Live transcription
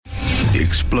The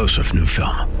explosive new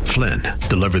film, Flynn,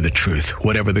 deliver the truth,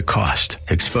 whatever the cost,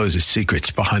 exposes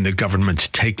secrets behind the government's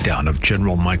takedown of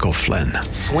General Michael Flynn.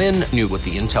 Flynn knew what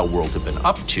the intel world had been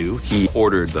up to. He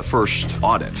ordered the first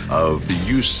audit of the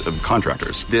use of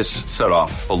contractors. This set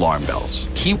off alarm bells.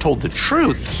 He told the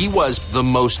truth. He was the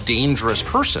most dangerous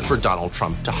person for Donald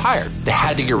Trump to hire. They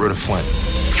had to get rid of Flynn.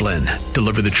 Flynn,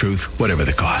 deliver the truth, whatever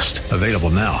the cost. Available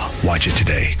now. Watch it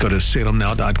today. Go to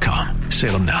salemnow.com.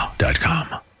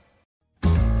 salemnow.com.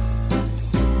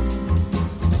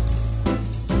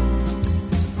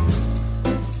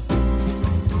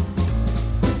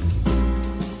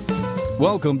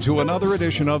 Welcome to another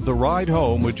edition of The Ride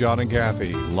Home with John and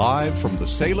Kathy, live from the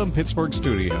Salem-Pittsburgh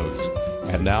studios.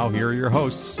 And now here are your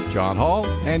hosts, John Hall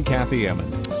and Kathy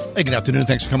Emmons. Hey, good afternoon.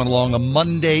 Thanks for coming along. A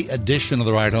Monday edition of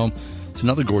The Ride Home. It's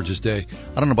another gorgeous day.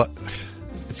 I don't know, but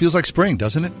it feels like spring,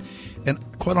 doesn't it?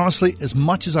 And quite honestly, as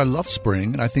much as I love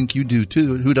spring, and I think you do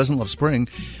too, who doesn't love spring,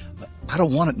 I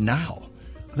don't want it now.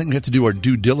 I think we have to do our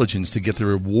due diligence to get the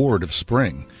reward of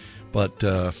spring. But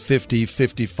 50,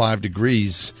 55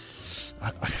 degrees...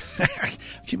 I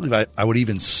can't believe I would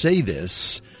even say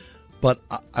this, but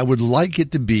I would like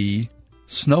it to be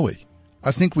snowy.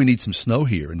 I think we need some snow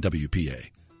here in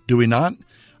WPA. Do we not?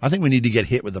 I think we need to get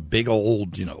hit with a big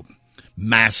old,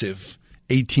 massive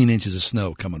 18 inches of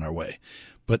snow coming our way.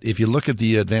 But if you look at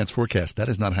the advanced forecast, that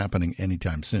is not happening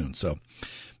anytime soon. So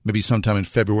maybe sometime in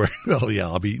February, well, yeah,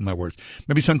 I'll be eating my words.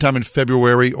 Maybe sometime in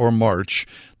February or March,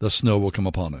 the snow will come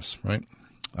upon us, right?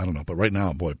 I don't know, but right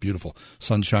now, boy, beautiful.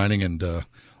 Sun shining and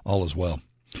all is well.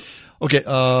 Okay,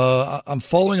 I'm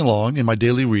following along in my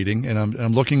daily reading, and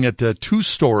I'm looking at two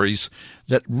stories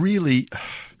that really...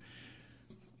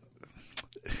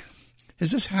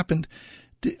 Has this happened?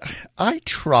 I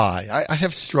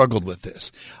have struggled with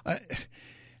this.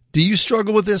 Do you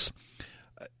struggle with this?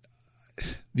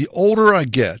 The older I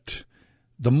get,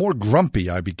 the more grumpy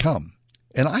I become.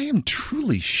 And I am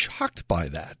truly shocked by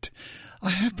that. I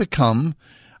have become...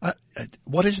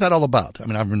 what is that all about? I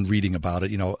mean, I've been reading about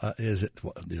it. Is it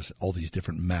there's all these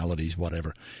different maladies,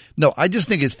 whatever. No, I just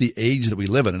think it's the age that we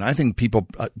live in. And I think people,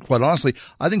 quite honestly,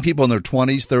 I think people in their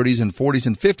 20s, 30s, and 40s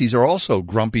and 50s are also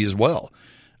grumpy as well.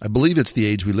 I believe it's the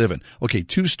age we live in. Okay,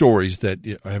 two stories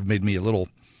that have made me a little...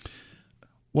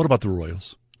 What about the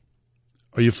royals?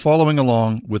 Are you following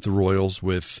along with the royals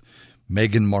with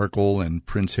Meghan Markle and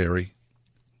Prince Harry?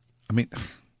 I mean,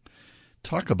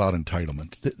 talk about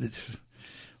entitlement.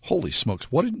 Holy smokes.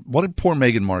 What did poor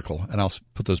Meghan Markle, and I'll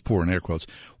put those poor in air quotes,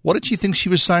 what did she think she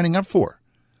was signing up for?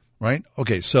 Right?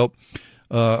 Okay, so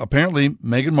apparently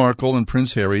Meghan Markle and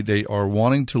Prince Harry, they are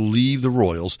wanting to leave the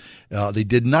royals. They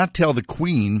did not tell the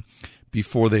Queen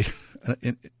before they,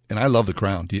 and I love The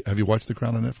Crown. Have you watched The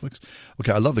Crown on Netflix?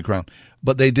 Okay, I love The Crown.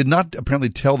 But they did not apparently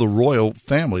tell the royal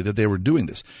family that they were doing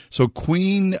this. So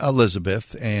Queen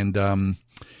Elizabeth and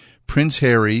Prince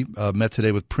Harry met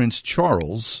today with Prince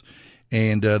Charles.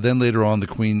 And then later on, the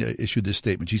Queen issued this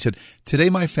statement. She said, "Today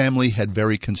my family had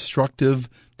very constructive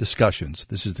discussions."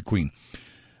 This is the Queen,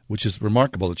 which is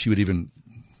remarkable that she would even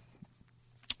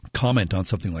comment on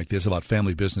something like this about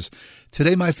family business.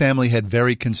 "Today my family had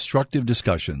very constructive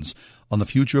discussions on the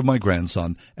future of my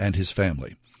grandson and his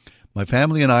family. My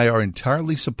family and I are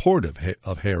entirely supportive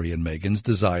of Harry and Meghan's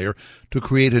desire to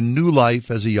create a new life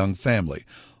as a young family.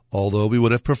 Although we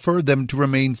would have preferred them to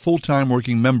remain full-time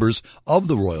working members of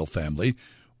the royal family,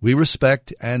 we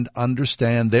respect and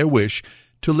understand their wish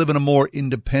to live in a more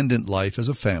independent life as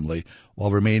a family while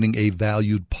remaining a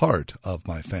valued part of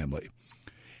my family.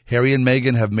 Harry and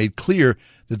Meghan have made clear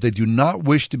that they do not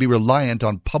wish to be reliant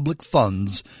on public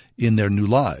funds in their new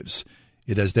lives.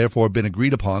 It has therefore been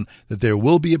agreed upon that there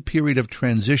will be a period of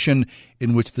transition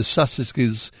in which the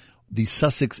Sussexes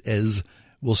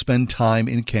will spend time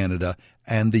in Canada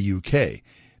and the UK.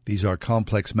 These are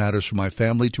complex matters for my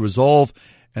family to resolve,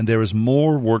 and there is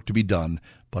more work to be done,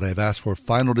 but I have asked for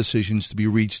final decisions to be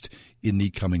reached in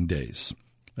the coming days."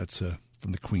 That's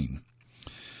from the Queen.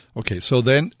 Okay, so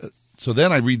then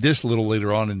I read this a little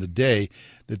later on in the day,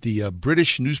 that the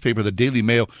British newspaper, the Daily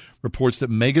Mail, reports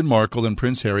that Meghan Markle and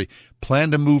Prince Harry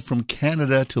plan to move from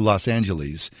Canada to Los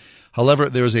Angeles. However,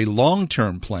 there is a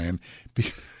long-term plan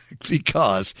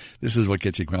because, this is what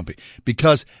gets you grumpy,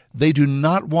 because they do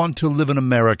not want to live in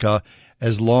America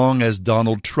as long as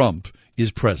Donald Trump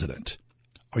is president.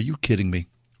 Are you kidding me?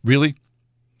 Really?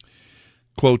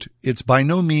 Quote, "It's by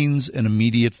no means an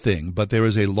immediate thing, but there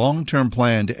is a long-term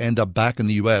plan to end up back in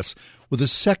the U.S. with a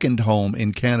second home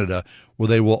in Canada where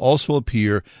they will also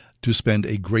appear to spend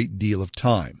a great deal of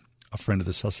time. a friend of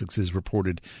the Sussexes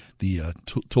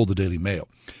told the Daily Mail.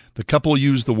 The couple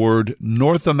used the word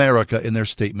North America in their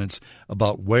statements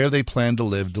about where they plan to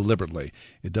live deliberately.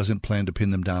 It doesn't plan to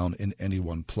pin them down in any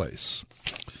one place.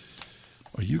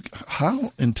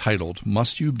 How entitled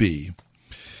must you be?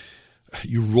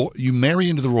 You marry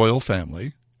into the royal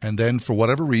family, and then for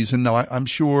whatever reason, now I'm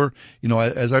sure,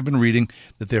 as I've been reading,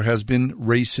 that there has been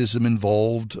racism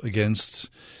involved against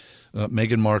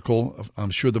Meghan Markle.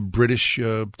 I'm sure the British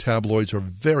tabloids are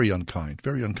very unkind,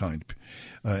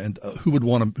 and who would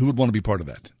want to be part of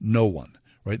that? No one,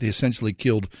 right? They essentially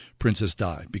killed Princess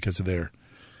Di because of their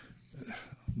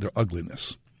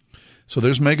ugliness. So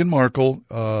there's Meghan Markle.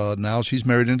 Now she's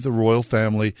married into the royal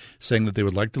family, saying that they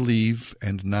would like to leave,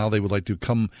 and now they would like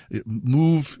to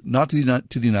move not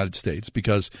to the United States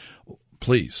because,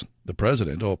 please, the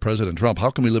president, President Trump, how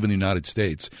can we live in the United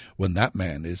States when that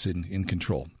man is in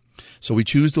control? So we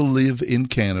choose to live in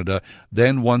Canada.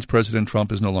 Then once President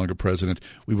Trump is no longer president,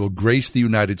 we will grace the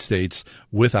United States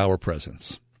with our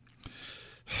presence.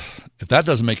 If that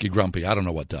doesn't make you grumpy, I don't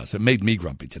know what does. It made me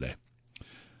grumpy today.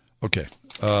 Okay.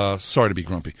 Sorry to be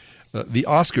grumpy. The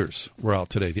Oscars were out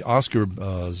today. The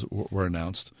Oscars were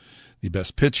announced. The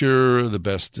Best Picture, the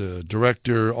Best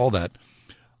Director, all that.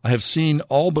 I have seen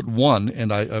all but one,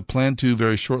 and I plan to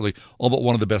very shortly, all but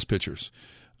one of the Best Pictures.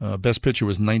 Best Picture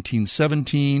was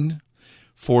 1917,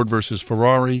 Ford versus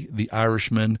Ferrari, The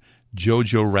Irishman,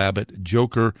 Jojo Rabbit,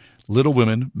 Joker, Little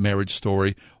Women, Marriage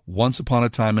Story, Once Upon a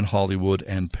Time in Hollywood,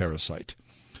 and Parasite.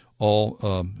 All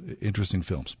interesting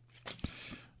films.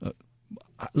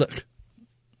 Look,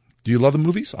 do you love the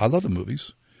movies? I love the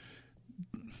movies.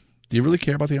 Do you really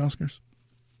care about the Oscars?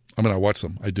 I mean, I watch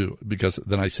them. I do, because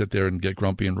then I sit there and get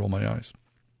grumpy and roll my eyes.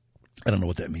 I don't know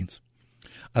what that means.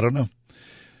 I don't know.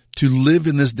 To live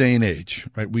in this day and age,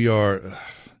 right,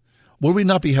 would we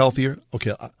not be healthier?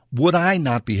 Okay, would I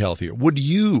not be healthier? Would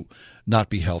you not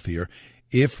be healthier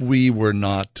if we were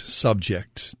not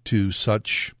subject to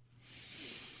such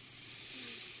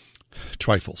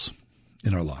trifles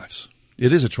in our lives?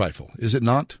 It is a trifle, is it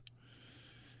not?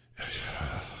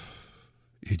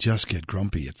 You just get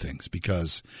grumpy at things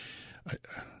because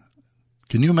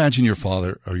can you imagine your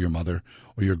father or your mother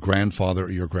or your grandfather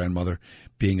or your grandmother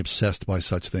being obsessed by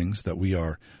such things that we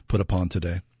are put upon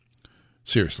today?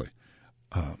 Seriously.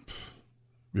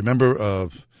 Remember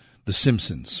The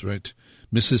Simpsons, right?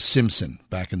 Mrs. Simpson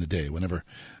back in the day, whenever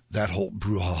that whole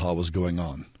brouhaha was going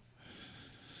on.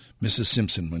 Mrs.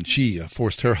 Simpson, when she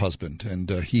forced her husband and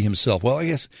he himself, well, I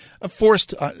guess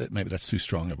forced, maybe that's too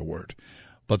strong of a word,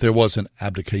 but there was an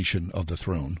abdication of the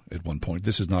throne at one point.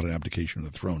 This is not an abdication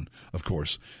of the throne, of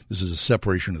course. This is a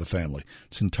separation of the family.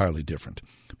 It's entirely different.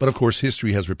 But, of course,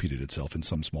 history has repeated itself in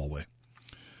some small way.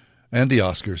 And the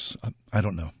Oscars, I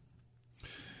don't know.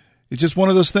 It's just one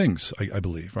of those things, I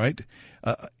believe, right?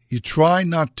 You try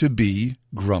not to be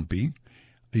grumpy.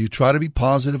 You try to be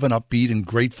positive and upbeat and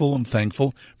grateful and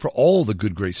thankful for all the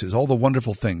good graces, all the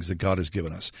wonderful things that God has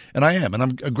given us. And I am, and I'm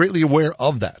greatly aware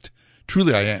of that.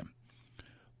 Truly I am.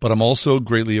 But I'm also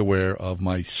greatly aware of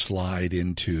my slide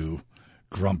into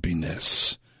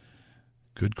grumpiness.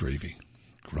 Good gravy.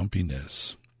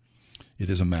 Grumpiness. It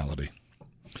is a malady.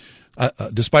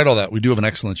 Despite all that, we do have an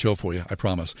excellent show for you, I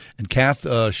promise. And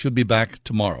Kath should be back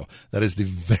tomorrow. That is the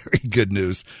very good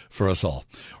news for us all.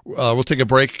 We'll take a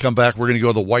break, come back. We're going to go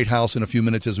to the White House in a few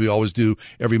minutes, as we always do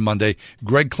every Monday.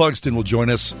 Greg Clugston will join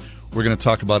us. We're going to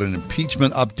talk about an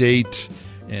impeachment update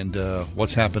and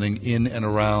what's happening in and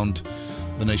around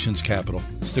the nation's capital.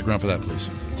 Stick around for that, please.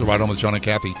 It's The Ride Home with John and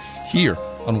Kathy here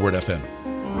on Word FM.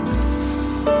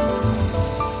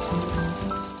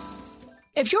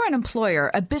 If you're an employer,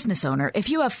 a business owner, if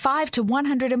you have 5 to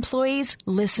 100 employees,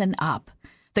 listen up.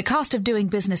 The cost of doing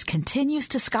business continues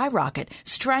to skyrocket,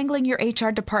 strangling your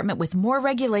HR department with more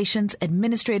regulations,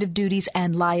 administrative duties,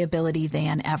 and liability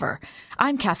than ever.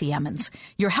 I'm Kathy Emmons.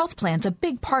 Your health plan's a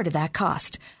big part of that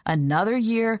cost. Another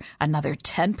year, another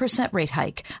 10% rate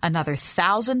hike, another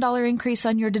 $1,000 increase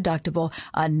on your deductible,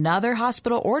 another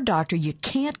hospital or doctor you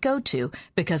can't go to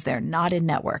because they're not in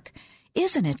network.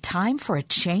 Isn't it time for a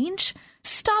change?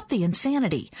 Stop the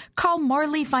insanity. Call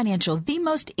Marley Financial, the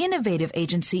most innovative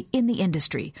agency in the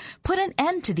industry. Put an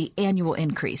end to the annual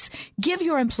increase. Give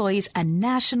your employees a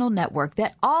national network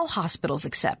that all hospitals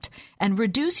accept and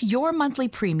reduce your monthly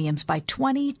premiums by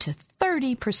 20 to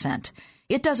 30%.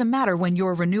 It doesn't matter when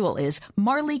your renewal is.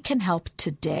 Marley can help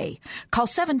today. Call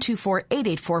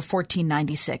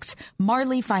 724-884-1496.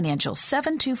 Marley Financial,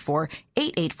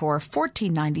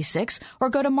 724-884-1496, or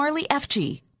go to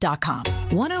marleyfg.com.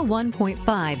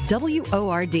 101.5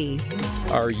 WORD.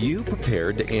 Are you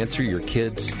prepared to answer your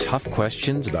kids' tough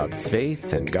questions about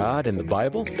faith and God and the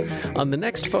Bible? On the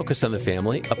next Focus on the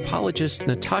Family, apologist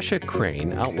Natasha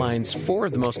Crane outlines 4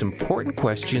 of the most important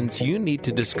questions you need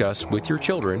to discuss with your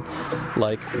children,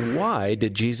 like why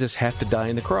did Jesus have to die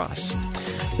on the cross?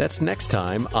 That's next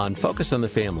time on Focus on the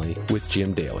Family with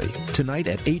Jim Daly. Tonight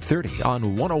at 8:30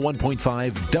 on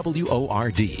 101.5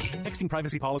 WORD. Texting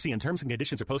privacy policy and terms and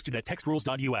conditions are posted at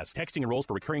textrules.us. Texting enrolls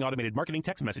for recurring automated marketing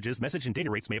text messages. Message and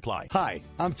data rates may apply. Hi,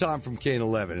 I'm Tom from Kane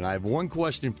 11, and I have one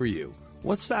question for you.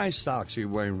 What size socks are you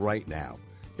wearing right now?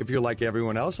 If you're like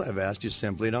everyone else I've asked, you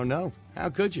simply don't know. How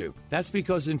could you? That's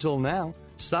because until now,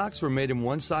 socks were made in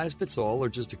one size fits all or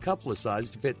just a couple of sizes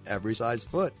to fit every size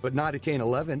foot. But not at Kane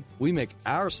 11. We make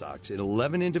our socks in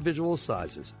 11 individual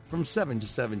sizes from 7 to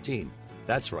 17.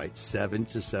 That's right, 7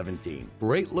 to 17.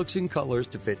 Great looks and colors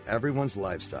to fit everyone's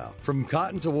lifestyle. From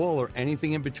cotton to wool or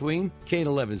anything in between, Kane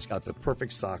 11's got the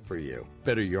perfect sock for you.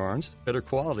 Better yarns, better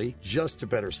quality, just a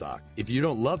better sock. If you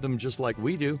don't love them just like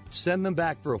we do, send them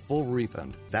back for a full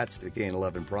refund. That's the Kane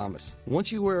 11 promise.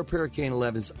 Once you wear a pair of Kane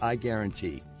 11s, I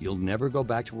guarantee you'll never go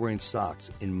back to wearing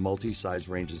socks in multi-size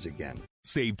ranges again.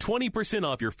 Save 20%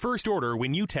 off your first order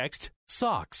when you text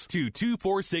SOCKS to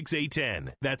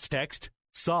 246810. That's text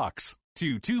SOCKS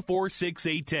to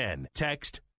 246810.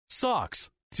 Text SOCKS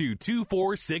to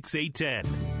 246810.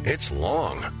 It's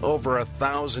long, over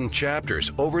 1,000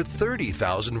 chapters, over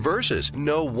 30,000 verses.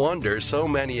 No wonder so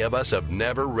many of us have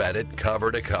never read it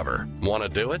cover to cover. Want to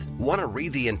do it? Want to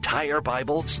read the entire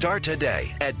Bible? Start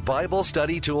today at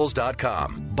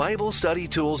BibleStudyTools.com.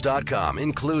 BibleStudyTools.com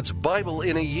includes Bible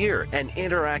in a Year, an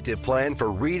interactive plan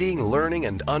for reading, learning,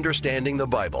 and understanding the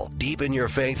Bible. Deepen your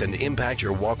faith and impact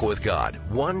your walk with God,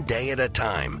 one day at a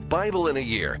time. Bible in a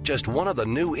Year, just one of the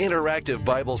new interactive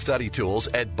Bible study tools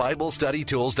at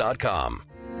BibleStudyTools.com.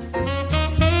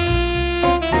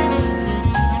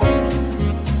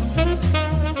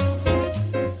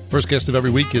 First guest of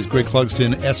every week is Greg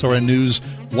Clugston, SRN News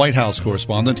White House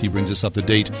correspondent. He brings us up to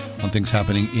date on things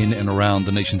happening in and around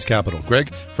the nation's capital.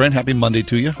 Greg, friend, happy Monday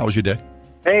to you. How was your day?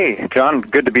 Hey, John,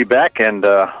 good to be back, and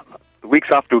the week's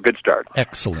off to a good start.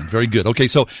 Excellent. Very good. Okay,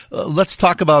 so let's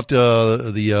talk about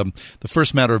the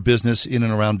first matter of business in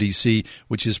and around D.C.,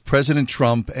 which is President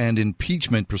Trump and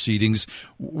impeachment proceedings.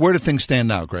 Where do things stand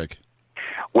now, Greg?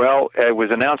 Well, it was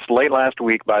announced late last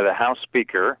week by the House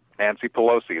Speaker, Nancy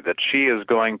Pelosi, that she is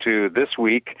going to, this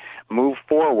week, move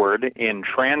forward in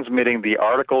transmitting the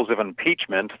articles of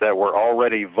impeachment that were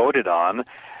already voted on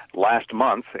last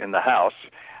month in the House.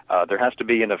 There has to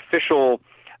be an official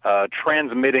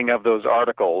transmitting of those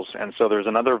articles, and so there's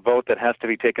another vote that has to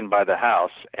be taken by the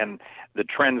House, and the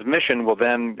transmission will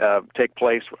then take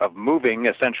place of moving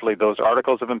essentially those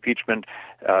articles of impeachment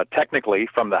technically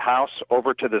from the House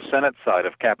over to the Senate side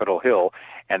of Capitol Hill,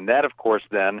 and that, of course,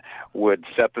 then would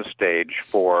set the stage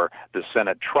for the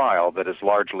Senate trial that is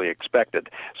largely expected.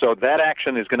 So that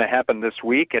action is going to happen this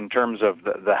week in terms of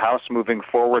the House moving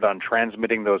forward on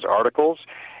transmitting those articles.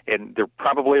 And there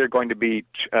probably are going to be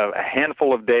a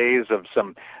handful of days of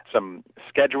some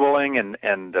scheduling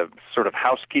and sort of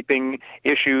housekeeping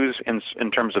issues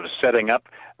in terms of setting up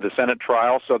the Senate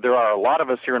trial. So there are a lot of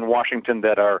us here in Washington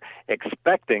that are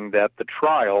expecting that the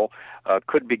trial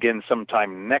could begin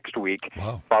sometime next week.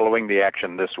 Wow. Following the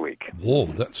action this week.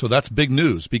 Whoa, so that's big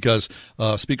news because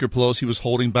Speaker Pelosi was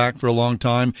holding back for a long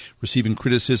time, receiving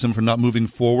criticism for not moving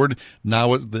forward.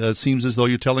 Now it seems as though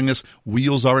you're telling us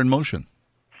wheels are in motion.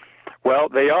 Well,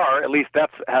 they are. At least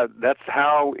that's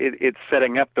how it's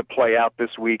setting up to play out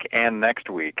this week and next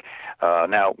week.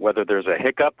 Now, whether there's a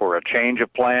hiccup or a change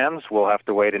of plans, we'll have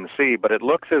to wait and see. But it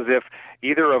looks as if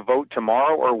either a vote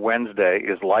tomorrow or Wednesday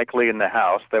is likely in the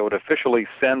House that would officially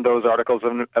send those articles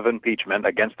of impeachment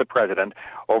against the president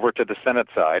over to the Senate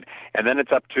side. And then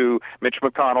it's up to Mitch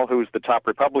McConnell, who's the top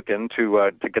Republican, to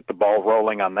get the ball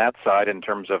rolling on that side in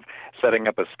terms of setting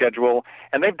up a schedule.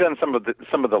 And they've done some of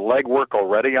the legwork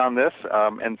already on this.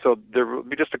 And so there will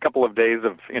be just a couple of days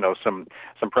of, some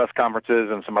press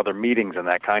conferences and some other meetings and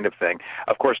that kind of thing.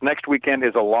 Of course, next weekend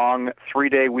is a long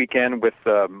 3-day weekend with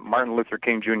Martin Luther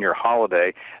King Jr.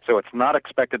 holiday, so it's not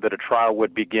expected that a trial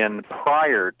would begin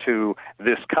prior to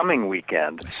this coming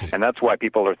weekend, and that's why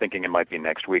people are thinking it might be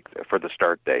next week for the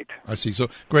start date. I see. So,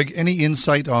 Greg, any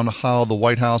insight on how the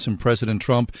White House and President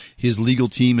Trump, his legal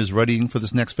team, is readying for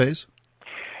this next phase?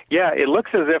 Yeah, it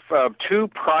looks as if two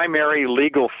primary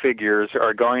legal figures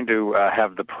are going to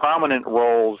have the prominent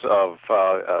roles of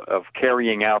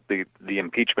carrying out the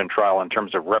impeachment trial in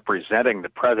terms of representing the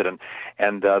president,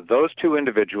 and those two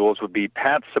individuals would be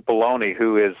Pat Cipollone,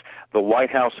 who is the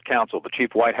White House counsel, the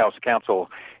chief White House counsel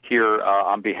here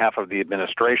on behalf of the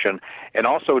administration, and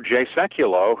also Jay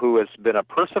Sekulow, who has been a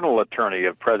personal attorney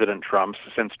of President Trump's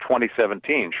since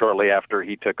 2017, shortly after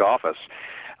he took office.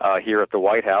 Here at the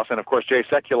White House. And, of course, Jay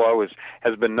Sekulow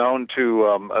has been known to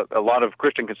a lot of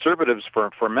Christian conservatives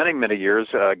for many, many years,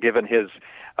 given his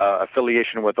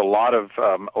affiliation with a lot of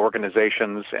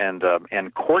organizations and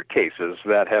court cases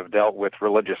that have dealt with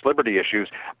religious liberty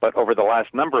issues. But over the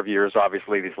last number of years,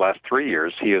 obviously these last 3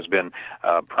 years, he has been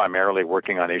primarily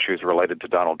working on issues related to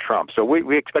Donald Trump. So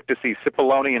we expect to see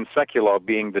Cipollone and Sekulow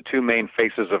being the two main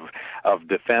faces of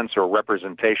defense or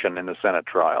representation in the Senate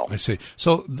trial. I see.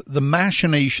 So the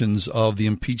machinations of the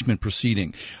impeachment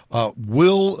proceeding,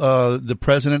 will the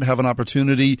president have an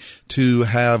opportunity to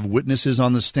have witnesses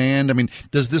on the stand? I mean,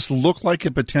 does this look like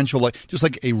a potential, just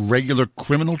like a regular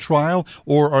criminal trial,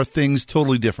 or are things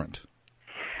totally different?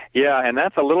 Yeah, and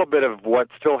that's a little bit of what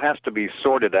still has to be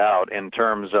sorted out in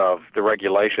terms of the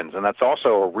regulations, and that's also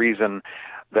a reason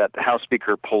that House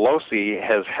Speaker Pelosi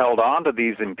has held on to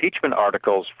these impeachment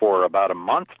articles for about a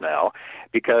month now,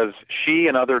 because she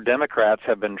and other Democrats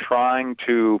have been trying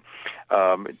to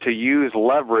use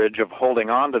leverage of holding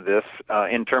on to this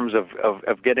in terms of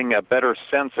getting a better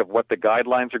sense of what the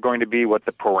guidelines are going to be, what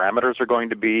the parameters are going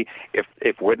to be,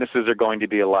 if witnesses are going to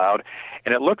be allowed.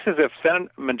 And it looks as if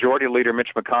Senate Majority Leader Mitch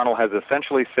McConnell has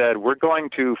essentially said, we're going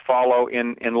to follow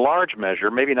in large measure,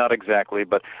 maybe not exactly,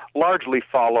 but largely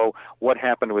follow what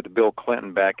happened with Bill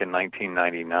Clinton back in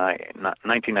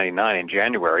 1999 in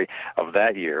January of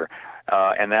that year.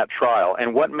 And that trial.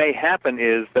 And what may happen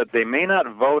is that they may not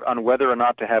vote on whether or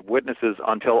not to have witnesses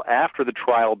until after the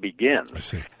trial begins. I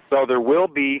see. So there will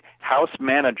be House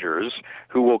managers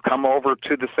who will come over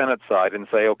to the Senate side and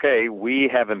say, okay, we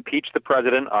have impeached the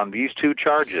president on these two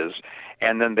charges,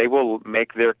 and then they will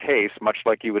make their case, much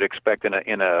like you would expect in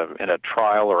a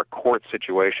trial or a court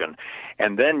situation.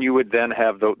 And then you would then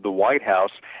have the White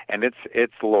House and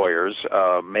its lawyers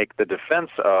make the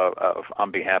defense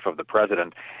on behalf of the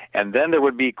president. And then there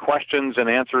would be questions and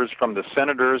answers from the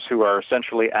senators who are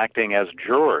essentially acting as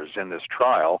jurors in this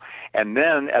trial. And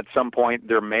then at some point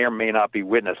there may or may not be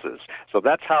witnesses. So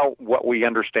that's what we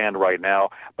understand right now,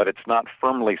 but it's not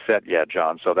firmly set yet,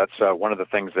 John. So that's one of the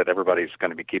things that everybody's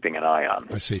going to be keeping an eye on.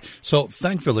 I see. So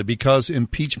thankfully, because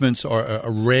impeachments are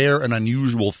a rare and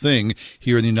unusual thing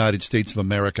here in the United States of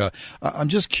America, I'm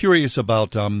just curious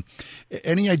about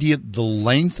any idea the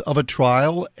length of a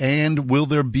trial, and will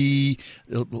there be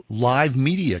live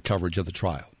media coverage of the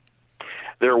trial?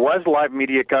 There was live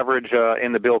media coverage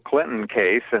in the Bill Clinton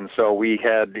case, and so we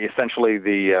had essentially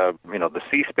the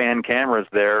C-SPAN cameras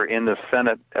there in the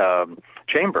Senate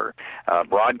chamber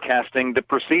broadcasting the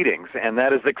proceedings, and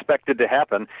that is expected to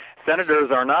happen. Senators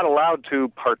are not allowed to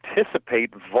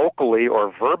participate vocally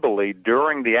or verbally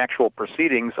during the actual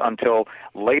proceedings until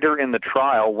later in the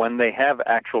trial, when they have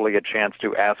actually a chance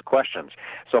to ask questions.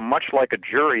 So much like a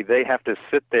jury, they have to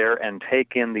sit there and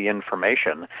take in the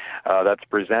information that's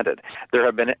presented. There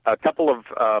have been a couple of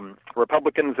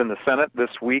Republicans in the Senate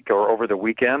this week or over the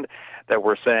weekend that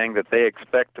were saying that they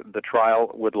expect the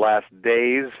trial would last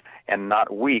days and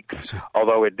not weeks,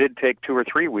 although it did take 2 or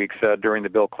 3 weeks during the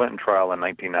Bill Clinton trial in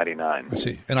 1999. I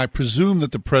see. And I presume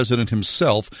that the president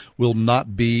himself will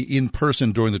not be in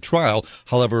person during the trial.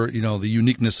 However, the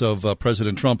uniqueness of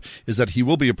President Trump is that he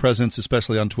will be a presence,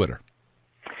 especially on Twitter.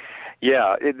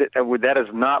 Yeah, that is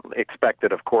not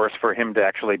expected, of course, for him to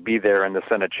actually be there in the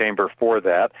Senate chamber for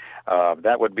that.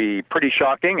 That would be pretty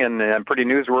shocking and pretty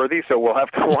newsworthy, so we'll have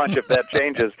to watch if that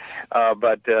changes.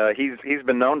 But he's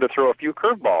been known to throw a few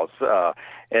curveballs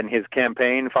in his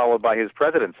campaign, followed by his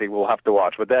presidency. We'll have to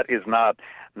watch, but that is not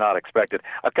expected.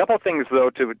 A couple of things,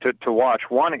 though, to watch.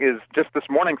 One is just this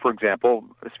morning, for example,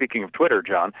 speaking of Twitter,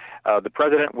 John, the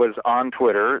president was on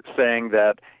Twitter saying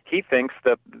that he thinks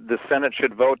that the Senate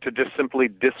should vote to just simply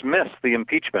dismiss the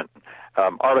impeachment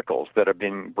articles that are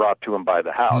being brought to him by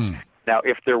the House. Now,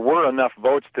 if there were enough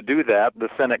votes to do that, the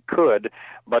Senate could,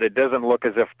 but it doesn't look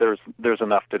as if there's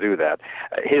enough to do that.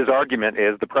 His argument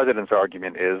is, the president's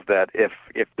argument is, that if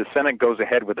the Senate goes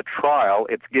ahead with a trial,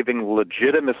 it's giving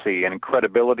legitimacy and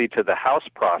credibility to the House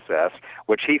process,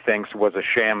 which he thinks was a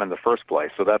sham in the first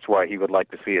place. So that's why he would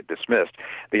like to see it dismissed.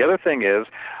 The other thing is,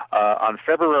 on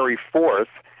February 4th,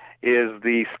 is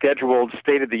the scheduled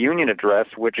State of the Union address,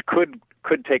 which could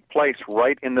take place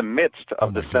right in the midst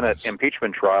of the Senate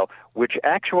impeachment trial, which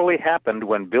actually happened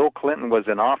when Bill Clinton was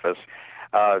in office.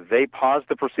 They paused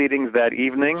the proceedings that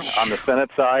evening. On the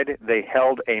Senate side, they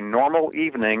held a normal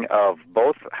evening of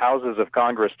both houses of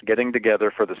Congress getting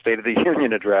together for the State of the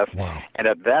Union address. Wow. And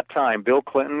at that time, Bill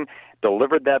Clinton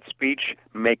delivered that speech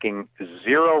making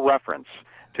zero reference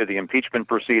to the impeachment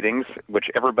proceedings, which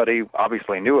everybody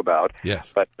obviously knew about,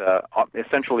 yes, but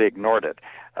essentially ignored it.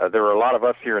 There are a lot of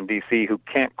us here in D.C. who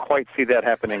can't quite see that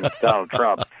happening with Donald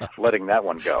Trump letting that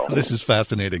one go. This is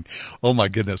fascinating. Oh, my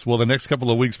goodness. Well, the next couple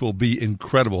of weeks will be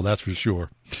incredible, that's for sure.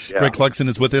 Yeah. Greg Clugston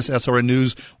is with us, SRN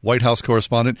News White House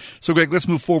correspondent. So, Greg, let's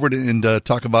move forward and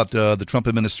talk about the Trump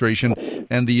administration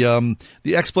and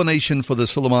the explanation for the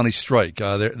Soleimani strike.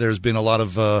 There's been a lot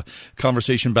of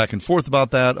conversation back and forth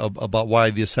about that, about why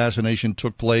the assassination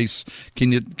took place.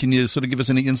 Can you sort of give us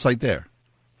any insight there?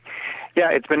 Yeah,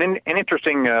 it's been an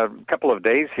interesting couple of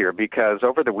days here because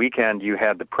over the weekend you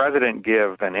had the president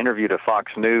give an interview to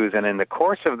Fox News, and in the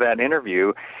course of that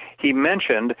interview, he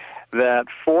mentioned that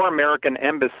 4 American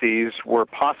embassies were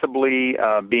possibly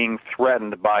being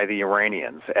threatened by the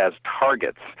Iranians as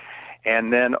targets.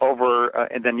 And then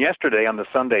yesterday on the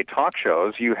Sunday talk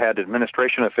shows, you had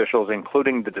administration officials,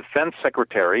 including the Defense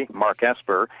Secretary, Mark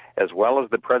Esper, as well as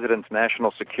the President's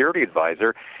National Security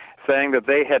Advisor, saying that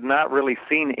they had not really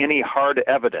seen any hard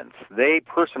evidence. They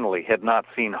personally had not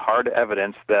seen hard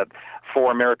evidence that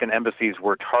 4 American embassies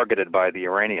were targeted by the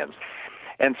Iranians.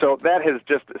 And so that has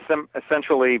just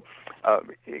essentially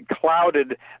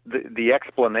clouded the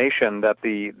explanation that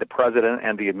the president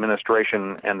and the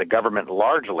administration and the government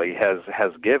largely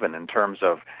has given in terms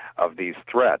of these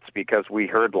threats, because we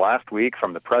heard last week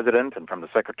from the president and from the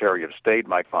Secretary of State,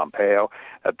 Mike Pompeo,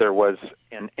 that there was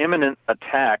an imminent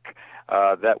attack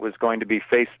that was going to be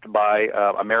faced by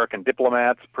American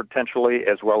diplomats, potentially,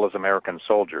 as well as American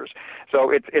soldiers. So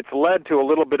it's led to a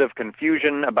little bit of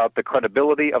confusion about the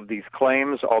credibility of these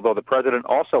claims, although the president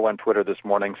also on Twitter this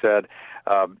morning said,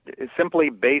 simply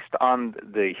based on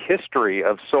the history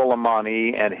of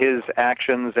Soleimani and his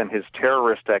actions and his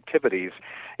terrorist activities,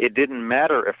 it didn't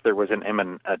matter if there was an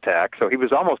imminent attack. So he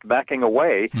was almost backing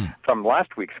away from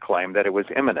last week's claim that it was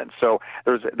imminent. So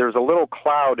there's a little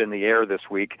cloud in the air this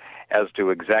week as to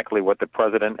exactly what the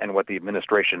president and what the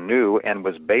administration knew and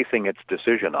was basing its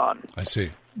decision on. I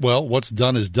see. Well, what's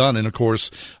done is done. And, of course,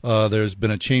 there's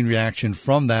been a chain reaction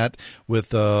from that with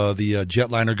the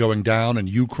jetliner going down and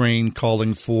Ukraine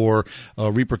calling for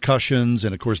repercussions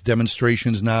and, of course,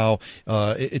 demonstrations now.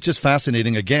 It's just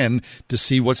fascinating, again, to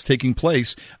see what's taking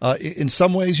place. In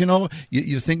some ways,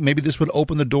 you think maybe this would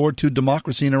open the door to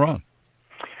democracy in Iran.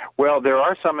 Well, there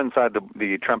are some inside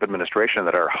the Trump administration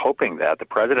that are hoping that. The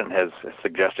president has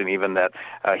suggested even that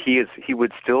he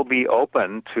would still be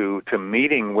open to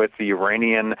meeting with the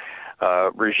Iranian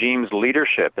regime's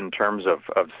leadership in terms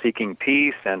of seeking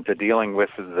peace and to dealing with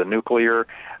the nuclear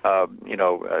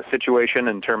situation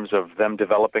in terms of them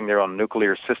developing their own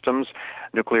nuclear systems,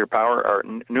 nuclear power or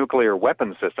nuclear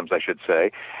weapon systems, I should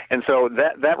say. And so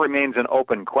that remains an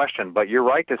open question. But you're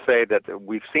right to say that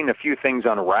we've seen a few things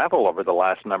unravel over the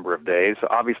last number of days.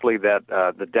 Obviously, that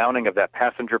the downing of that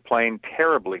passenger plane,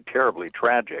 terribly, terribly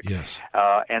tragic. Yes.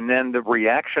 And then the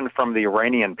reaction from the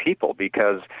Iranian people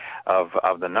because of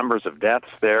the numbers of deaths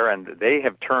there, and they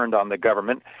have turned on the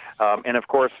government. And of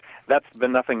course, that's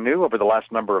been nothing new over the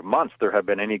last number of months. There have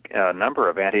been any number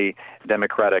of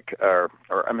anti-democratic or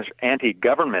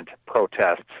anti-government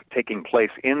protests taking place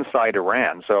inside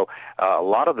Iran. So a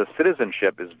lot of the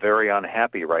citizenship is very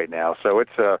unhappy right now. So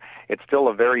it's still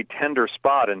a very tender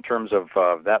spot in terms of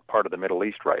that part of the Middle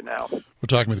East right now. We're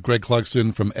talking with Greg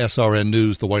Clugston from SRN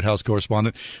News, the White House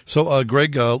correspondent. So,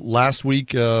 Greg, last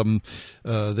week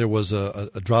there was a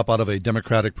dropout of a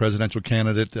Democratic presidential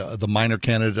candidate, the minor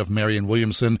candidate of Marianne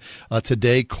Williamson.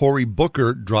 Today, Cory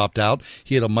Booker dropped out.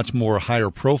 He had a much more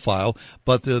higher profile,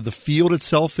 but the field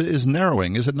itself is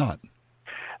narrowing, is it not?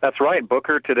 That's right.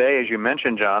 Booker today, as you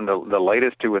mentioned, John, the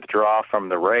latest to withdraw from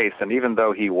the race. And even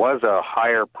though he was a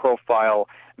higher profile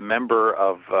member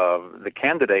of the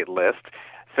candidate list,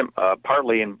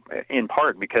 partly in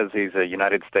part because he's a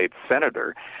United States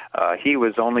senator, he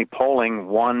was only polling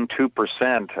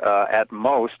 1-2% at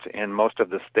most in most of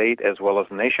the state as well as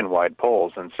nationwide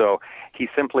polls, and so he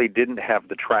simply didn't have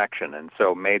the traction, and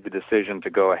so made the decision to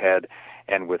go ahead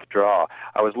and withdraw.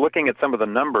 I was looking at some of the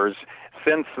numbers.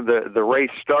 Since the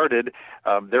race started,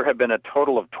 there have been a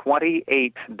total of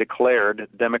 28 declared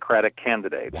Democratic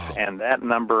candidates, wow. And that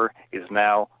number is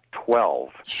now 12.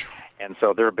 And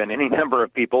so there have been any number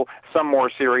of people, some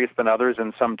more serious than others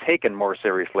and some taken more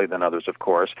seriously than others, of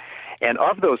course. And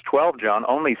of those 12, John,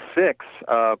 only 6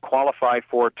 qualify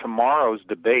for tomorrow's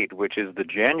debate, which is the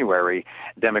January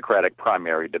Democratic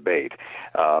primary debate,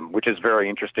 which is very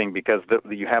interesting because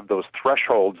you have those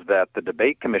thresholds that the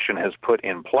Debate Commission has put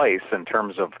in place in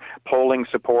terms of polling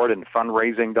support and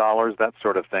fundraising dollars, that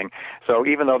sort of thing. So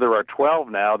even though there are 12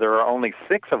 now, there are only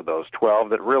 6 of those 12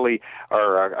 that really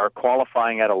are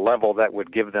qualifying at a level that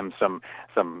would give them some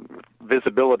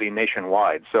visibility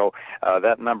nationwide. So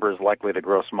that number is likely to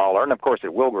grow smaller, and of course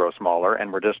it will grow smaller,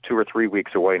 and we're just 2 or 3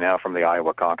 weeks away now from the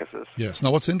Iowa caucuses. Yes.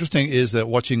 Now what's interesting is that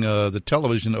watching the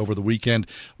television over the weekend,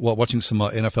 watching some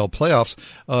NFL playoffs,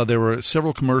 there were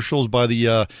several commercials by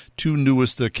the 2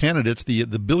 newest candidates, the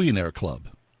Billionaire Club.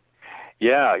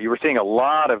 Yeah, you were seeing a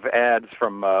lot of ads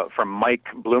from Mike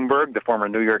Bloomberg, the former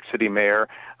New York City mayor.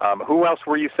 Who else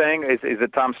were you saying? Is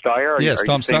it Tom Steyer? Are you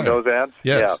Tom seeing Steyer. Those ads?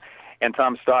 Yes. Yeah. And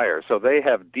Tom Steyer. So they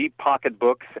have deep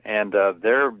pocketbooks, and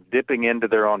they're dipping into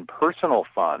their own personal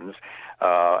funds,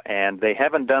 and they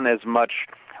haven't done as much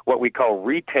what we call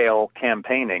retail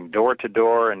campaigning,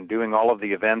 door-to-door, and doing all of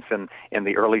the events in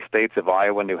the early states of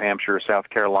Iowa, New Hampshire,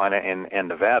 South Carolina, and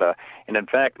Nevada. And in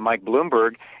fact, Mike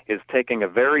Bloomberg is taking a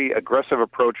very aggressive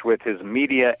approach with his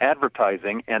media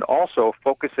advertising and also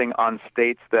focusing on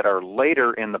states that are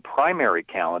later in the primary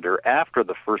calendar after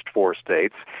the first 4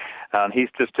 states. He's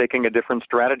just taking a different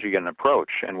strategy and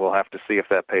approach, and we'll have to see if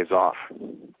that pays off.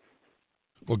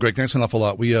 Well, Greg, thanks an awful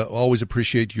lot. We always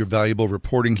appreciate your valuable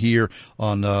reporting here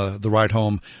on The Ride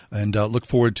Home, and look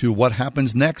forward to what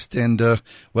happens next. And,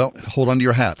 hold on to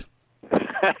your hat.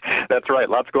 That's right.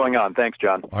 Lots going on. Thanks,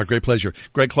 John. Our great pleasure.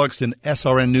 Greg Clugston,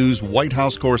 SRN News White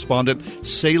House correspondent,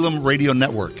 Salem Radio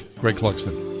Network. Greg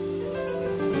Clugston.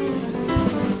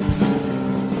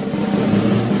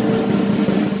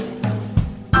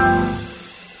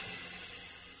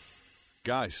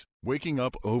 Guys, waking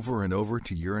up over and over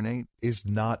to urinate is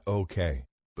not okay.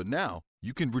 But now,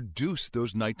 you can reduce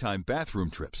those nighttime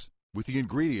bathroom trips with the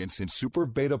ingredients in Super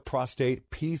Beta Prostate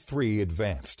P3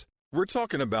 Advanced. We're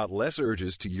talking about less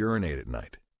urges to urinate at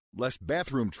night, less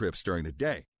bathroom trips during the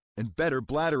day, and better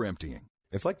bladder emptying.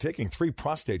 It's like taking 3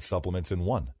 prostate supplements in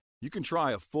one. You can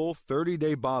try a full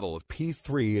 30-day bottle of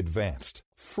P3 Advanced,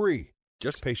 free.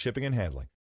 Just pay shipping and handling.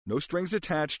 No strings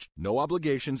attached, no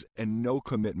obligations, and no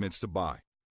commitments to buy.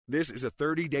 This is a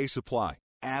 30-day supply,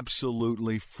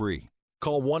 absolutely free.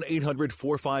 Call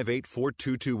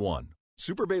 1-800-458-4221.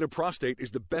 Super Beta Prostate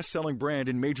is the best-selling brand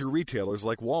in major retailers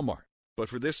like Walmart. But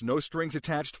for this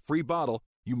no-strings-attached free bottle,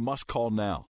 you must call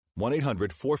now.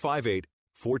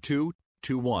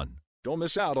 1-800-458-4221. Don't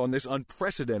miss out on this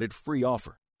unprecedented free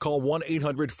offer. Call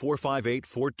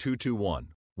 1-800-458-4221.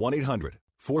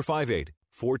 1-800-458-4221.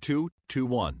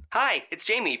 Hi, it's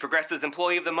Jamie, Progressive's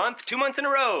Employee of the Month, 2 months in a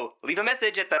row. Leave a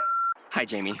message at the... Hi,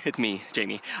 Jamie. It's me,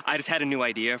 Jamie. I just had a new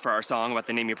idea for our song about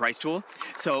the Name Your Price tool.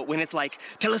 So when it's like,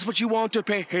 tell us what you want to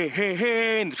pay, hey, hey,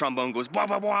 hey, and the trombone goes, blah,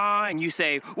 blah, blah, and you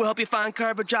say, we'll help you find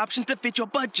coverage options to fit your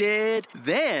budget.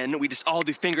 Then we just all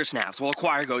do finger snaps while a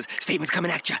choir goes, savings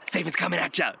coming at ya, savings coming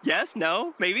at ya. Yes?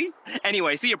 No? Maybe?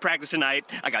 Anyway, see you practice tonight.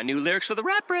 I got new lyrics for the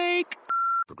rap break.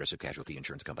 Progressive Casualty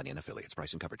Insurance Company and Affiliates.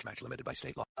 Price and coverage match limited by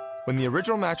state law. When the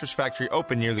original Mattress Factory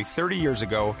opened nearly 30 years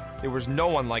ago, there was no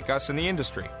one like us in the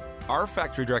industry. Our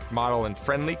factory direct model and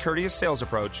friendly, courteous sales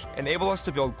approach enable us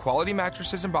to build quality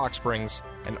mattresses and box springs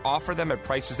and offer them at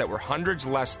prices that were hundreds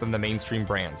less than the mainstream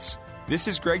brands. This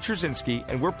is Greg Trzynski,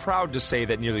 and we're proud to say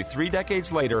that nearly 3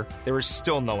 decades later, there is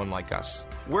still no one like us.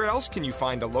 Where else can you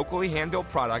find a locally hand-built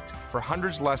product for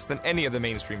hundreds less than any of the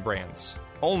mainstream brands?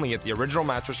 Only at the Original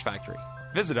Mattress Factory.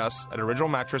 Visit us at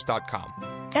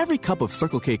originalmattress.com. Every cup of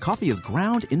Circle K coffee is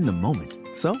ground in the moment.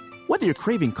 So, whether you're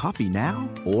craving coffee now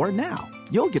or now,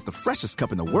 you'll get the freshest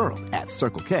cup in the world at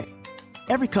Circle K.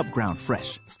 Every cup ground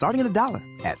fresh, starting at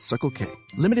 $1 at Circle K.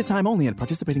 Limited time only at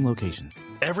participating locations.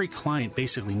 Every client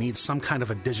basically needs some kind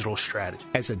of a digital strategy.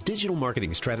 As a digital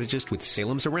marketing strategist with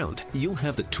Salem Surround, you'll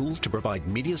have the tools to provide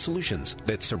media solutions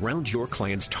that surround your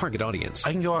client's target audience.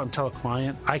 I can go out and tell a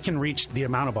client, I can reach the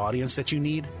amount of audience that you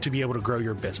need to be able to grow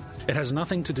your business. It has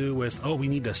nothing to do with, we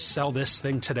need to sell this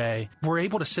thing today. We're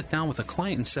able to sit down with a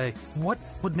client and say, what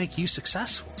would make you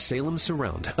successful? Salem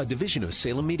Surround, a division of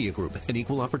Salem Media Group, an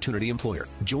equal opportunity employer.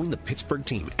 Join the Pittsburgh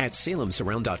team at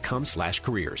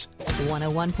salemsurround.com/careers.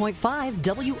 101.5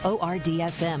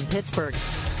 WORD-FM Pittsburgh.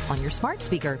 On your smart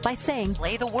speaker by saying,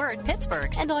 play the word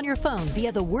Pittsburgh. And on your phone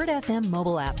via the Word FM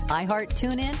mobile app, iHeart,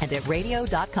 TuneIn, and at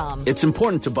radio.com. It's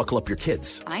important to buckle up your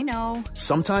kids. I know.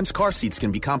 Sometimes car seats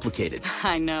can be complicated.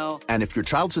 I know. And if your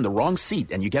child's in the wrong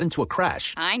seat and you get into a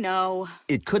crash, I know.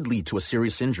 It could lead to a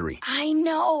serious injury. I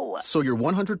know. So you're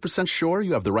 100% sure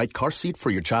you have the right car seat for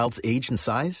your child's age and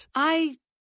size?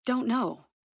 Don't know.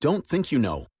 Don't think you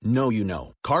know. Know you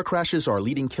know. Car crashes are a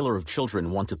leading killer of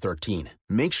children 1 to 13.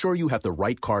 Make sure you have the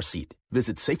right car seat.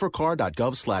 Visit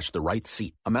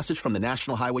safercar.gov/the-right-seat. A message from the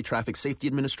National Highway Traffic Safety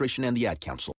Administration and the Ad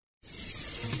Council.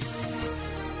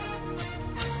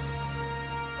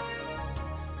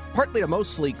 Partly to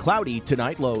mostly cloudy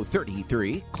tonight, low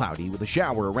 33. Cloudy with a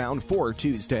shower around 4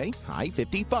 Tuesday, high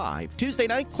 55. Tuesday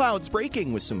night, clouds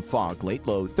breaking with some fog late,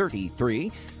 low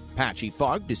 33. Patchy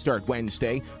fog to start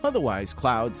Wednesday, otherwise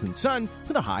clouds and sun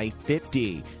with a high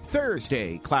 50.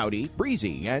 Thursday, cloudy,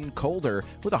 breezy, and colder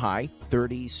with a high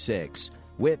 36.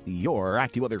 With your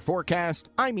AccuWeather forecast,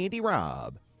 I'm Andy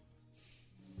Robb.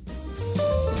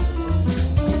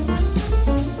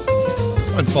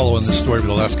 I've been following this story for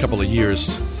the last couple of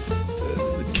years.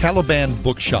 Caliban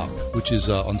Bookshop, which is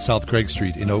on South Craig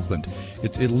Street in Oakland.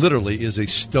 It literally is a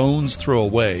stone's throw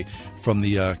away from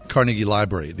the Carnegie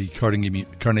Library, the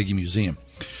Carnegie Museum.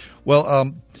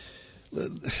 Well,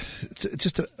 it's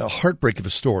just a heartbreak of a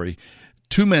story.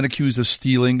 2 men accused of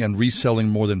stealing and reselling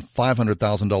more than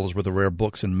 $500,000 worth of rare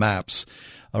books and maps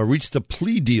reached a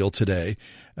plea deal today.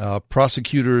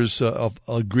 Prosecutors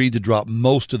agreed to drop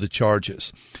most of the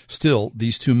charges. Still,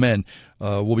 these 2 men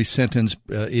will be sentenced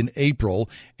in April,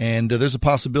 and there's a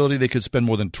possibility they could spend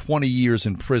more than 20 years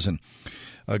in prison.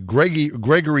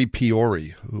 Gregory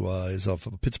Piori, who is of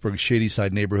Pittsburgh's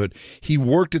Shadyside neighborhood, he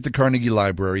worked at the Carnegie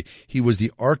Library. He was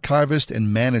the archivist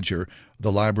and manager of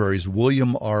the library's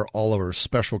William R. Oliver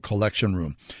Special Collection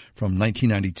Room from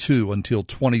 1992 until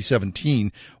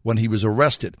 2017 when he was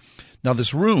arrested. Now,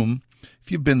 this room, if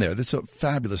you've been there, this is a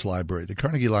fabulous library. The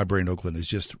Carnegie Library in Oakland is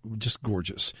just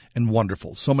gorgeous and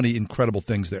wonderful. So many incredible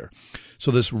things there.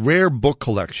 So this rare book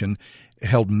collection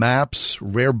held maps,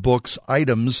 rare books,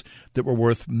 items that were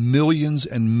worth millions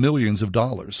and millions of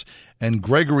dollars. And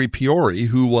Gregory Piori,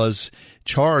 who was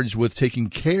charged with taking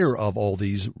care of all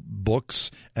these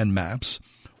books and maps,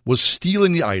 was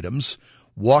stealing the items,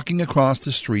 walking across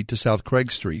the street to South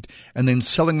Craig Street, and then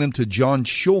selling them to John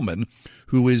Schulman,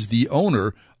 who is the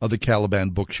owner of the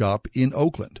Caliban Bookshop in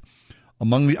Oakland.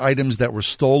 Among the items that were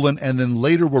stolen and then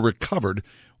later were recovered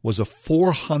was a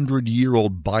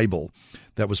 400-year-old Bible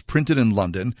that was printed in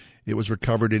London. It was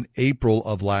recovered in April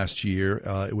of last year.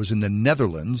 It was in the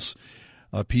Netherlands.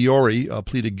 Piori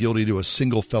pleaded guilty to a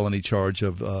single felony charge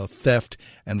of theft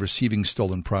and receiving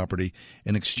stolen property.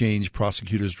 In exchange,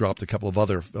 prosecutors dropped a couple of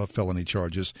other felony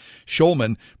charges.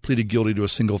 Schulman pleaded guilty to a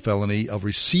single felony of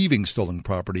receiving stolen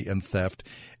property and theft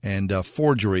and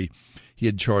forgery. He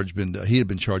had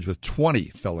been charged with 20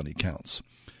 felony counts.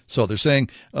 So they're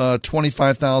saying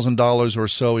 $25,000 or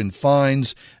so in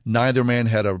fines. Neither man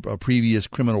had a previous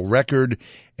criminal record,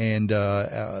 and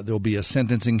there'll be a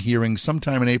sentencing hearing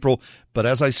sometime in April. But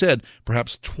as I said,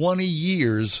 perhaps 20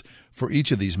 years for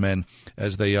each of these men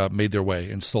as they made their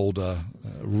way and sold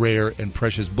rare and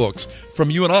precious books from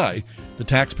you and I, the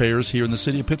taxpayers here in the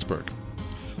city of Pittsburgh.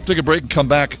 We'll take a break and come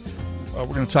back. We're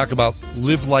going to talk about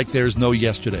live like there's no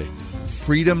yesterday.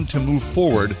 Freedom to move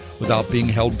forward without being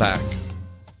held back.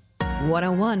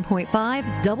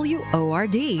 101.5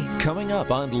 WORD. Coming up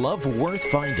on Love Worth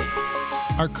Finding.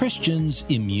 Are Christians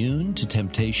immune to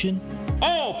temptation?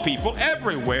 All people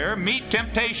everywhere meet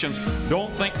temptations.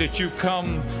 Don't think that you've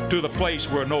come to the place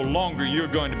where no longer you're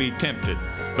going to be tempted.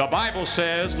 The Bible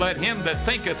says, let him that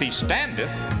thinketh he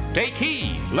standeth take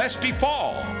heed lest he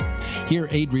fall. Hear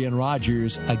Adrian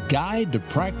Rogers, a guide to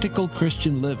practical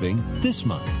Christian living, this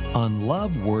month on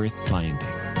Love Worth Finding.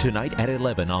 Tonight at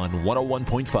 11 on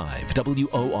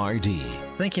 101.5 WORD.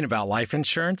 Thinking about life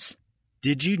insurance?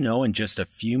 Did you know in just a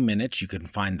few minutes you can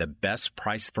find the best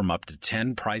price from up to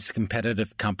 10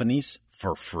 price-competitive companies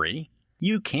for free?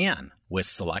 You can with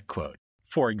SelectQuote.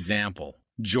 For example,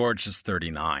 George is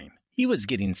 39. He was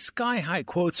getting sky-high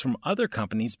quotes from other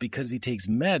companies because he takes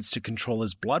meds to control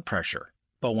his blood pressure.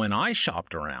 But when I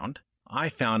shopped around, I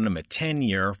found him a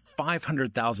 10-year,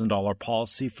 $500,000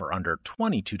 policy for under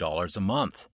 $22 a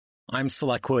month. I'm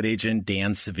SelectQuote agent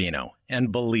Dan Savino,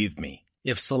 and believe me,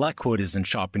 if SelectQuote isn't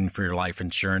shopping for your life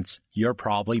insurance, you're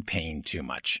probably paying too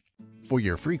much. For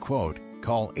your free quote,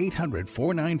 call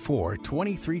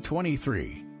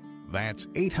 800-494-2323. That's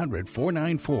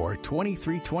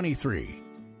 800-494-2323.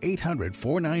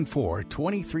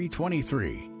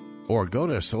 800-494-2323. Or go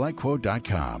to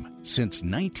SelectQuote.com. Since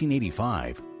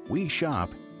 1985, we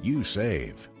shop, you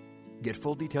save. Get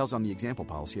full details on the example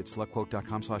policy at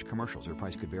SelectQuote.com/commercials. Or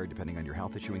price could vary depending on your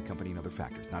health, issuing company, and other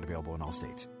factors. Not available in all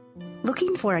states.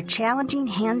 Looking for a challenging,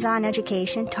 hands-on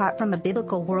education taught from a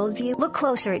biblical worldview? Look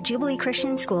closer at Jubilee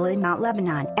Christian School in Mount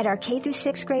Lebanon at our K through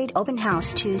 6th grade open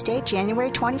house Tuesday, January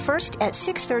 21st at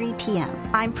 6:30 p.m.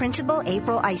 I'm Principal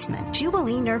April Eisman.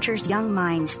 Jubilee nurtures young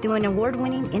minds through an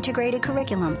award-winning integrated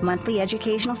curriculum, monthly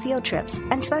educational field trips,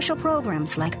 and special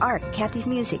programs like art, Kathy's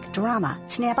music, drama,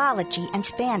 Snapology, and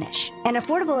Spanish. An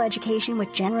affordable education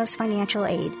with generous financial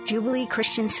aid. Jubilee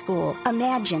Christian School.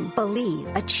 Imagine, believe,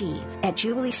 achieve at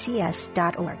JubileeCS.org.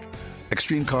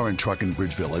 Extreme Car and Truck in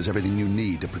Bridgeville has everything you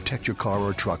need to protect your car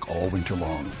or truck all winter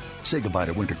long. Say goodbye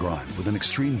to winter grime with an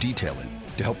extreme detailing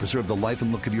to help preserve the life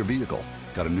and look of your vehicle.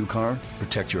 Got a new car?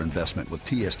 Protect your investment with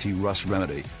TST Rust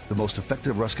Remedy, the most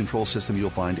effective rust control system you'll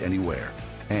find anywhere.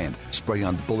 And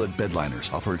spray-on bullet bed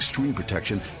liners offer extreme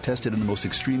protection tested in the most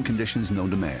extreme conditions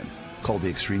known to man. Call the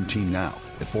Extreme Team now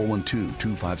at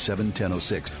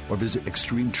 412-257-1006 or visit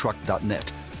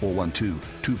extremetruck.net.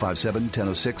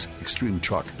 412-257-1006,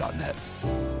 extremetruck.net.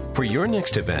 For your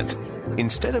next event,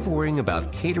 instead of worrying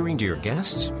about catering to your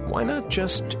guests, why not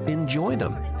just enjoy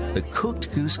them? The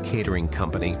Cooked Goose Catering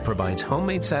Company provides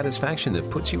homemade satisfaction that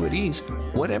puts you at ease,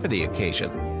 whatever the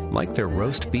occasion, like their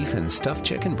roast beef and stuffed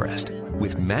chicken breast,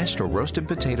 with mashed or roasted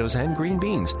potatoes and green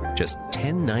beans, just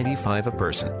 $10.95 a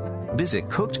person. Visit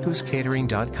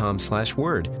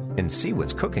cookedgoosecatering.com/word and see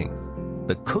what's cooking.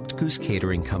 The Cooked Goose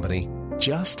Catering Company.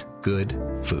 Just good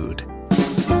food.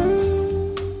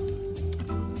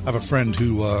 I have a friend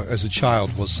who, as a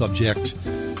child, was subject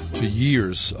to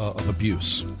years of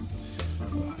abuse,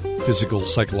 physical,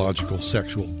 psychological,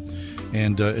 sexual.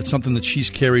 And it's something that she's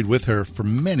carried with her for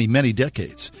many, many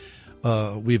decades.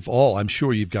 We've all, I'm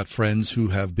sure you've got friends who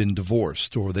have been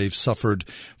divorced or they've suffered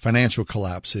financial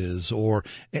collapses or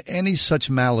any such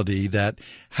malady that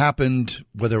happened,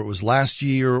 whether it was last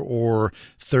year or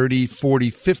 30,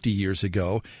 40, 50 years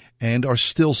ago, and are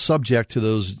still subject to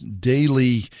those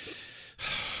daily,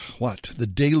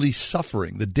 the daily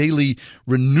suffering, the daily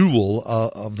renewal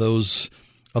of those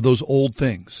old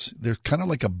things. They're kind of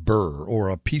like a burr or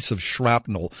a piece of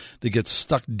shrapnel that gets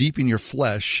stuck deep in your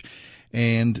flesh,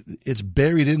 and it's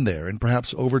buried in there. And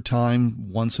perhaps over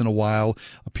time, once in a while,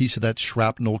 a piece of that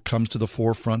shrapnel comes to the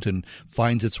forefront and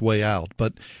finds its way out.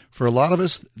 But for a lot of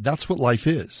us, that's what life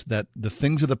is, that the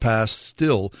things of the past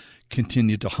still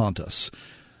continue to haunt us.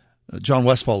 John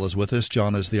Westfall is with us.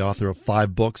 John is the author of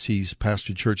 5 books. He's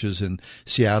pastored churches in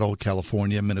Seattle,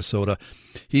 California, Minnesota.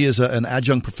 He is an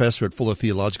adjunct professor at Fuller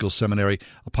Theological Seminary,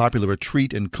 a popular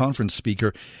retreat and conference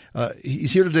speaker.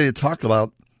 He's here today to talk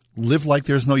about live like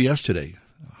there's no yesterday,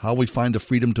 how we find the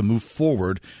freedom to move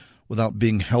forward without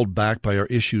being held back by our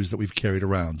issues that we've carried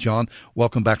around. John,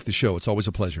 welcome back to the show. It's always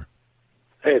a pleasure.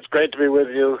 Hey, it's great to be with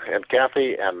you and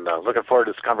Kathy, and looking forward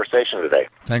to this conversation today.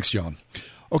 Thanks, John.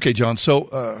 Okay, John, so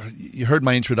you heard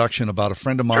my introduction about a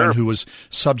friend of mine Sure. who was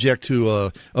subject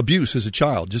to abuse as a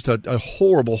child, just a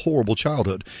horrible, horrible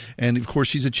childhood. And, of course,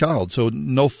 she's a child, so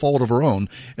no fault of her own.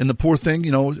 And the poor thing,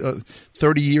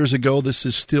 30 years ago, this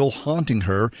is still haunting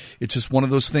her. It's just one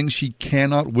of those things she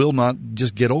will not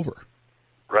just get over.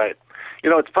 Right.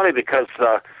 It's funny because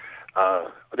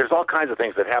there's all kinds of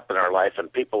things that happen in our life, and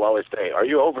people always say, "Are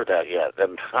you over that yet?"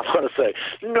 And I want to say,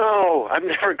 "No, I'm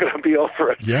never going to be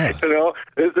over it." Yeah.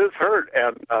 This hurt,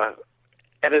 and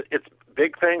it's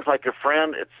big things like your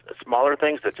friend. It's smaller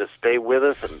things that just stay with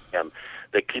us, and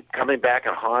they keep coming back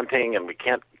and haunting, and we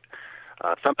can't.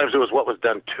 Sometimes it was what was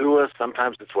done to us.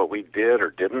 Sometimes it's what we did or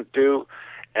didn't do,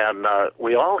 and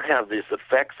we all have these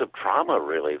effects of trauma,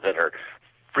 really, that are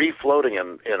free floating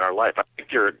in our life. I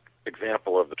think you're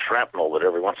example of the shrapnel that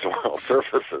every once in a while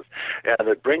surfaces, and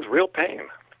it brings real pain.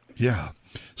 Yeah.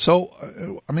 So,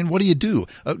 what do you do?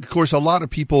 Of course, a lot of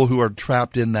people who are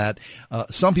trapped in that,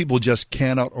 some people just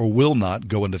cannot or will not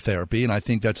go into therapy, and I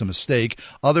think that's a mistake.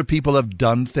 Other people have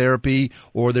done therapy,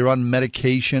 or they're on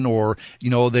medication, or,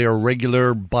 they are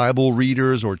regular Bible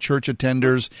readers or church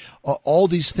attenders. All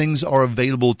these things are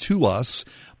available to us,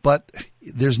 but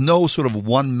there's no sort of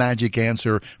one magic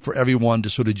answer for everyone to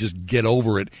sort of just get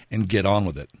over it and get on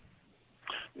with it.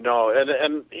 No,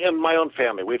 and in my own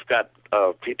family, we've got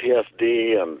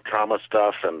PTSD and trauma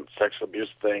stuff and sexual abuse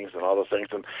things and all those things,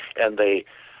 and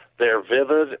they're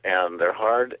vivid and they're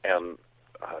hard, and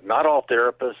not all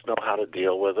therapists know how to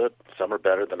deal with it. Some are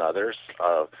better than others.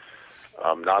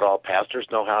 Not all pastors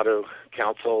know how to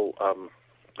counsel.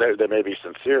 They may be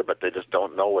sincere, but they just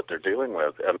don't know what they're dealing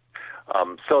with. And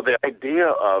so the idea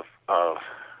of I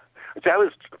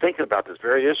was thinking about this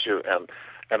very issue,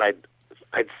 and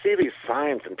I'd see these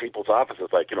signs in people's offices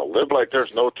like, live like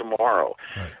there's no tomorrow.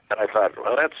 Right. And I thought,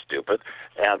 well, that's stupid.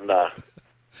 And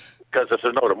Because if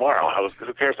there's no tomorrow,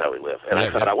 who cares how we live? And I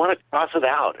thought, I want to cross it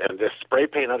out and just spray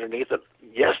paint underneath it,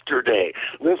 yesterday.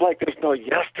 Live like there's no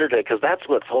yesterday, because that's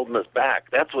what's holding us back.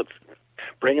 That's what's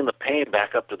bringing the pain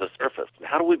back up to the surface. And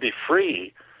how do we be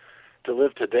free to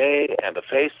live today and to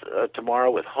face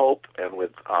tomorrow with hope and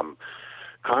with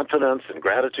confidence and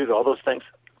gratitude, all those things?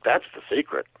 That's the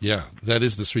secret. Yeah, that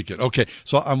is the secret. Okay,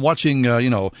 so I'm watching,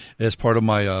 as part of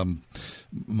my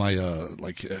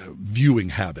viewing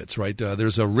habits, right?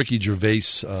 There's a Ricky Gervais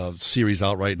series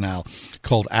out right now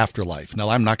called Afterlife. Now,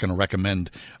 I'm not going to recommend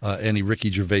any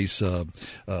Ricky Gervais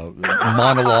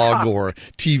monologue or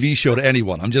TV show to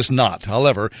anyone. I'm just not.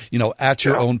 However, at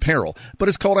your own peril. But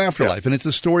it's called Afterlife, and it's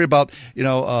a story about,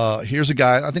 here's a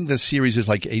guy. I think this series is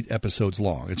like 8 episodes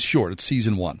long. It's short. It's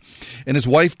season 1. And his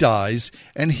wife dies,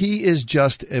 and he is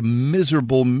just a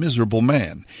miserable, miserable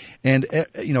man. And,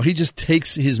 he just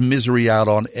takes his misery out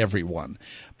on everyone.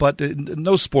 But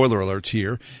no spoiler alerts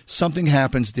here. Something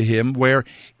happens to him where,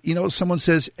 someone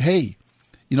says, hey,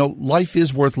 life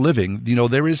is worth living.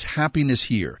 There is happiness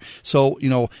here. So,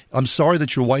 I'm sorry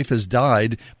that your wife has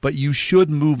died, but you should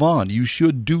move on. You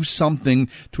should do something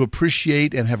to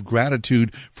appreciate and have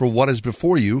gratitude for what is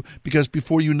before you, because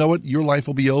before you know it, your life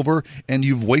will be over and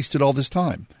you've wasted all this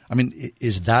time. I mean,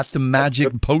 is that the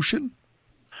magic potion?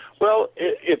 Well,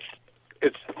 it's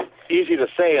easy to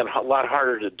say and a lot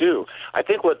harder to do. I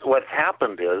think what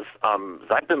happened is,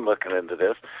 I've been looking into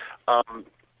this,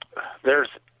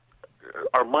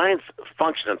 our minds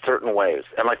function in certain ways.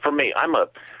 And like for me, I'm a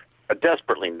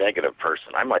desperately negative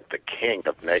person. I'm like the king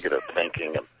of negative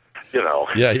thinking. And,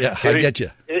 Yeah, I get you.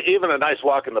 Even a nice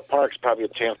walk in the park's probably a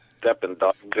chance to step in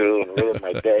dog goo and ruin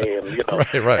my day. And,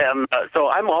 Right. And so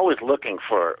I'm always looking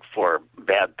for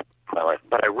bad things in my life.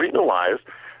 But I realize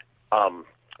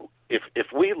if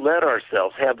we let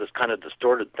ourselves have this kind of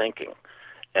distorted thinking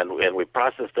and we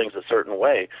process things a certain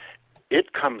way,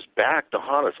 it comes back to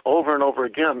haunt us over and over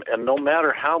again. And no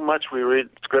matter how much we read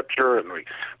Scripture and we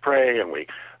pray and we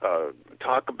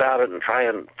talk about it and try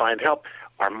and find help,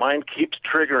 our mind keeps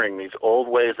triggering these old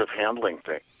ways of handling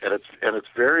things, and it's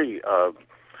very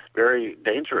very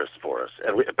dangerous for us,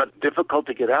 but difficult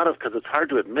to get out of because it's hard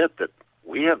to admit that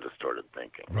we have distorted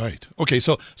thinking. Right. Okay,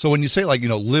 so when you say,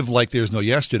 live like there's no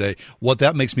yesterday, what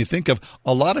that makes me think of,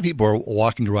 a lot of people are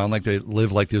walking around like they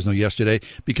live like there's no yesterday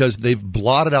because they've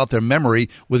blotted out their memory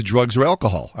with drugs or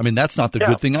alcohol. I mean, that's not the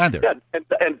good thing either. Yeah,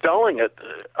 and dulling it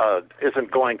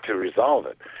isn't going to resolve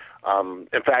it.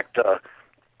 In fact,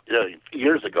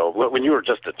 years ago, when you were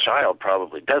just a child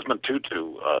probably, Desmond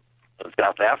Tutu in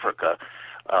South Africa,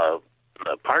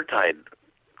 apartheid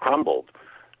crumbled.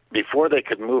 Before they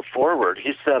could move forward,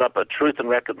 he set up a Truth and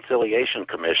Reconciliation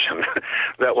Commission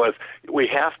that was, we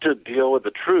have to deal with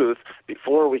the truth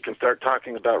before we can start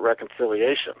talking about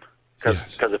reconciliation.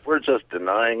 Because if we're just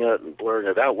denying it and blurring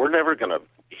it out, we're never going to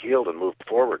heal and move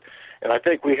forward. And I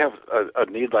think we have a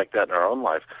need like that in our own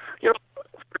life. For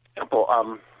example,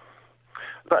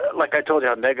 like I told you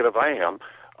how negative I am,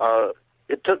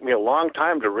 it took me a long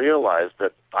time to realize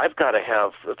that I've got to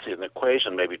have, an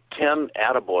equation, maybe 10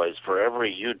 attaboys for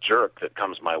every you jerk that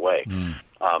comes my way.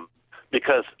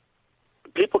 Because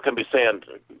people can be saying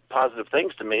positive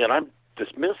things to me, and I'm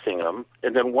dismissing them,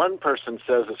 and then one person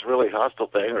says this really hostile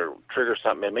thing or triggers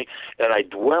something in me, and I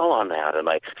dwell on that, and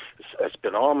I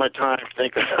spend all my time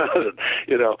thinking about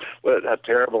it, how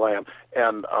terrible I am.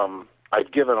 And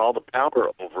I've given all the power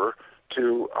over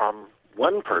to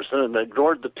one person and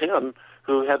ignored the 10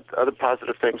 who had other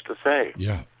positive things to say.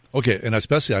 Yeah. Okay, and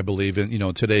especially I believe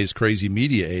in today's crazy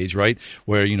media age, right,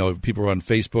 where people are on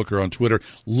Facebook or on Twitter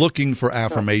looking for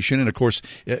affirmation, and of course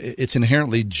it's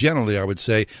inherently, generally, I would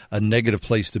say, a negative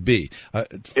place to be.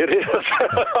 It is.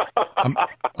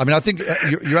 I think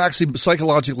you're actually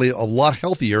psychologically a lot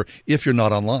healthier if you're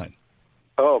not online.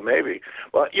 Oh, maybe.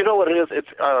 Well, you know what it is? It's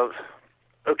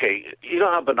okay. You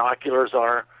know how binoculars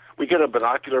are. We get a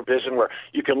binocular vision where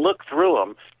you can look through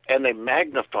them and they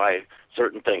magnify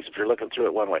certain things if you're looking through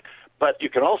it one way. But you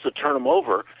can also turn them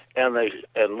over and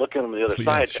look at them the other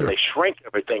side, and they shrink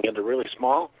everything into really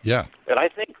small. Yeah. And I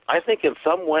think in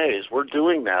some ways we're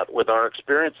doing that with our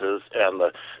experiences and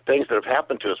the things that have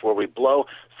happened to us, where we blow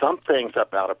some things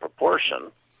up out of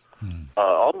proportion,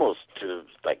 almost to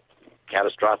like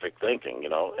catastrophic thinking,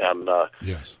 and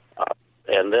yes.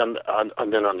 And then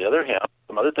on the other hand,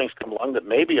 some other things come along that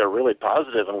maybe are really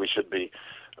positive, and we should be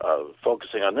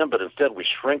focusing on them, but instead we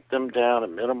shrink them down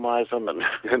and minimize them, and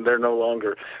they're no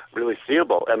longer really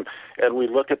seeable. And we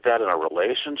look at that in our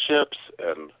relationships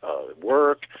and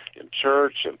work, in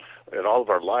church, and in all of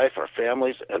our life, our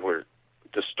families, and we're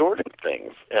distorting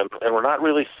things, and we're not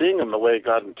really seeing them the way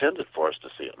God intended for us to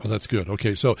see them. Well, that's good.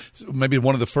 Okay, so maybe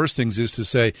one of the first things is to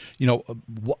say,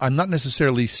 I'm not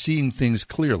necessarily seeing things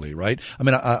clearly, right? I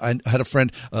mean, I had a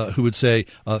friend who would say,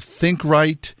 think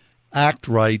right, act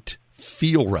right,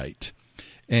 feel right.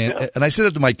 And I said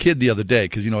it to my kid the other day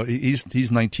because,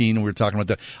 he's 19 and we were talking about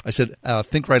that. I said,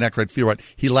 think right, act right, feel right.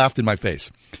 He laughed in my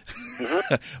face.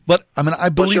 Mm-hmm. But, I mean, I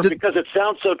believe that... Because it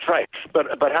sounds so trite. But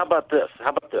how about this?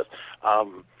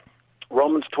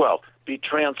 Romans 12, be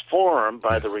transformed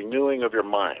by the renewing of your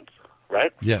mind,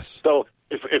 right? Yes. So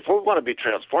if we want to be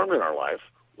transformed in our life,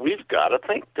 we've got to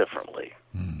think differently.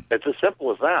 It's as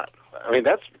simple as that. I mean,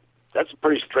 that's a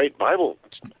pretty straight Bible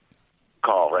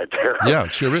call right there. Yeah,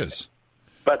 it sure is.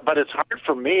 But it's hard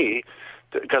for me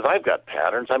because I've got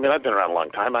patterns. I mean, I've been around a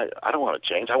long time. I don't want to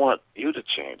change. I want you to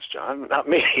change, John, not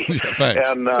me. Yeah, thanks.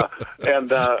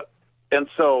 And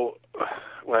so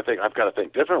when I think I've got to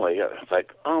think differently, it's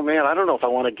like, oh man, I don't know if I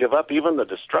want to give up even the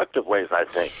destructive ways I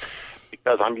think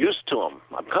because I'm used to them.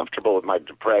 I'm comfortable with my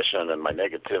depression and my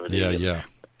negativity. Yeah.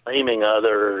 Blaming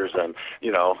others and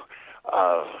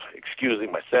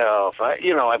excusing myself.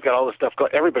 I've got all this stuff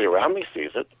going. Everybody around me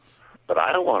sees it. But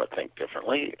I don't want to think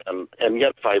differently, and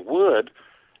yet if I would,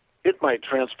 it might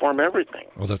transform everything.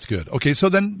 Well, that's good. Okay, so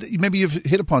then maybe you've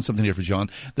hit upon something here for John,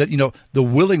 that, the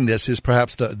willingness is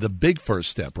perhaps the big first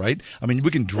step, right? I mean,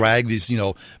 we can drag these,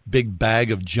 big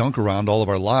bag of junk around all of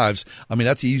our lives. I mean,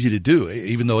 that's easy to do,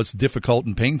 even though it's difficult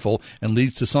and painful and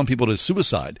leads to some people to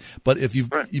suicide. But if you've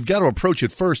got to approach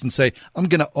it first and say, I'm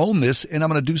going to own this and I'm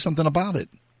going to do something about it.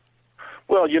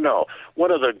 Well,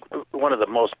 one of the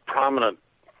most prominent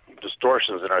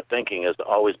distortions in our thinking is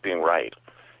always being right.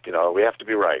 We have to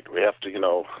be right. We have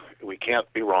to, we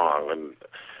can't be wrong.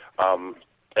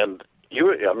 And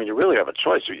you really have a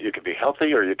choice. You can be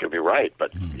healthy or you can be right,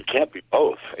 but you can't be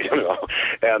both.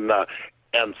 And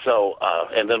so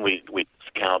then we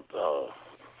count the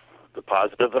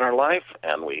positive in our life,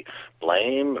 and we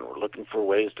blame, and we're looking for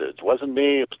ways to. It wasn't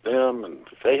me, it was them, and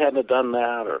if they hadn't have done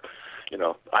that, or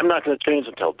I'm not going to change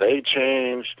until they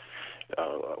change.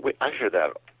 I hear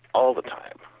that all the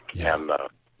time. Yeah. And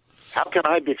how can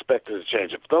I be expected to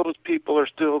change if those people are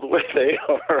still the way they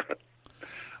are?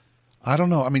 I don't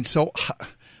know. I mean, so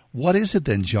what is it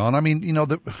then, John? I mean,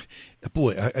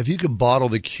 boy, if you could bottle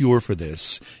the cure for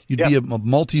this, you'd be a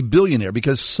multi-billionaire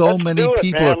because many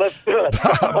people are. Let's do it.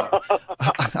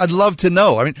 I'd love to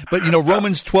know. I mean, but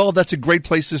Romans 12, that's a great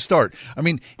place to start. I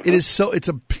mean, it's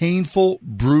a painful,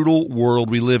 brutal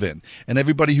world we live in. And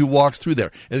everybody who walks through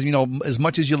there, as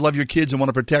much as you love your kids and want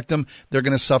to protect them, they're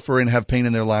going to suffer and have pain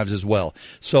in their lives as well.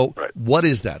 So What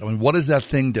is that? I mean, what is that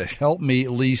thing to help me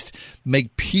at least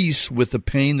make peace with the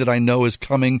pain that I know is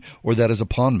coming or that is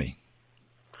upon me?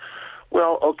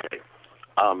 Well, okay.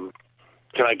 Can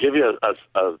I give you a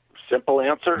simple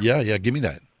answer? Yeah, give me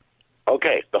that.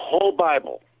 Okay, the whole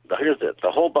Bible, here's it.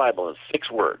 The whole Bible is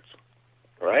 6 words,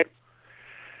 right?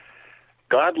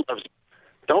 God loves you.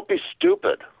 Don't be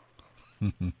stupid.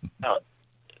 Now,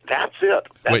 that's it.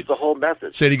 That's the whole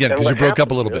message. Say it again, because you broke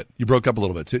up a little bit. You broke up a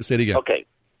little bit. Say it again. Okay,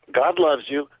 God loves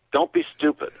you. Don't be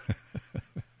stupid.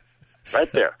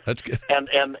 Right there. That's good. And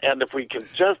if we can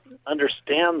just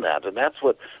understand that, and that's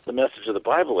what the message of the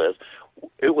Bible is,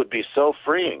 it would be so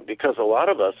freeing because a lot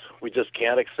of us, we just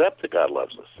can't accept that God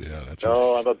loves us. Yeah, that's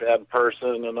right. I'm a bad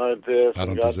person and I'm this. I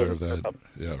don't deserve that.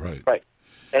 Yeah, right. Right.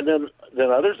 And then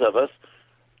others of us,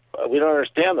 we don't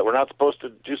understand that we're not supposed to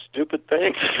do stupid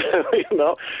things.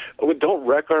 We don't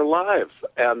wreck our lives.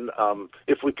 And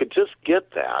if we could just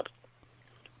get that,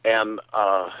 and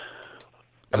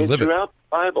throughout the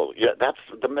Bible, that's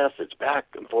the message back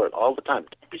and forth all the time.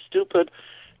 Don't be stupid.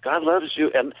 God loves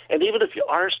you, and even if you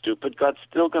are stupid, God's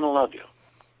still going to love you.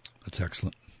 That's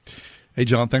excellent. Hey,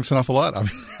 John, thanks an awful lot. I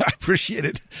appreciate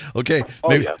it. Okay.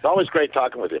 It's always great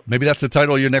talking with you. Maybe that's the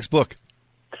title of your next book.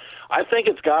 I think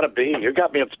it's got to be. You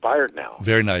got me inspired now.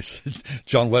 Very nice.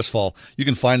 John Westfall. You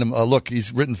can find him. Look,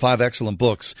 he's written 5 excellent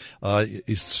books.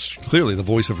 He's clearly the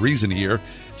voice of reason here.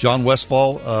 John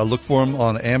Westfall. Look for him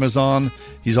on Amazon.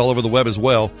 He's all over the web as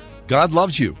well. God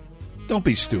loves you. Don't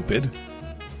be stupid.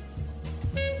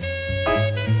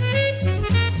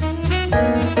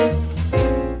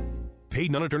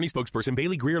 Paid non-attorney spokesperson,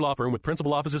 Bailey Greer Law Firm with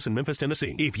principal offices in Memphis,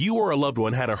 Tennessee. If you or a loved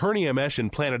one had a hernia mesh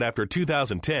implanted after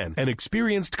 2010 and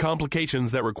experienced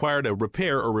complications that required a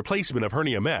repair or replacement of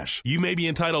hernia mesh, you may be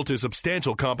entitled to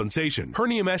substantial compensation.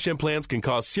 Hernia mesh implants can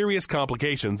cause serious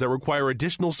complications that require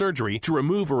additional surgery to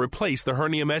remove or replace the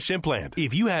hernia mesh implant.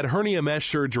 If you had hernia mesh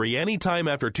surgery any time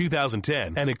after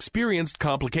 2010 and experienced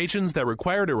complications that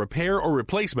required a repair or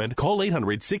replacement, call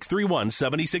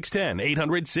 800-631-7610.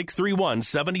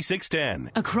 800-631-7610.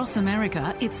 10. Across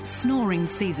America, it's snoring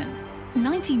season.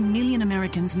 90 million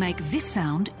Americans make this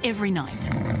sound every night.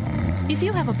 If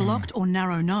you have a blocked or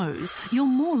narrow nose, you're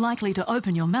more likely to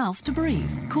open your mouth to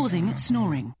breathe, causing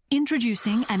snoring.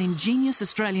 Introducing an ingenious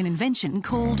Australian invention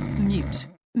called Mute.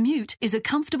 Mute is a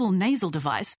comfortable nasal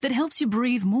device that helps you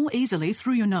breathe more easily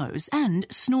through your nose and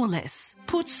snore less.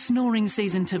 Put snoring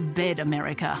season to bed,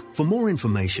 America. For more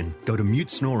information, go to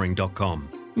mutesnoring.com.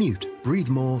 Mute. Breathe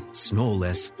more, snore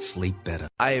less, sleep better.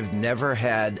 I have never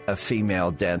had a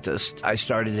female dentist. I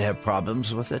started to have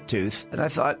problems with a tooth, and I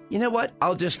thought, you know what?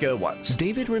 I'll just go once.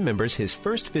 David remembers his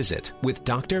first visit with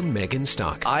Dr. Megan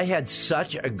Stock. I had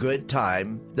such a good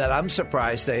time that I'm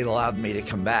surprised they allowed me to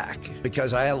come back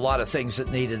because I had a lot of things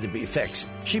that needed to be fixed.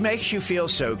 She makes you feel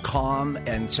so calm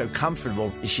and so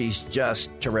comfortable. She's just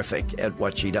terrific at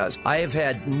what she does. I have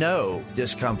had no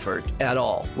discomfort at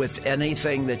all with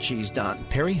anything that she's done.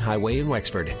 Perry Highway in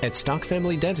Wexford at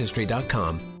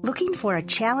StockFamilyDentistry.com. Looking for a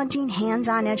challenging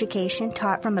hands-on education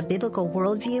taught from a biblical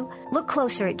worldview? Look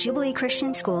closer at Jubilee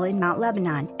Christian School in Mount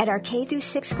Lebanon at our K through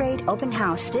 6th grade open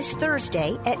house this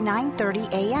Thursday at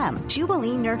 9:30 a.m.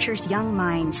 Jubilee nurtures young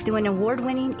minds through an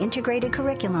award-winning integrated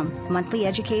curriculum, monthly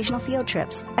educational field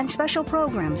trips, and special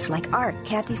programs like art,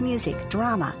 Kathy's music,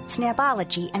 drama,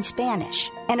 Snapology, and Spanish.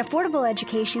 An affordable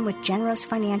education with generous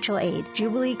financial aid.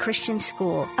 Jubilee Christian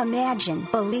School. Imagine,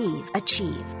 believe,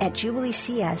 achieve at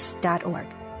jubileecs.org.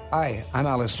 Hi, I'm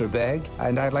Alistair Begg,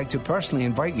 and I'd like to personally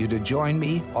invite you to join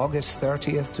me August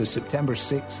 30th to September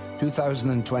 6th,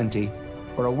 2020,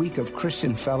 for a week of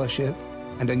Christian fellowship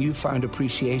and a newfound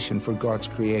appreciation for God's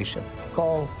creation.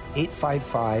 Call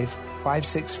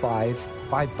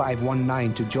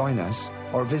 855-565-5519 to join us,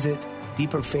 or visit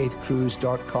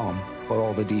deeperfaithcruise.com for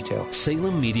all the details.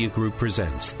 Salem Media Group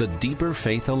presents the Deeper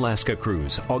Faith Alaska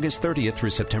Cruise, August 30th through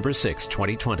September 6th,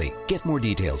 2020. Get more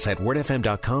details at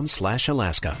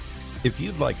wordfm.com/Alaska. If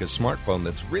you'd like a smartphone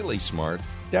that's really smart,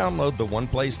 download the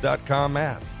OnePlace.com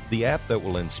app, the app that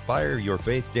will inspire your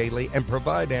faith daily and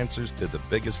provide answers to the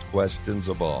biggest questions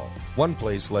of all.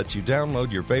 OnePlace lets you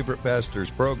download your favorite pastor's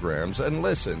programs and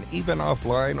listen, even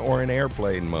offline or in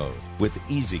airplane mode, with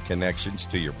easy connections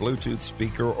to your Bluetooth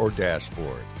speaker or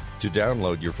dashboard. To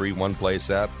download your free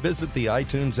OnePlace app, visit the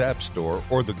iTunes App Store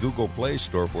or the Google Play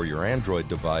Store for your Android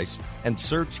device and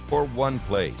search for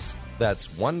OnePlace. That's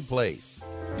OnePlace.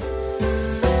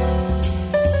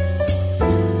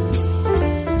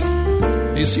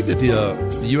 You see that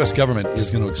the U.S. government is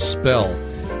going to expel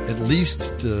at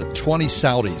least 20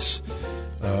 Saudis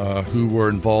who were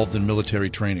involved in military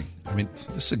training. I mean,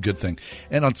 this is a good thing.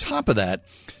 And on top of that,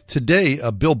 today,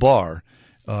 Bill Barr,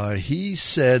 he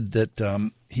said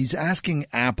that he's asking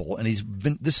Apple, and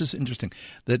this is interesting,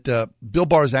 that Bill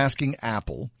Barr is asking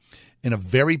Apple in a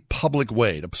very public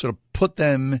way to sort of put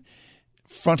them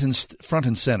front and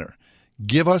center.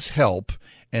 Give us help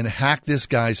and hack this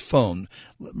guy's phone.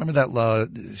 Remember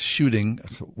that shooting?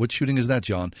 What shooting is that,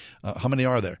 John? How many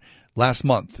are there? Last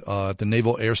month at the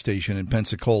Naval Air Station in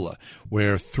Pensacola,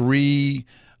 where 3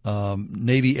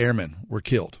 Navy airmen were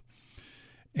killed.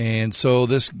 And so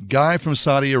this guy from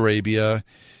Saudi Arabia,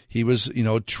 he was,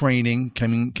 training,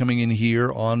 coming in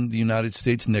here on the United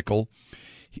States nickel.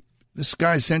 This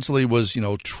guy essentially was,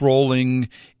 trolling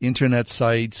internet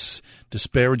sites,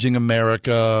 disparaging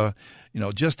America,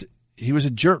 he was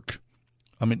a jerk.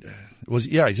 I mean,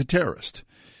 he's a terrorist.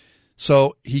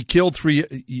 So he killed 3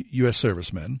 U.S.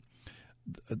 servicemen.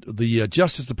 The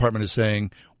Justice Department is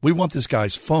saying, we want this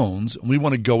guy's phones, and we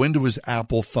want to go into his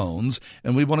Apple phones,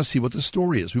 and we want to see what the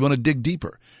story is. We want to dig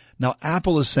deeper. Now,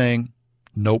 Apple is saying,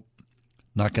 nope,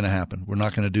 not going to happen. We're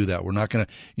not going to do that. We're not going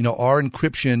to, our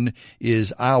encryption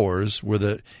is ours.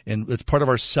 And it's part of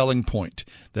our selling point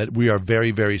that we are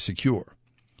very, very secure.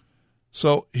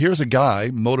 So here's a guy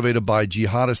motivated by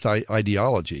jihadist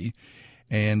ideology,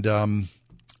 and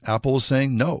Apple is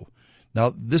saying no.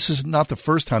 Now, this is not the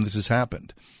first time this has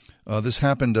happened. This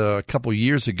happened a couple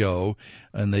years ago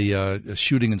in the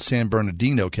shooting in San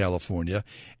Bernardino, California,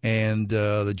 and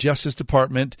the Justice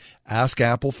Department asked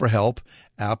Apple for help.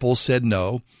 Apple said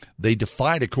no. They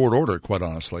defied a court order, quite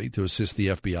honestly, to assist the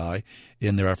FBI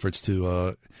in their efforts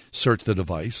to search the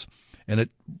device, and it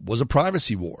was a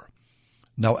privacy war.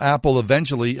 Now, Apple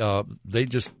eventually, they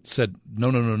just said,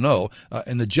 no.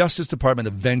 And the Justice Department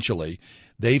eventually,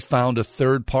 they found a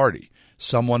third party,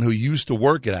 someone who used to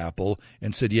work at Apple,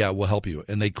 and said, yeah, we'll help you.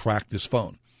 And they cracked this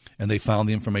phone, and they found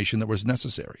the information that was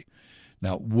necessary.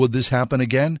 Now, would this happen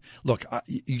again? Look,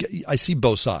 I see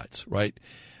both sides, right?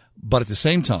 But at the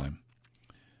same time,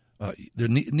 there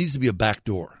needs to be a back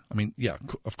door. I mean, yeah,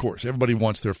 of course, everybody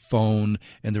wants their phone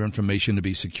and their information to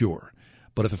be secure.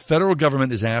 But if the federal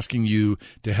government is asking you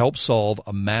to help solve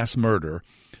a mass murder,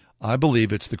 I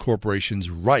believe it's the corporation's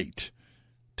right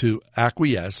to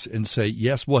acquiesce and say,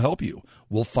 yes, we'll help you.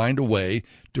 We'll find a way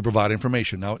to provide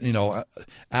information. Now,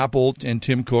 Apple and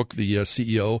Tim Cook, the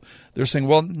CEO, they're saying,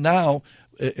 well, now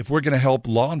if we're going to help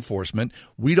law enforcement,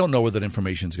 we don't know where that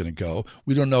information is going to go.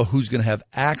 We don't know who's going to have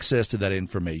access to that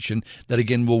information. That,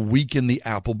 again, will weaken the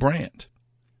Apple brand.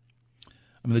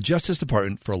 I mean, the Justice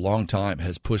Department for a long time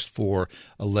has pushed for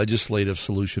a legislative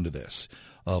solution to this,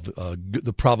 of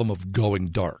the problem of going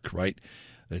dark, right?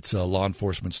 It's law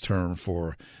enforcement's term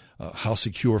for how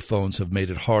secure phones have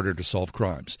made it harder to solve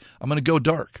crimes. I'm going to go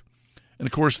dark. And,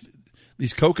 of course,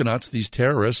 these coconuts, these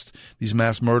terrorists, these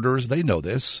mass murderers, they know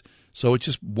this. So it's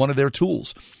just one of their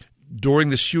tools. During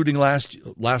the shooting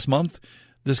last month,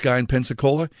 this guy in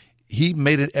Pensacola, he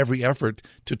made it every effort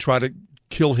to try to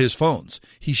kill his phones.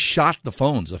 He shot the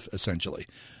phones, essentially.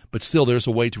 But still, there's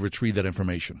a way to retrieve that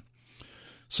information.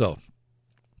 So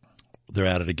they're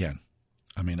at it again.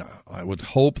 I mean, I would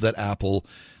hope that Apple,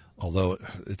 although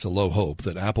it's a low hope,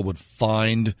 that Apple would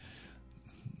find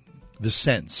the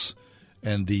sense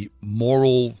and the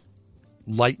moral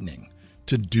lightning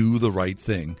to do the right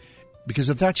thing. Because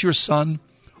if that's your son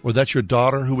or that's your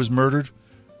daughter who was murdered,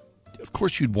 of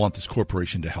course you'd want this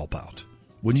corporation to help out,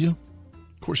 wouldn't you?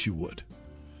 Of course you would.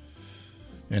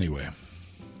 Anyway,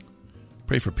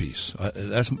 pray for peace.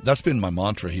 That's been my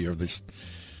mantra here this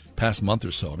past month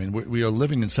or so. I mean, we are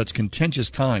living in such contentious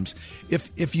times.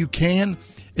 If you can,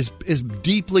 as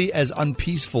deeply as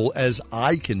unpeaceful as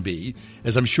I can be,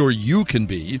 as I'm sure you can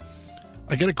be,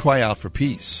 I got to cry out for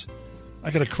peace. I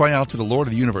got to cry out to the Lord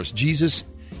of the universe. Jesus,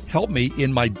 help me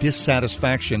in my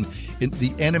dissatisfaction, in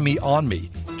the enemy on me.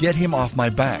 Get him off my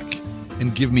back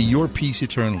and give me your peace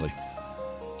eternally.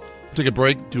 We'll take a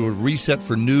break, do a reset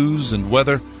for news and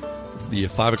weather. The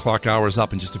 5 o'clock hour is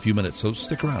up in just a few minutes, so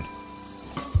stick around.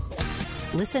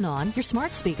 Listen on your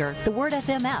smart speaker, the Word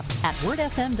FM app, at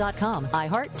wordfm.com,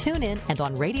 iHeart, TuneIn, and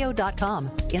on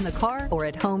radio.com. In the car or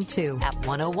at home, too, at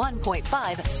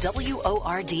 101.5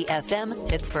 WORD-FM,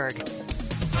 Pittsburgh.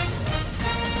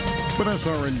 With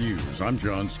SRN News, I'm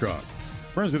John Scott.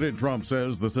 President Trump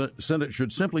says the Senate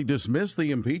should simply dismiss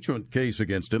the impeachment case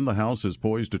against him. The House is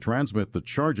poised to transmit the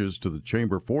charges to the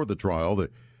chamber for the trial. The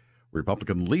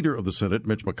Republican leader of the Senate,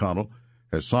 Mitch McConnell,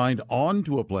 has signed on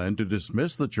to a plan to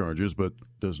dismiss the charges, but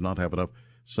does not have enough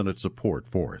Senate support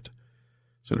for it.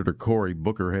 Senator Cory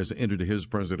Booker has ended his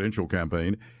presidential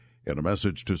campaign. In a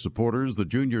message to supporters, the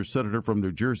junior senator from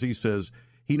New Jersey says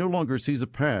he no longer sees a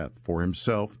path for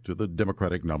himself to the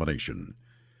Democratic nomination.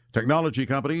 Technology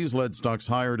companies led stocks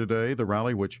higher today. The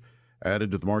rally, which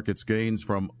added to the market's gains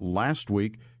from last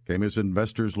week, came as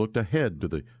investors looked ahead to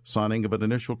the signing of an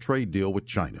initial trade deal with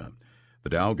China. The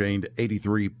Dow gained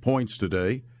 83 points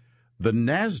today. The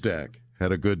NASDAQ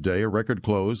had a good day, a record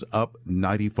close, up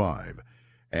 95.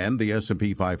 And the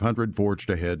S&P 500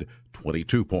 forged ahead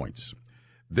 22 points.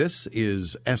 This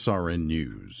is SRN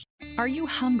News. Are you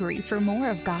hungry for more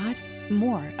of God,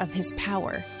 more of His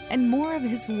power, and more of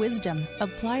His wisdom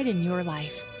applied in your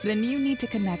life? Then you need to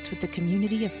connect with the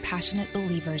community of passionate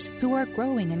believers who are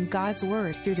growing in God's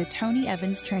Word through the Tony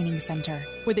Evans Training Center.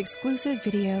 With exclusive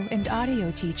video and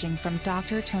audio teaching from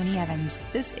Dr. Tony Evans,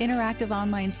 this interactive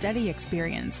online study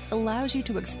experience allows you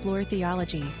to explore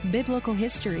theology, biblical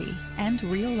history, and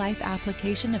real-life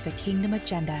application of the kingdom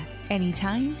agenda.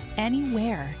 Anytime,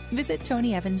 anywhere. Visit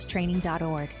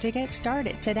TonyEvansTraining.org to get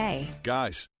started today.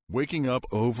 Guys, waking up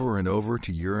over and over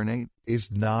to urinate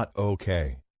is not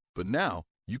okay. But now,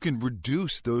 you can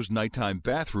reduce those nighttime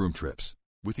bathroom trips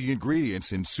with the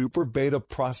ingredients in Super Beta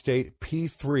Prostate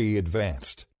P3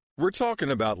 Advanced. We're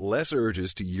talking about less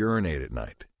urges to urinate at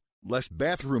night, less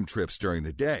bathroom trips during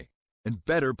the day, and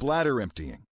better bladder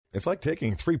emptying. It's like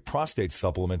taking 3 prostate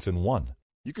supplements in one.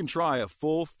 You can try a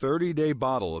full 30-day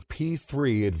bottle of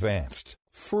P3 Advanced,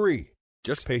 free.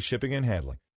 Just pay shipping and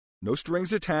handling. No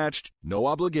strings attached, no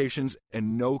obligations,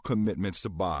 and no commitments to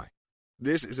buy.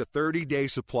 This is a 30-day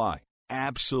supply,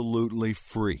 absolutely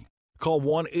free. Call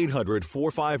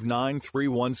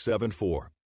 1-800-459-3174.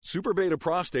 Super Beta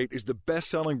Prostate is the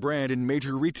best-selling brand in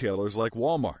major retailers like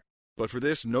Walmart. But for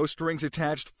this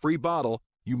no-strings-attached free bottle,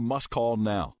 you must call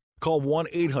now. Call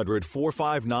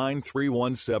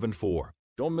 1-800-459-3174.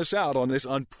 Don't miss out on this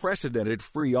unprecedented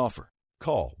free offer.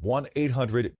 Call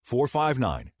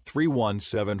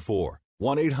 1-800-459-3174.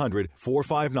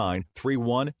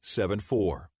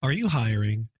 1-800-459-3174. Are you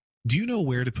hiring? Do you know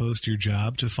where to post your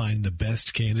job to find the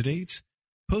best candidates?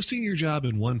 Posting your job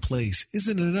in one place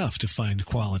isn't enough to find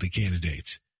quality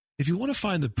candidates. If you want to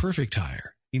find the perfect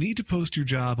hire, you need to post your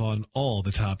job on all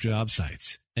the top job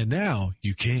sites. And now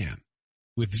you can.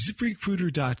 With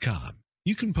ZipRecruiter.com,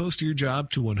 you can post your job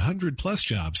to 100-plus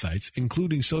job sites,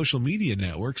 including social media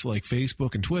networks like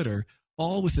Facebook and Twitter,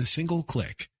 all with a single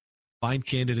click. Find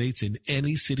candidates in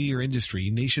any city or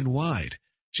industry nationwide.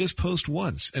 Just post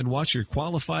once and watch your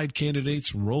qualified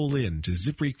candidates roll in to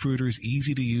ZipRecruiter's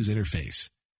easy-to-use interface.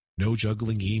 No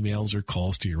juggling emails or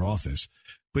calls to your office.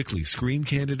 Quickly screen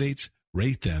candidates,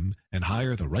 rate them, and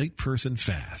hire the right person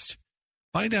fast.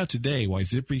 Find out today why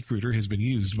ZipRecruiter has been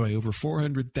used by over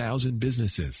 400,000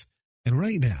 businesses. And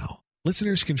right now,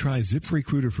 listeners can try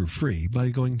ZipRecruiter for free by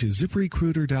going to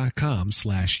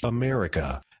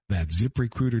ZipRecruiter.com/America. That's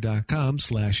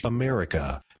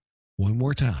ZipRecruiter.com/America. One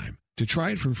more time. To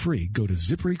try it for free, go to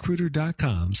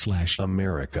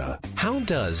ZipRecruiter.com/America. How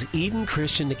does Eden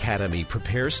Christian Academy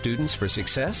prepare students for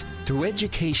success? Through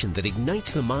education that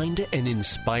ignites the mind and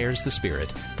inspires the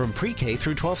spirit, from pre-K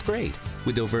through 12th grade,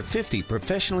 with over 50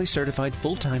 professionally certified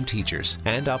full-time teachers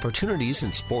and opportunities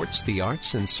in sports, the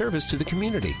arts, and service to the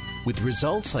community. With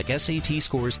results like SAT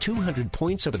scores 200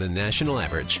 points over the national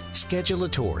average. Schedule a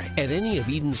tour at any of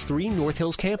Eden's 3 North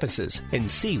Hills campuses and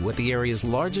see what the area's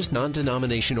largest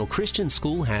non-denominational Christian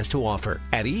school has to offer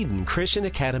at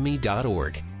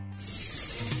EdenChristianAcademy.org.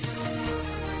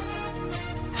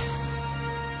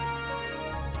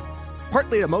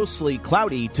 Partly to mostly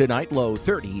cloudy tonight, low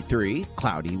 33.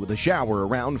 Cloudy with a shower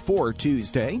around 4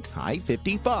 Tuesday, high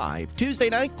 55. Tuesday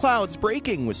night, clouds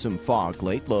breaking with some fog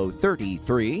late, low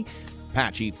 33.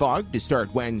 Patchy fog to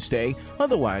start Wednesday,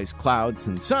 otherwise clouds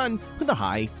and sun with a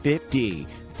high 50.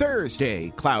 Thursday,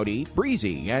 cloudy,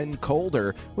 breezy, and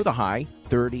colder with a high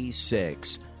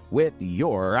 36. With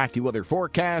your AccuWeather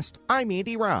forecast, I'm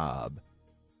Andy Robb.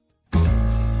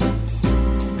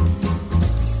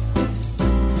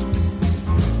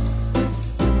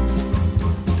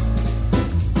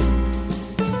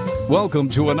 Welcome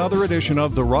to another edition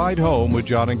of The Ride Home with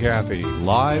John and Kathy,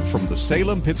 live from the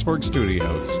Salem-Pittsburgh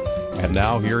studios. And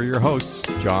now here are your hosts,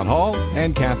 John Hall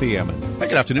and Kathy Emmons. Hey,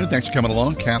 good afternoon. Thanks for coming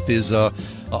along. Kathy is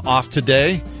off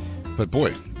today, but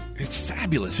boy, it's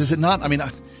fabulous, is it not? I mean,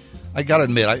 I got to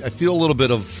admit, I feel a little bit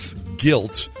of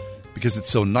guilt because it's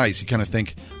so nice. You kind of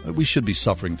think we should be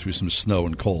suffering through some snow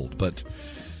and cold, but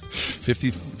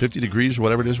 50 degrees or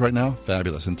whatever it is right now,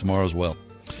 fabulous, and tomorrow as well.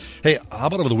 Hey, how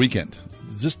about over the weekend?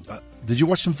 Did you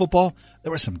watch some football?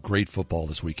 There was some great football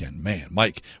this weekend. Man,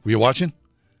 Mike, were you watching?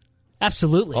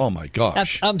 Absolutely. Oh, my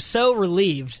gosh. I'm so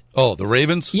relieved. Oh, the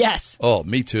Ravens? Yes. Oh,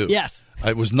 me too. Yes.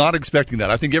 I was not expecting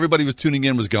that. I think everybody was tuning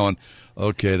in was going,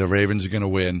 okay, the Ravens are going to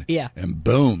win. Yeah. And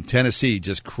boom, Tennessee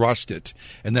just crushed it.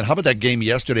 And then how about that game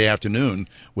yesterday afternoon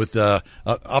with up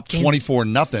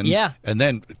 24-0? Yeah. And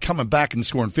then coming back and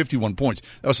scoring 51 points.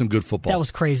 That was some good football. That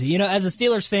was crazy. You know, as a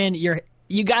Steelers fan, you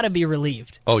got to be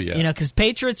relieved. Oh, yeah. You know, because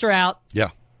Patriots are out. Yeah.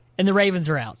 And the Ravens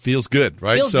are out. Feels good,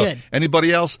 right? Feels good.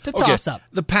 Anybody else? It's a toss-up.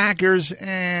 The Packers,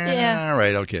 yeah. All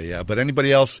right, okay, yeah. But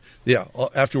anybody else, yeah,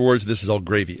 afterwards, this is all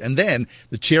gravy. And then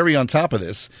the cherry on top of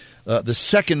this, the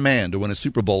second man to win a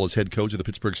Super Bowl as head coach of the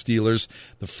Pittsburgh Steelers,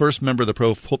 the first member of the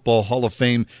Pro Football Hall of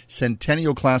Fame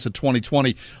Centennial Class of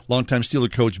 2020, longtime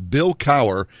Steeler coach Bill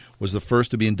Cowher was the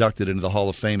first to be inducted into the Hall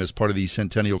of Fame as part of the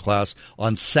Centennial Class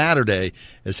on Saturday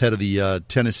as head of the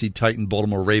Tennessee Titan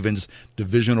Baltimore Ravens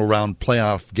divisional round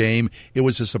playoff game. It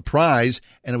was a surprise,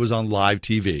 and it was on live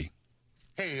TV.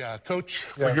 Hey, Coach,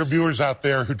 for your viewers out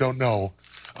there who don't know,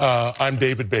 I'm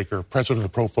David Baker, president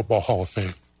of the Pro Football Hall of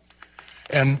Fame.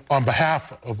 And on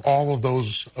behalf of all of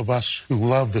those of us who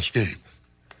love this game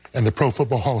and the Pro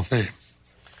Football Hall of Fame,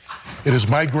 it is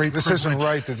my great privilege. This isn't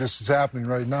right that this is happening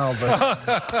right now,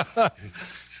 but...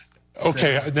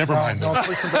 Okay, never mind. No,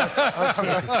 please come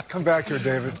back. Come back here,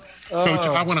 David. Coach,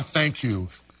 I want to thank you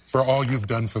for all you've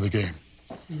done for the game,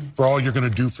 for all you're going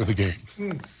to do for the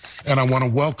game. And I want to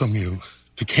welcome you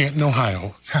to Canton,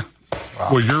 Ohio,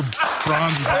 where your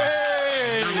bronze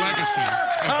your legacy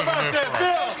is going to live forever.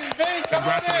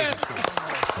 Congratulations, Coach.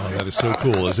 Oh, that is so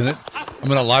cool, isn't it? I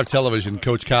mean, on live television,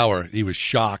 Coach Cowher, he was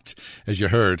shocked, as you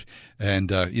heard.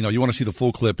 And, you want to see the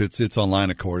full clip. It's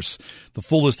online, of course. The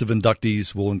full list of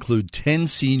inductees will include 10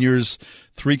 seniors,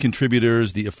 3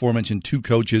 contributors, the aforementioned 2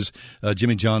 coaches,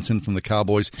 Jimmy Johnson from the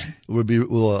Cowboys. Will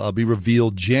be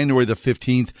revealed January the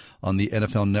 15th on the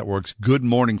NFL Network's Good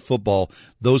Morning Football.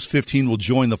 Those 15 will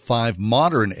join the 5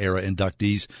 modern-era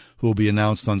inductees who will be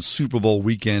announced on Super Bowl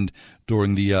weekend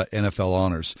during the NFL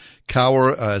honors.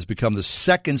 Cowher has become the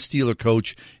second Steeler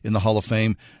coach in the Hall of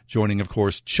Fame, joining, of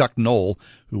course, Chuck Noll,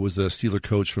 who was the Steeler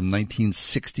coach from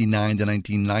 1969 to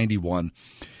 1991.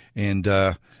 And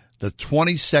the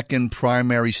 22nd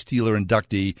primary Steeler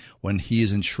inductee when he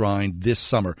is enshrined this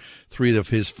summer. 3 of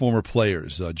his former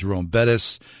players, Jerome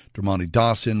Bettis, Dermontti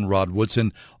Dawson, Rod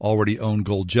Woodson, already own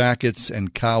gold jackets,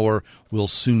 and Cowher will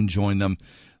soon join them.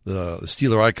 The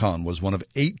Steeler icon was one of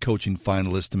 8 coaching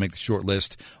finalists to make the short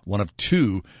list, one of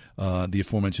 2, the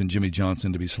aforementioned Jimmy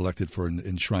Johnson, to be selected for an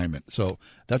enshrinement. So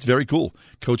that's very cool.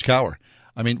 Coach Cowher.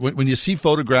 I mean, when you see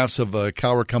photographs of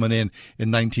Cowher coming in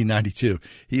 1992,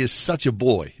 he is such a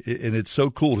boy, and it's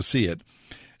so cool to see it.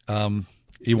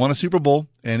 He won a Super Bowl,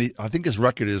 and I think his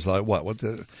record is like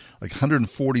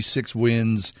 146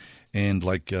 wins and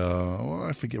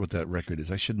I forget what that record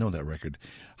is. I should know that record.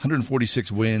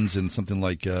 146 wins and something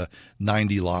like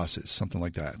 90 losses, something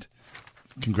like that.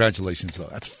 Congratulations, though.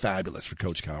 That's fabulous for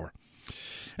Coach Cowher.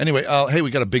 Anyway, hey,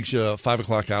 we got a big 5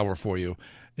 o'clock hour for you.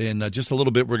 In just a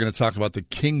little bit, we're going to talk about the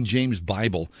King James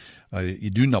Bible. You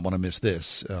do not want to miss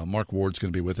this. Mark Ward's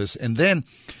going to be with us. And then,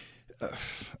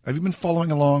 have you been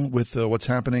following along with what's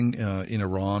happening in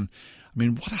Iran? I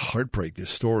mean, what a heartbreak this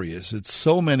story is. It's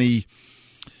so many.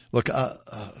 Look,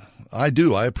 I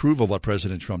do. I approve of what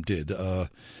President Trump did.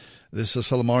 This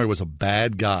Soleimani was a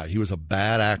bad guy. He was a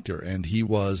bad actor, and he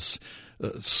was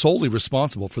solely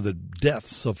responsible for the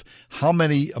deaths of how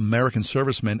many American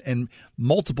servicemen and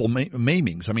multiple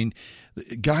maimings. I mean,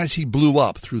 guys he blew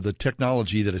up through the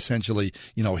technology that essentially,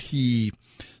 he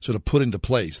sort of put into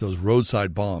place, those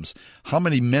roadside bombs. How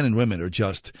many men and women are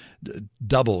just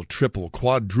double, triple,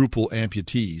 quadruple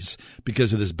amputees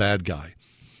because of this bad guy?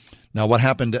 Now, what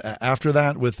happened after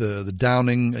that with the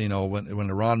downing, when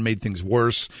Iran made things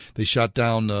worse, they shot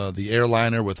down the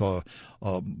airliner with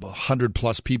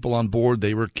 100-plus people on board.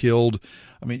 They were killed.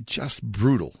 I mean, just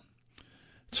brutal.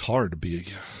 It's hard to be.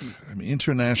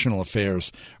 International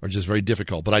affairs are just very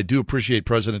difficult. But I do appreciate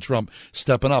President Trump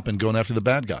stepping up and going after the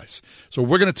bad guys. So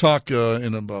we're going to talk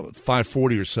in about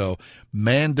 5:40 or so.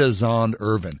 Manda Zahn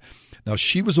Irvin. Now,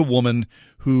 she was a woman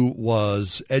who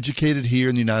was educated here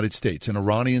in the United States, an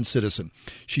Iranian citizen.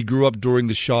 She grew up during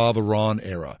the Shah of Iran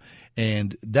era.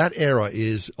 And that era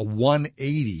is a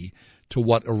 180 to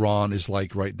what Iran is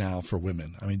like right now for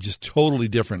women. I mean, just totally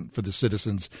different for the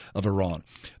citizens of Iran.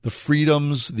 The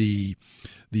freedoms, the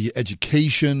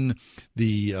education,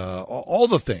 all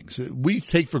the things that we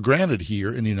take for granted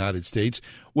here in the United States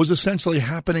was essentially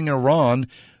happening in Iran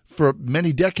for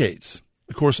many decades.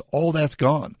 Of course, all that's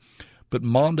gone. But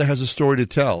Manda has a story to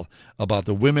tell about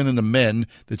the women and the men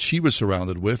that she was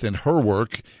surrounded with and her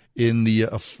work in the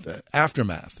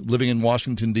aftermath, living in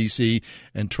Washington, D.C.,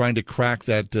 and trying to crack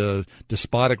that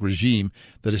despotic regime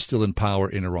that is still in power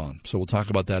in Iran. So we'll talk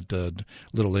about that a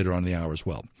little later on in the hour as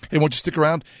well. Hey, won't you stick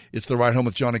around? It's The Ride Home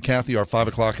with John and Kathy. Our 5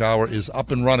 o'clock hour is up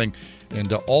and running,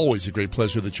 and always a great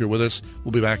pleasure that you're with us.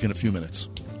 We'll be back in a few minutes.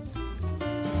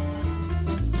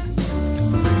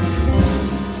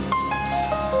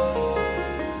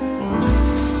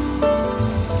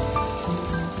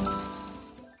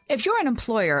 If you're an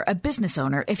employer, a business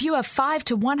owner, if you have 5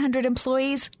 to 100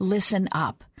 employees, listen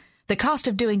up. The cost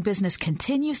of doing business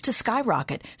continues to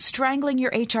skyrocket, strangling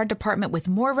your HR department with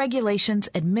more regulations,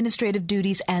 administrative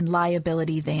duties, and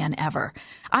liability than ever.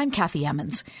 I'm Kathy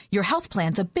Emmons. Your health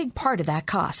plan's a big part of that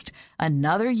cost.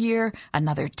 Another year,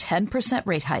 another 10%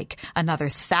 rate hike, another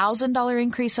 $1,000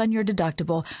 increase on your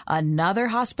deductible, another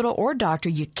hospital or doctor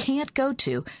you can't go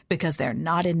to because they're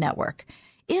not in network.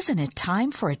 Isn't it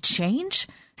time for a change?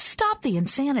 Stop the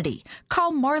insanity.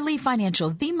 Call Marley Financial,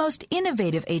 the most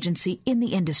innovative agency in the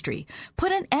industry.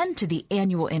 Put an end to the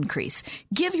annual increase.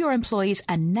 Give your employees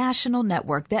a national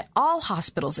network that all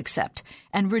hospitals accept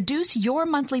and reduce your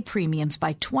monthly premiums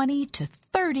by 20 to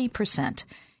 30%.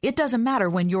 It doesn't matter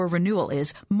when your renewal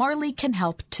is. Marley can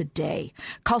help today.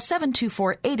 Call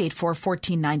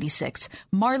 724-884-1496.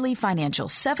 Marley Financial,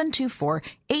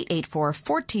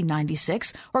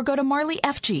 724-884-1496, or go to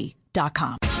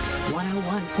marleyfg.com.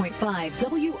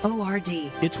 101.5 WORD.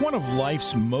 It's one of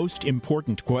life's most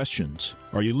important questions.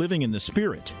 Are you living in the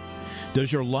Spirit?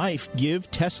 Does your life give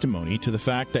testimony to the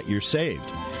fact that you're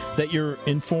saved, that you're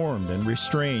informed and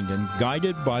restrained and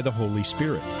guided by the Holy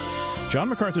Spirit? John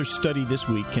MacArthur's study this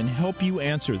week can help you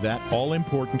answer that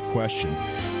all-important question.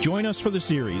 Join us for the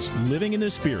series, Living in the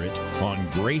Spirit, on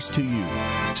Grace to You.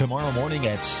 Tomorrow morning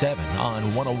at 7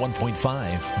 on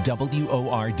 101.5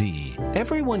 WORD.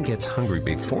 Everyone gets hungry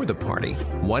before the party.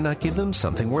 Why not give them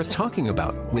something worth talking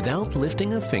about without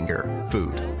lifting a finger?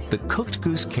 Food. The Cooked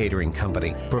Goose Catering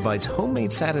Company provides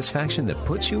homemade satisfaction that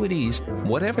puts you at ease,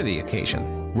 whatever the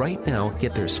occasion. Right now,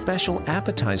 get their special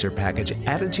appetizer package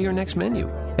added to your next menu.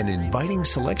 An inviting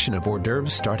selection of hors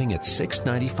d'oeuvres starting at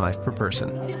 $6.95 per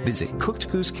person. Visit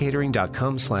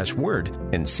cookedgoosecatering.com/word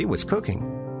and see what's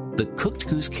cooking. The Cooked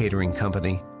Goose Catering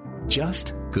Company.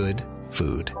 Just good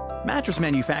food. Mattress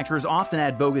manufacturers often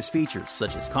add bogus features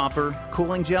such as copper,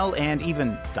 cooling gel, and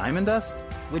even diamond dust,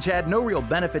 which add no real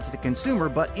benefit to the consumer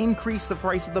but increase the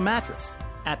price of the mattress.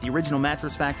 At the Original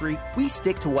Mattress Factory, we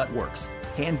stick to what works.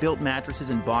 Hand-built mattresses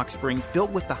and box springs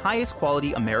built with the highest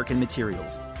quality American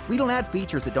materials. We don't add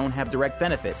features that don't have direct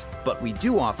benefits, but we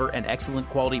do offer an excellent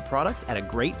quality product at a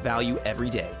great value every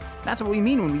day. That's what we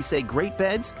mean when we say great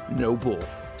beds, no bull.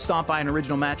 Stop by an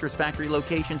Original Mattress Factory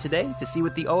location today to see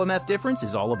what the OMF difference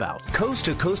is all about. Coast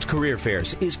to Coast Career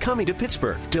Fairs is coming to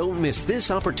Pittsburgh. Don't miss this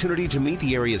opportunity to meet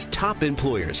the area's top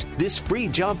employers. This free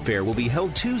job fair will be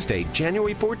held Tuesday,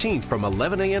 January 14th from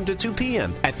 11 a.m. to 2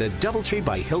 p.m. at the Doubletree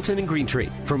by Hilton in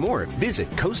Greentree. For more, visit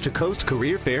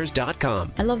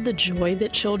coasttocoastcareerfairs.com. I love the joy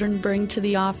that children bring to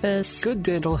the office. Good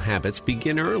dental habits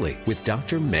begin early with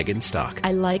Dr. Megan Stock.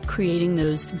 I like creating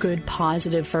those good,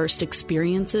 positive first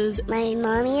experiences. My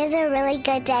mommy is a really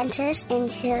good dentist, and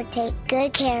she'll take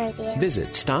good care of you.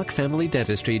 Visit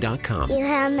StockFamilyDentistry.com. You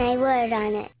have my word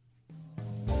on it.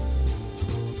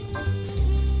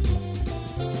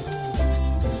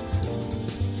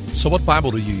 So what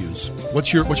Bible do you use?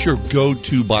 What's your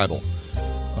go-to Bible?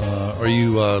 Are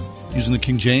you using the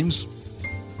King James?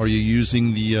 Are you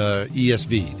using the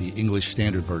ESV, the English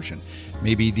Standard Version?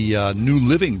 Maybe the New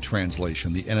Living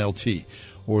Translation, the NLT?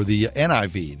 Or the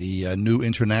NIV, the New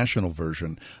International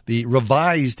Version, the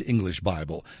Revised English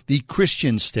Bible, the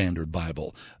Christian Standard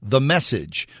Bible, the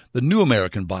Message, the New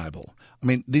American Bible. I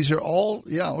mean, these are all,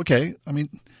 okay. I mean,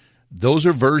 those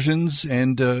are versions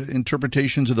and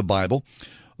interpretations of the Bible.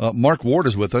 Mark Ward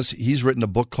is with us. He's written a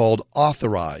book called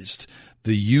Authorized,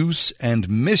 The Use and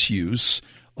Misuse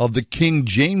of the King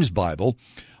James Bible.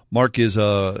 Mark is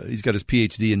he's got his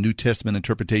PhD in New Testament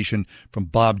interpretation from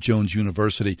Bob Jones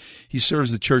University. He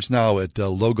serves the church now at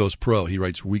Logos Pro. He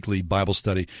writes weekly Bible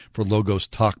study for Logos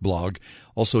Talk blog.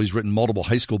 Also, he's written multiple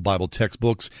high school Bible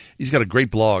textbooks. He's got a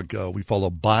great blog we follow,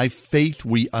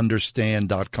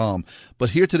 byfaithweunderstand.com. But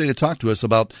here today to talk to us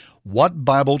about what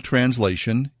Bible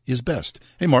translation is best.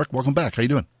 Hey, Mark, welcome back. How you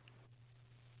doing?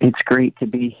 It's great to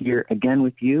be here again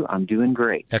with you. I'm doing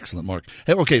great. Excellent, Mark.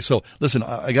 Hey, okay, so listen,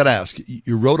 I got to ask.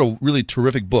 You wrote a really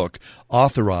terrific book,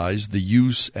 Authorized, The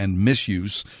Use and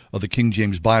Misuse of the King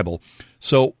James Bible.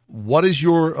 So what is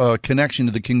your connection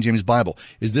to the King James Bible?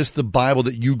 Is this the Bible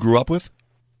that you grew up with?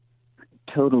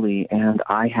 Totally, and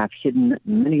I have hidden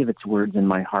many of its words in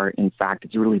my heart. In fact,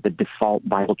 it's really the default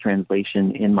Bible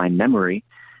translation in my memory,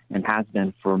 and has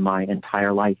been for my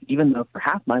entire life, even though for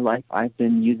half my life I've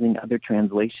been using other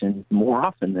translations more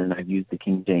often than I've used the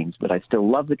King James. But I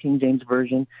still love the King James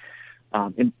Version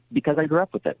because I grew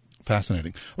up with it.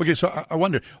 Fascinating. Okay, so I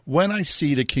wonder, when I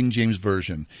see the King James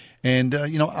Version, and,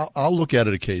 I'll look at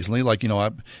it occasionally, like,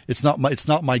 it's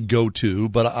not my go-to,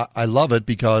 but I love it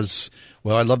because,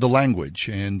 well, I love the language,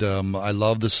 and I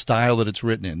love the style that it's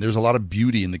written in. There's a lot of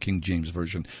beauty in the King James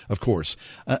Version, of course.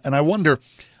 And I wonder...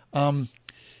 and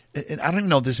I don't even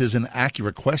know if this is an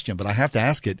accurate question, but I have to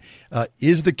ask it.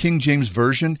 Is the King James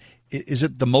Version, is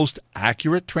it the most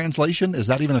accurate translation? Is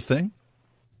that even a thing?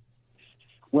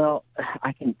 Well,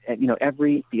 I can,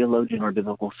 every theologian or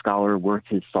biblical scholar worth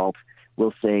his salt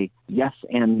will say yes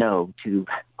and no to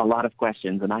a lot of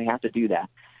questions, and I have to do that.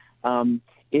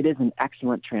 It is an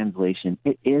excellent translation.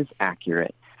 It is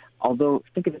accurate. Although,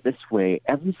 think of it this way,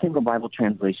 every single Bible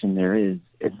translation there is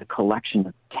a collection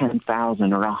of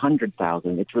 10,000 or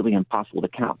 100,000. It's really impossible to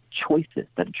count choices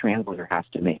that a translator has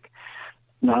to make,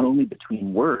 not only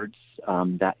between words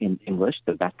that in English,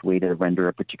 the best way to render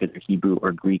a particular Hebrew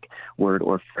or Greek word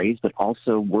or phrase, but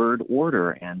also word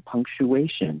order and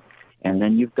punctuation. And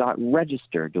then you've got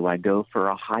register. Do I go for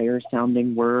a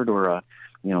higher-sounding word or a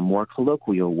more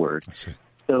colloquial word? I see.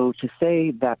 So to say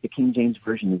that the King James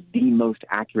Version is the most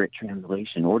accurate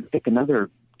translation, or to pick another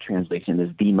translation as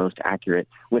the most accurate,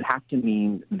 would have to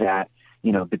mean that,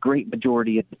 the great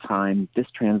majority of the time, this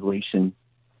translation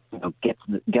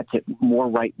gets it more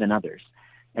right than others.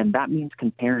 And that means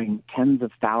comparing tens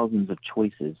of thousands of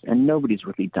choices, and nobody's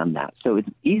really done that. So it's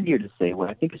easier to say what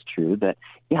I think is true, that,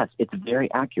 yes, it's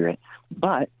very accurate,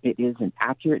 but it is an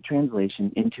accurate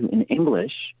translation into an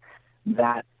English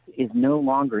that is no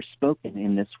longer spoken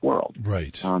in this world.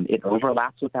 Right. It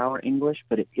overlaps with our English,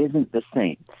 but it isn't the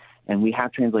same. And we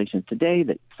have translations today,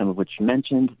 that some of which you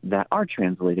mentioned, that are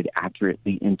translated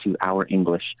accurately into our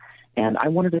English. And I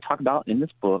wanted to talk about in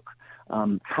this book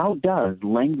how does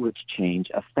language change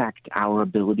affect our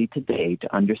ability today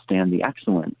to understand the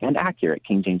excellent and accurate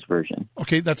King James Version?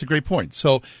 Okay, that's a great point.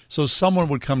 So someone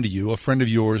would come to you, a friend of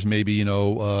yours, maybe,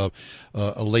 a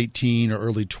late teen or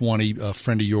early 20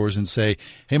 friend of yours, and say,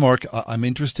 hey, Mark, I'm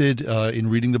interested in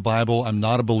reading the Bible. I'm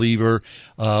not a believer.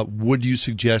 Would you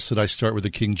suggest that I start with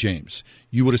the King James?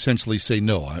 You would essentially say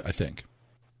no, I think.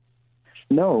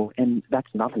 No, and that's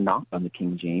not a knock on the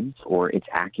King James or its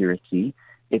accuracy.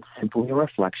 It's simply a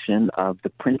reflection of the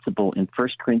principle in 1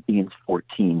 Corinthians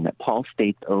 14 that Paul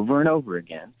states over and over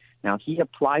again. Now, he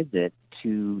applies it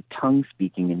to tongue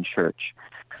speaking in church,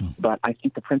 but I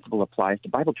think the principle applies to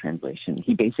Bible translation.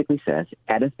 He basically says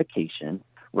edification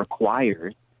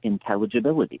requires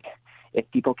intelligibility. If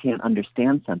people can't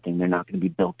understand something, they're not going to be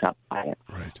built up by it.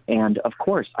 Right. And, of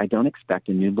course, I don't expect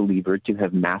a new believer to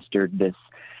have mastered this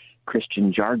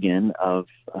Christian jargon of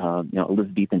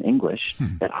Elizabethan English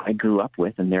that I grew up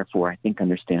with and therefore I think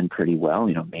understand pretty well,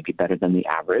 maybe better than the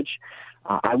average.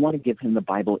 I want to give him the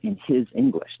Bible in his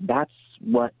English. That's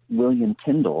what William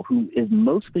Tyndale, who is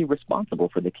mostly responsible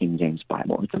for the King James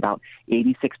Bible, it's about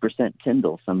 86%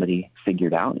 Tyndale, somebody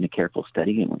figured out in a careful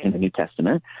study in the New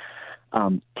Testament.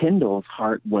 Tyndale's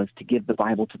heart was to give the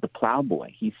Bible to the plowboy.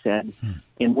 He said,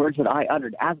 in words that I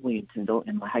uttered as William Tyndale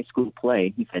in my high school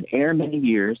play, he said, ere many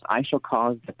years I shall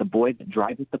cause that the boy that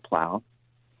driveth the plow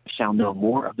shall know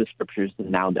more of the Scriptures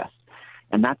than thou dost.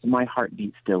 And that's my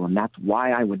heartbeat still, and that's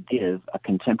why I would give a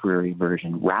contemporary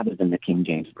version rather than the King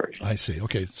James Version. I see.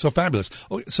 Okay, so fabulous.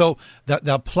 Okay, so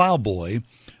that plowboy,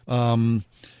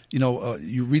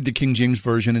 you read the King James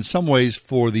Version. In some ways,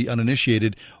 for the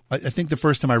uninitiated, I think the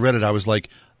first time I read it, I was like,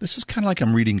 this is kind of like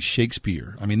I'm reading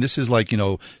Shakespeare. I mean, this is like,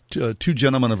 Two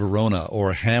Gentlemen of Verona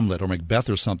or Hamlet or Macbeth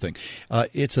or something.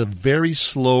 It's a very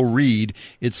slow read.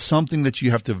 It's something that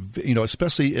you have to,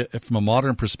 especially from a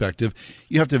modern perspective,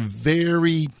 you have to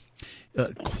very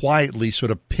quietly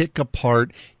sort of pick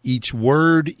apart each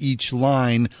word, each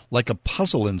line, like a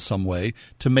puzzle in some way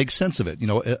to make sense of it.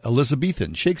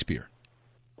 Elizabethan, Shakespeare.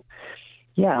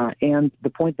 Yeah, and the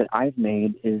point that I've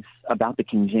made is about the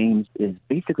King James is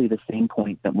basically the same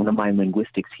point that one of my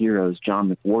linguistics heroes,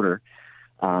 John McWhorter,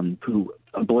 who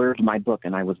blurred my book,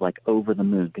 and I was like over the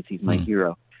moon because he's my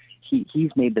hero. He's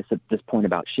made this point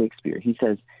about Shakespeare. He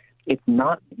says it's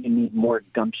not that you need more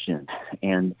gumption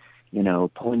and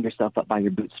pulling yourself up by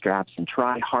your bootstraps and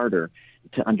try harder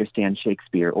to understand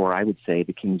Shakespeare, or I would say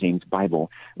the King James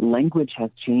Bible. Language has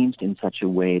changed in such a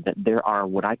way that there are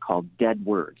what I call dead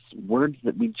words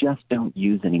that we just don't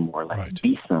use anymore, like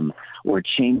besom or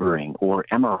chambering or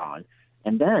emerald.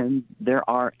 And then there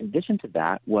are, in addition to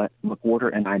that, what McWhorter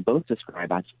and I both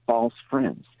describe as false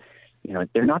friends.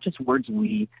 They're not just words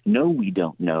we know we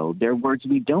don't know, they're words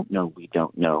we don't know we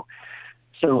don't know.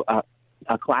 So,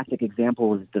 a classic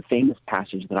example is the famous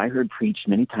passage that I heard preached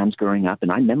many times growing up,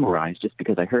 and I memorized just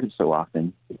because I heard it so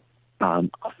often.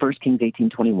 1 Kings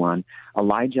 18:21,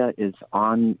 Elijah is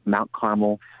on Mount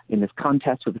Carmel in this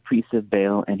contest with the priests of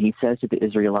Baal, and he says to the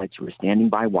Israelites who were standing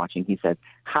by watching, he said,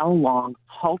 how long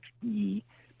halt ye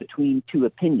between two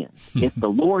opinions? If the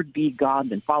Lord be God,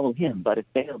 then follow him, but if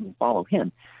Baal, then follow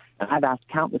him. And I've asked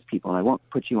countless people, and I won't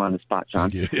put you on the spot, John,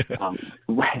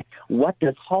 what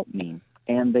does halt mean?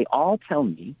 And they all tell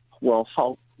me, well,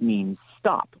 halt means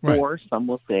stop, or some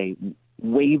will say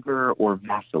waver or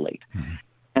vacillate.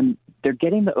 And they're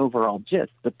getting the overall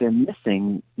gist, but they're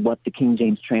missing what the King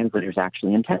James translators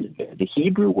actually intended there. The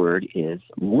Hebrew word is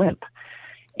limp.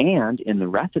 And in the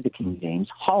rest of the King James,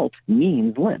 halt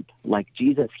means limp, like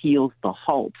Jesus heals the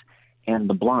halt and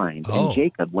the blind. And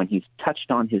Jacob, when he's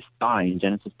touched on his thigh in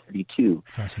Genesis 32,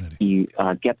 he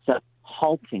gets up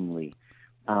haltingly.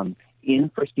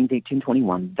 In 1 Kings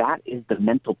 18:21, that is the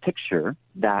mental picture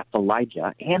that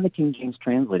Elijah and the King James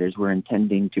translators were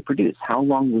intending to produce. How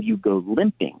long will you go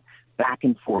limping back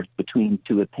and forth between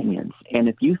two opinions? And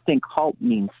if you think halt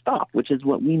means stop, which is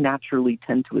what we naturally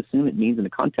tend to assume it means in a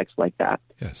context like that,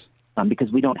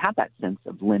 because we don't have that sense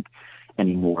of limp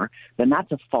anymore, then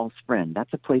that's a false friend.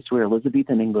 That's a place where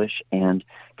Elizabethan English and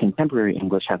contemporary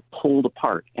English have pulled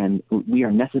apart, and we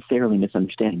are necessarily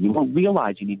misunderstanding. You won't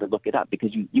realize you need to look it up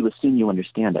because you assume you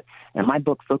understand it. And my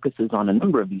book focuses on a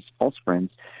number of these false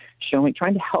friends,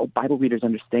 trying to help Bible readers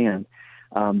understand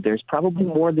there's probably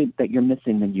more that you're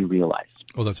missing than you realize.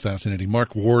 Oh, that's fascinating.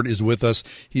 Mark Ward is with us.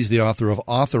 He's the author of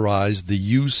Authorized, The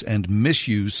Use and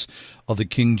Misuse of the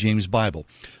King James Bible.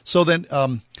 So then,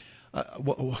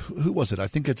 who was it? I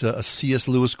think it's a C.S.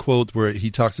 Lewis quote where he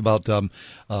talks about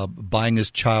buying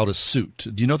his child a suit.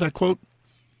 Do you know that quote?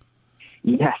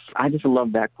 Yes, I just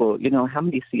love that quote. How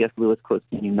many C.S. Lewis quotes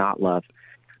can you not love?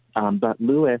 But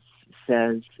Lewis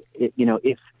says,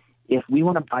 if if we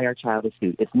want to buy our child a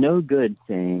suit, it's no good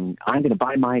saying, I'm going to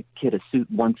buy my kid a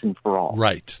suit once and for all.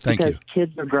 Right. Thank you. Because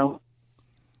kids are growing,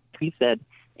 he said,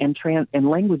 and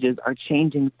languages are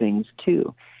changing things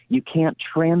too. You can't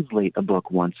translate a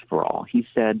book once for all. He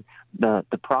said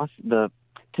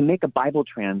to make a Bible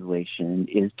translation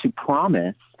is to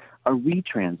promise a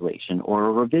retranslation or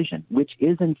a revision, which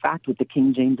is in fact what the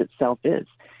King James itself is.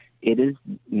 It is,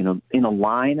 in a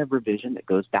line of revision that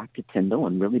goes back to Tyndale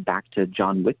and really back to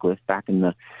John Wycliffe back in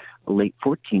the late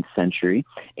 14th century.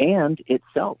 And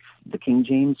itself, the King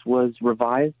James was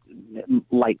revised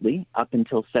lightly up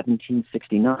until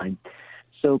 1769.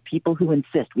 So people who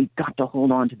insist we've got to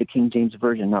hold on to the King James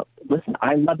Version. Now, listen,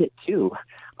 I love it too.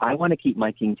 I want to keep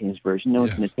my King James Version. No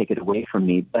one's going to take it away from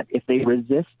me. But if they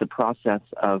resist the process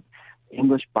of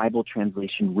English Bible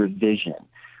translation revision,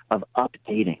 of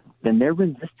updating, then they're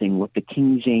resisting what the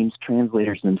King James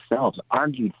translators themselves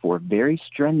argued for very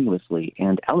strenuously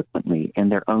and eloquently in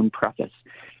their own preface.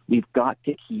 We've got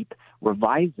to keep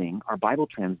revising our Bible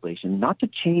translation, not to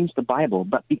change the Bible,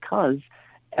 but because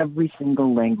every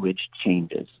single language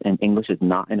changes, and English is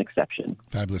not an exception.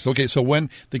 Fabulous. Okay, so when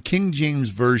the King James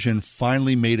Version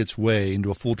finally made its way into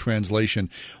a full translation,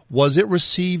 was it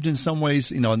received in some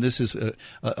ways, and this is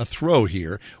a throw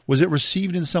here, was it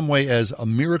received in some way as a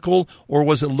miracle, or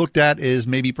was it looked at as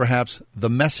maybe perhaps the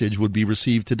message would be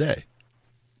received today?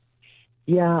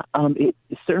 Yeah, it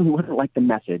certainly wasn't like the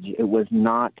Message. It was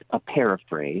not a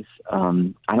paraphrase.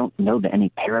 I don't know that any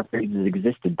paraphrases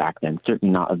existed back then,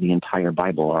 certainly not of the entire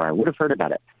Bible, or I would have heard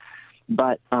about it.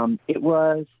 But it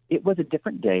was a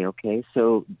different day, okay?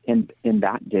 So in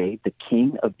that day, the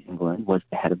King of England was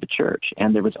the head of the church,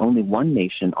 and there was only one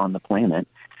nation on the planet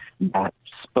that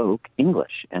spoke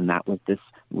English, and that was this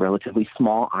relatively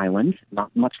small island,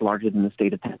 not much larger than the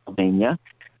state of Pennsylvania,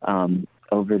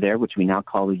 over there, which we now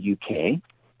call the UK.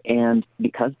 And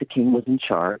because the king was in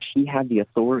charge, he had the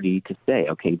authority to say,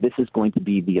 okay, this is going to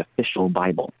be the official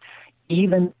Bible.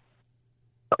 Even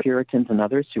Puritans and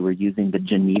others who were using the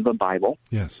Geneva Bible,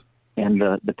 yes, and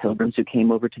the pilgrims who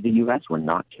came over to the U.S. were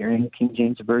not carrying a King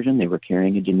James Version. They were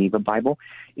carrying a Geneva Bible.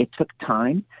 It took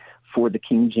time for the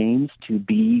King James to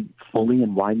be fully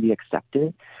and widely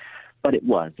accepted. But it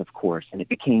was, of course, and it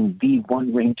became the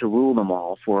one ring to rule them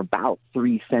all for about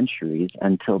 3 centuries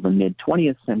until the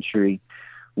mid-20th century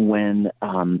when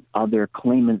other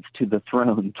claimants to the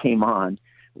throne came on,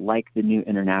 like the New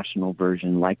International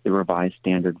Version, like the Revised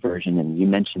Standard Version, and you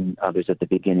mentioned others at the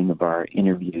beginning of our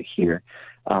interview here.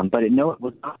 But it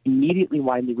was not immediately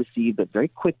widely received, but very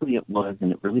quickly it was,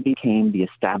 and it really became the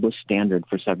established standard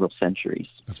for several centuries.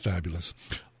 That's fabulous.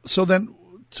 So then,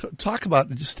 talk about,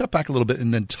 just step back a little bit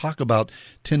and then talk about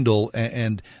Tyndale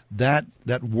and that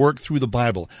work through the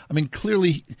Bible. I mean,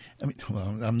 clearly,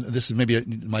 this is maybe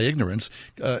my ignorance,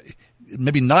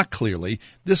 maybe not clearly,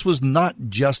 this was not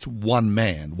just one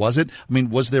man, was it? I mean,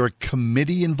 was there a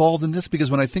committee involved in this?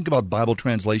 Because when I think about Bible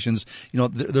translations,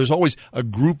 there's always a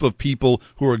group of people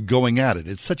who are going at it.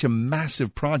 It's such a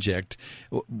massive project.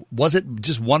 Was it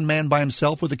just one man by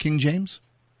himself with the King James?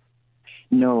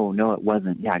 No, it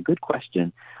wasn't. Yeah, good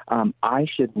question. I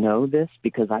should know this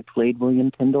because I played William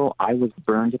Tyndale. I was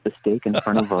burned at the stake in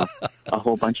front of a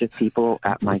whole bunch of people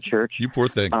at my church. You poor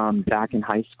thing. Back in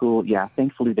high school. Yeah,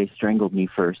 thankfully they strangled me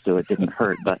first, so it didn't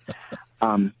hurt. But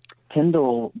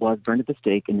Tyndale was burned at the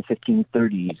stake in the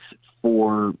 1530s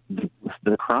for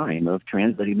the crime of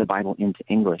translating the Bible into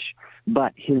English.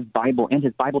 But his Bible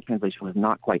translation was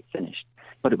not quite finished.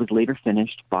 But it was later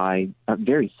finished by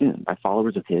very soon by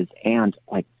followers of his, and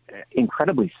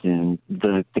incredibly soon,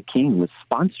 the king was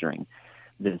sponsoring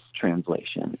this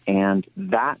translation. And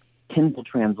that Tyndale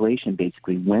translation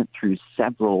basically went through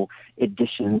several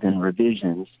editions and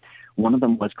revisions. One of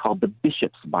them was called the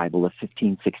Bishop's Bible of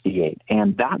 1568,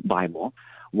 and that Bible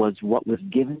was what was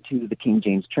given to the King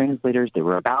James translators. There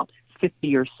were about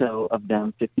 50 or so of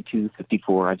them, 52,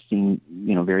 54. I've seen,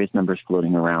 various numbers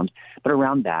floating around, but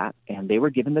around that. And they were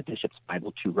given the Bishop's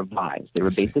Bible to revise. They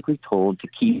were basically told to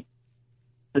keep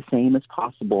the same as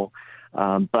possible,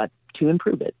 but to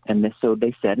improve it. And so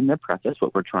they said in their preface,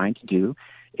 what we're trying to do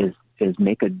is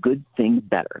make a good thing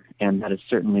better. And that is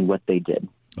certainly what they did.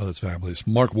 Oh, that's fabulous.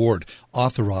 Mark Ward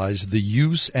authorized the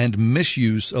use and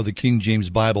misuse of the King James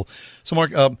Bible. So,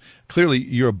 Mark, clearly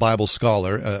you're a Bible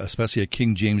scholar, especially a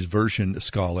King James Version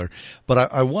scholar.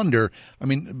 But I wonder,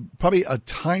 probably a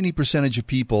tiny percentage of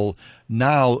people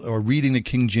now are reading the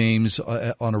King James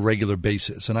on a regular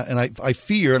basis. And I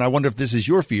fear, and I wonder if this is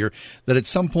your fear, that at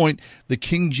some point the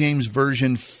King James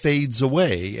Version fades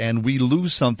away and we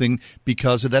lose something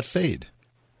because of that fade.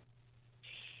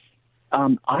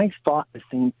 I thought the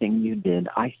same thing you did.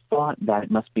 I thought that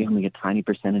it must be only a tiny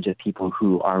percentage of people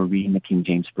who are reading the King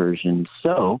James Version.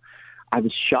 So I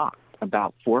was shocked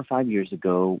about 4 or 5 years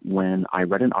ago when I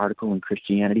read an article in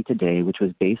Christianity Today, which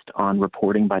was based on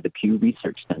reporting by the Pew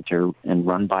Research Center and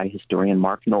run by historian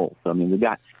Mark Knoll. So, I mean, we've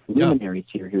got luminaries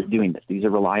here who are doing this. These are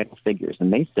reliable figures.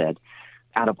 And they said,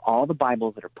 out of all the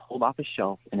Bibles that are pulled off a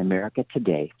shelf in America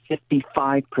today,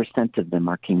 55% of them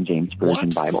are King James Version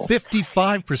Bibles.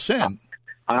 55%?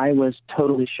 I was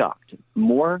totally shocked.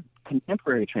 More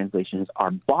contemporary translations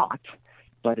are bought,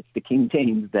 but it's the King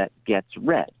James that gets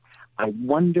read. I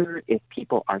wonder if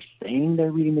people are saying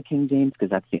they're reading the King James because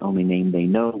that's the only name they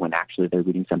know when actually they're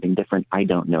reading something different. I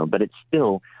don't know, but it's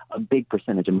still a big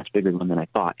percentage, a much bigger one than I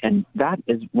thought. And that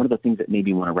is one of the things that made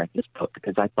me want to write this book,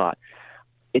 because I thought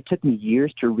it took me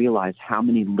years to realize how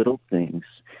many little things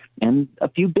and a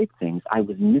few big things I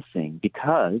was missing,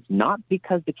 not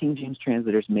because the King James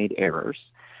translators made errors,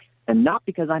 and not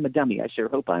because I'm a dummy, I sure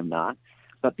hope I'm not,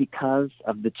 but because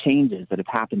of the changes that have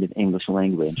happened in English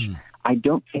language. I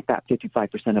don't think that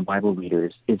 55% of Bible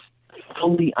readers is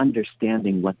fully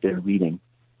understanding what they're reading.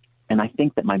 And I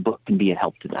think that my book can be a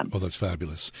help to them. Oh, that's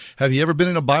fabulous. Have you ever been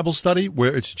in a Bible study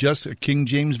where it's just a King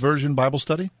James Version Bible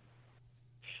study?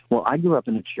 Well, I grew up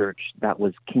in a church that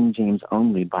was King James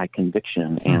only by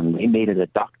conviction, and they made it a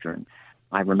doctrine.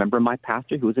 I remember my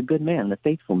pastor, who was a good man, a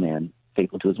faithful man,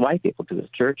 faithful to his wife, faithful to his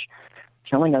church,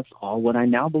 telling us all what I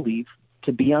now believe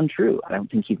to be untrue. I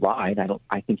don't think he lied.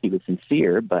 I think he was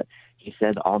sincere, but he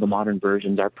said all the modern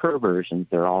versions are perversions.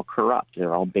 They're all corrupt.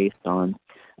 They're all based on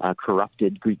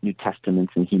corrupted Greek New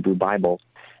Testaments and Hebrew Bibles.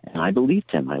 And I believed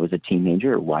him. I was a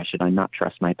teenager. Why should I not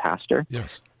trust my pastor?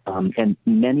 Yes. And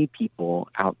many people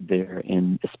out there,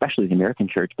 especially the American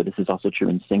church, but this is also true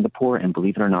in Singapore, and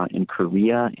believe it or not, in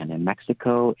Korea and in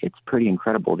Mexico, it's pretty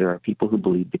incredible. There are people who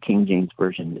believe the King James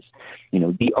Version is,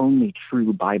 the only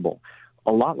true Bible.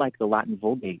 A lot like the Latin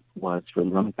Vulgate was for the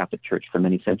Roman Catholic Church for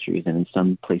many centuries, and in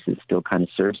some places still kind of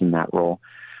serves in that role.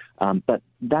 But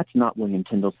that's not William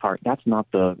Tyndale's heart. That's not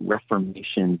the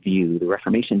Reformation view. The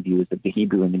Reformation view is that the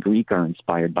Hebrew and the Greek are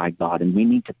inspired by God, and we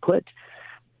need to put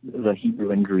the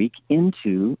Hebrew and Greek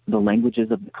into the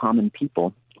languages of the common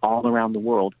people all around the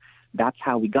world. That's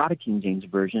how we got a King James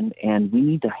Version, and we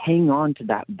need to hang on to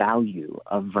that value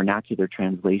of vernacular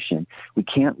translation. We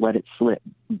can't let it slip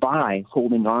by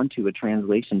holding on to a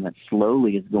translation that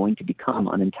slowly is going to become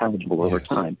unintelligible over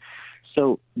time.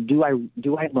 So do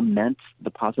I lament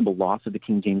the possible loss of the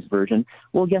King James Version?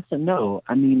 Well, yes and no.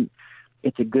 I mean,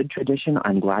 it's a good tradition.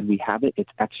 I'm glad we have it. It's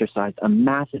exercised a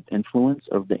massive influence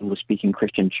over the English-speaking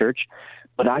Christian church.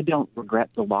 But I don't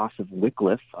regret the loss of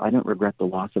Wycliffe. I don't regret the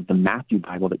loss of the Matthew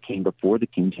Bible that came before the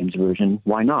King James Version.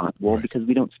 Why not? Well, because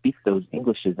we don't speak those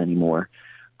Englishes anymore.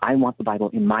 I want the Bible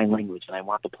in my language, and I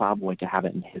want the plowboy to have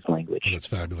it in his language. Oh, that's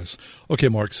fabulous. Okay,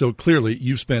 Mark, so clearly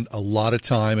you've spent a lot of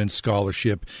time in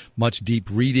scholarship, much deep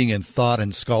reading and thought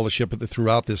and scholarship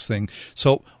throughout this thing.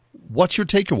 So what's your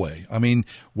takeaway? I mean,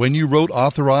 when you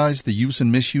authorized the use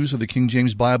and misuse of the King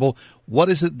James Bible, what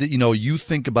is it that you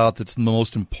think about that's the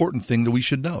most important thing that we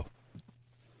should know?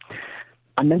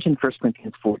 I mentioned 1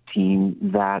 Corinthians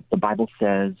 14 that the Bible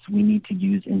says we need to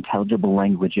use intelligible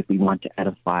language if we want to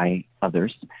edify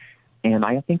others. And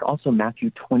I think also Matthew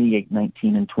 28:19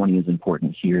 and 20 is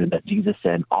important here, that Jesus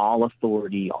said, all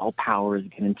authority, all power is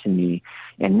given to me.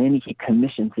 And then he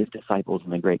commissions his disciples in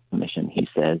the Great Commission. He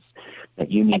says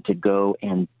that you need to go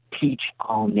and teach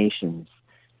all nations,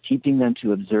 teaching them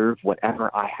to observe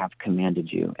whatever I have commanded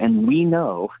you. And we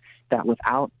know that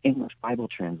without English Bible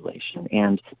translation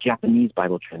and Japanese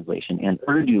Bible translation and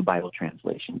Urdu Bible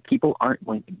translation, people aren't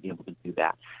going to be able to do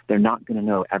that. They're not going to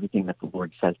know everything that the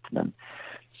Lord says to them.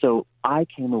 So I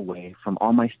came away from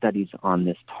all my studies on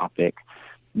this topic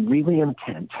really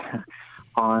intent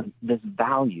on this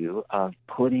value of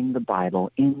putting the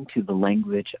Bible into the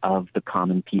language of the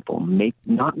common people,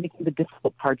 not making the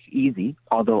difficult parts easy,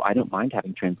 although I don't mind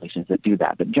having translations that do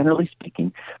that. But generally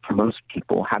speaking, for most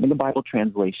people, having a Bible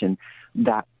translation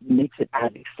that makes it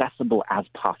as accessible as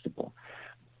possible.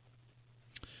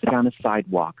 Down a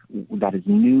sidewalk that is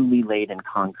newly laid in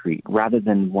concrete rather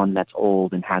than one that's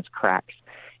old and has cracks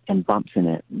and bumps in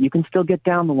it. You can still get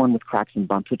down the one with cracks and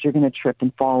bumps, but you're going to trip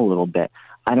and fall a little bit.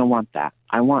 I don't want that.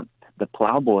 I want the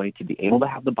plowboy to be able to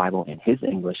have the Bible in his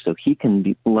English so he can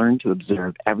learn to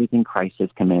observe everything Christ has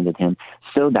commanded him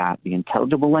so that the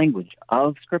intelligible language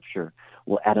of Scripture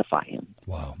will edify him.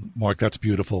 Wow. Mark, that's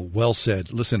beautiful. Well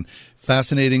said. Listen,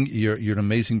 fascinating. You're an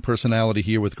amazing personality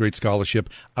here with great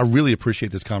scholarship. I really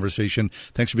appreciate this conversation.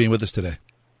 Thanks for being with us today.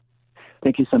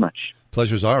 Thank you so much.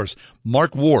 Pleasure's ours.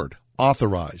 Mark Ward,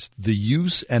 authorized the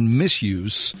use and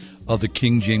misuse of the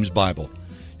King James Bible.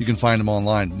 You can find him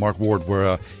online, Mark Ward,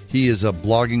 where he is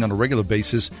blogging on a regular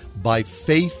basis by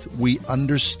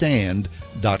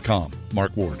faithweunderstand.com.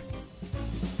 Mark Ward.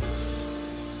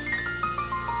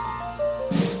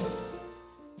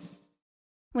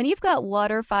 When you've got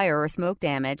water, fire, or smoke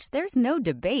damage, there's no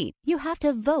debate. You have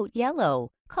to vote yellow.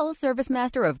 Call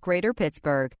ServiceMaster of Greater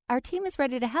Pittsburgh. Our team is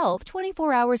ready to help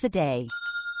 24 hours a day.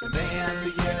 Demand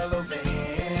the yellow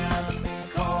van.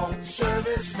 Call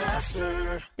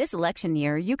ServiceMaster. This election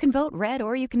year, you can vote red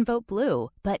or you can vote blue,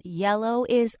 but yellow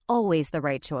is always the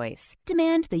right choice.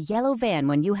 Demand the yellow van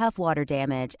when you have water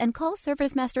damage and call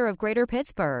ServiceMaster of Greater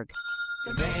Pittsburgh.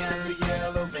 Demand the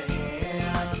yellow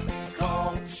van.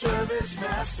 Call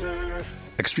ServiceMaster.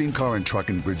 Extreme Car and Truck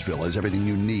in Bridgeville has everything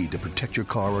you need to protect your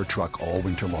car or truck all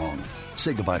winter long.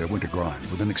 Say goodbye to winter grind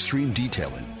with an extreme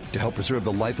detailing to help preserve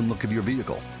the life and look of your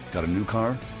vehicle. Got a new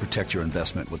car? Protect your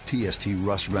investment with TST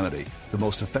Rust Remedy, the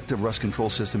most effective rust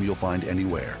control system you'll find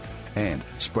anywhere. And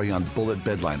spray-on bullet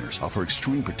bed liners offer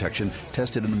extreme protection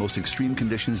tested in the most extreme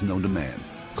conditions known to man.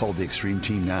 Call the Extreme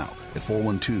Team now at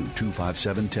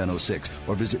 412-257-1006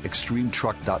 or visit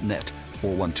extremetruck.net.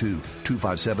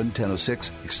 412-257-1006,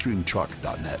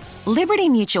 extremetruck.net. Liberty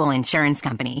Mutual Insurance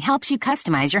Company helps you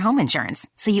customize your home insurance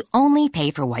so you only pay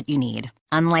for what you need.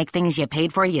 Unlike things you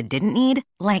paid for you didn't need,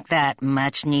 like that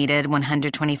much-needed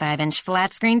 125-inch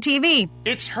flat-screen TV.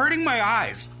 It's hurting my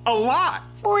eyes. A lot.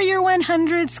 For your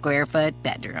 100-square-foot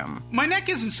bedroom. My neck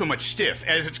isn't so much stiff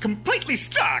as it's completely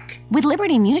stuck. With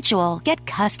Liberty Mutual, get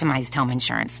customized home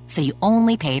insurance so you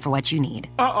only pay for what you need.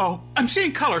 Uh-oh, I'm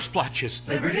seeing color splotches.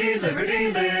 Liberty, liberty,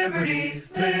 liberty,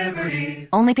 liberty.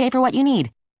 Only pay for what you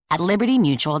need at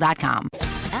libertymutual.com.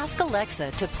 Ask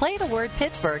Alexa to play the word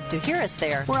Pittsburgh to hear us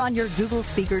there. We're on your Google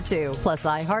speaker too, plus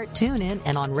iHeart, TuneIn,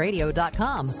 and on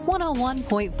radio.com.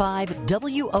 101.5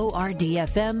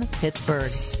 WORD-FM,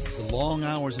 Pittsburgh. The long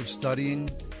hours of studying,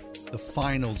 the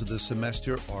finals of the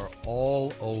semester are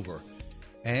all over.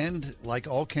 And like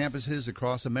all campuses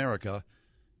across America,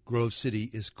 Grove City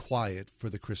is quiet for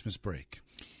the Christmas break.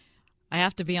 I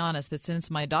have to be honest that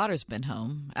since my daughter's been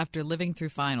home, after living through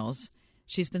finals,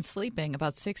 she's been sleeping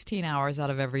about 16 hours out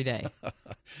of every day.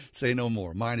 Say no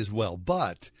more. Mine as well.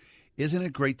 But isn't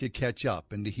it great to catch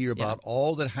up and to hear about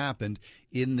all that happened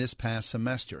in this past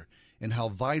semester and how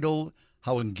vital,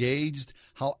 how engaged,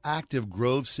 how active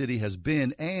Grove City has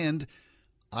been, and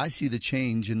I see the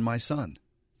change in my son.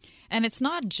 And it's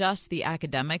not just the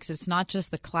academics. It's not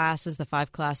just the classes, the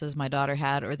 5 classes my daughter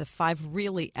had, or the 5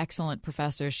 really excellent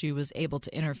professors she was able to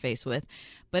interface with,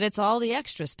 but it's all the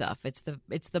extra stuff. It's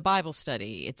the Bible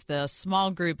study. It's the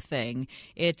small group thing.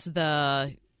 It's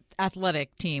the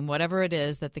athletic team, whatever it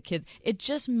is that the kids – it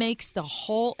just makes the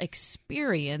whole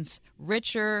experience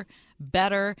richer,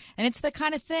 better, and it's the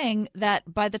kind of thing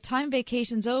that by the time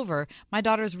vacation's over, my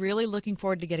daughter's really looking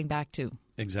forward to getting back to.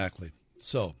 Exactly.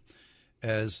 So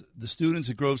as the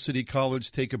students at Grove City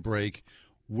College take a break,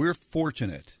 we're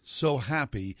fortunate, so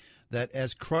happy that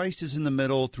as Christ is in the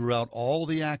middle throughout all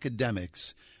the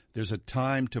academics, there's a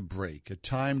time to break, a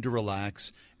time to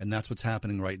relax, and that's what's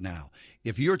happening right now.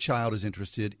 If your child is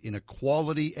interested in a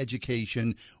quality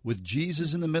education with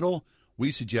Jesus in the middle,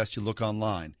 we suggest you look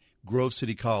online, Grove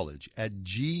City College at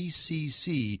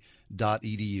gcc.edu.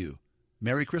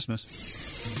 Merry Christmas.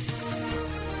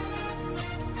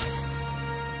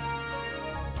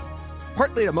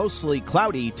 Partly to mostly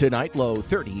cloudy tonight, low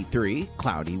 33.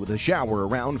 Cloudy with a shower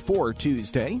around 4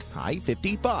 Tuesday, high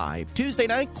 55. Tuesday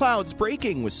night, clouds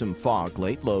breaking with some fog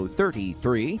late, low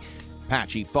 33.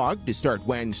 Patchy fog to start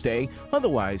Wednesday,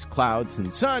 otherwise clouds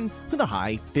and sun with a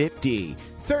high 50.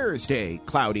 Thursday,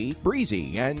 cloudy,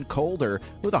 breezy, and colder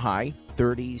with a high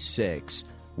 36.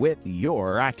 With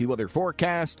your AccuWeather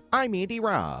forecast, I'm Andy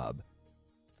Robb.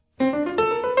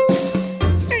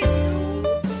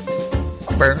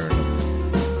 Burn.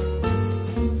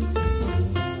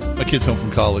 My kid's home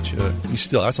from college.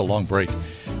 That's a long break.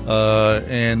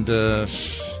 And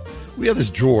we have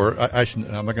this drawer.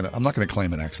 I'm not gonna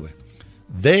claim it, actually.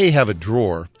 They have a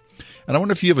drawer, and I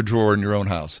wonder if you have a drawer in your own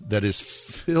house that is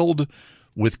filled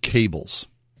with cables.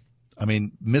 I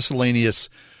mean, miscellaneous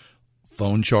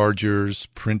phone chargers,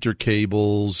 printer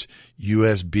cables,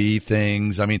 USB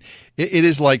things. I mean, it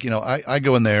is like, I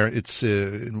go in there. It's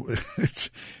it's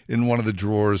in one of the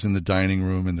drawers in the dining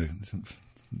room in the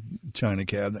china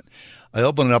cabinet. I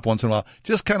open it up once in a while.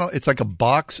 Just kind of, it's like a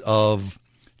box of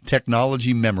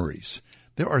technology memories.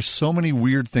 There are so many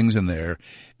weird things in there.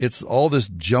 It's all this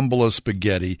jumble of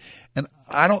spaghetti. And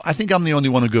I think I'm the only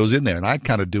one who goes in there. And I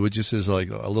kind of do it just as like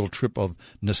a little trip of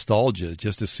nostalgia,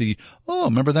 just to see, oh,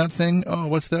 remember that thing? Oh,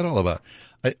 what's that all about?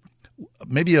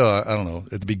 maybe I don't know,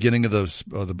 at the beginning of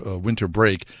the winter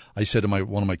break, I said to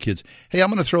one of my kids, "Hey, I'm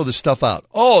going to throw this stuff out."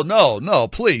 "Oh, no,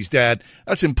 please, Dad.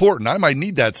 That's important. I might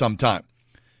need that sometime."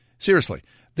 Seriously,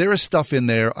 there is stuff in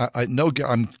there. I know,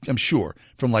 I'm sure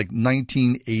from like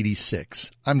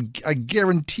 1986. I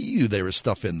guarantee you there is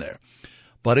stuff in there,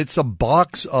 but it's a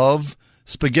box of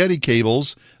spaghetti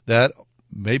cables that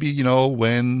maybe,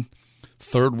 when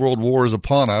Third World War is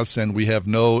upon us and we have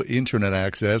no internet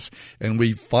access and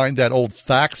we find that old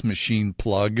fax machine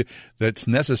plug that's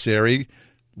necessary,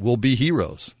 we'll be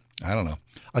heroes. I don't know.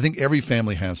 I think every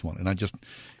family has one, and I just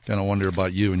kind of wonder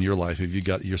about you in your life. If you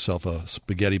got yourself a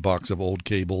spaghetti box of old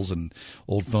cables and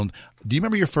old phones. Do you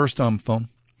remember your first phone?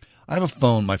 I have a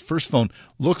phone. My first phone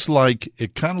looks like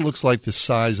the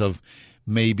size of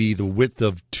maybe the width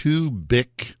of 2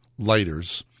 Bic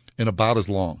lighters and about as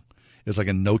long. It's like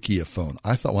a Nokia phone.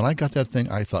 I thought when I got that thing,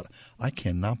 I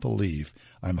cannot believe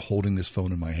I'm holding this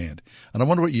phone in my hand. And I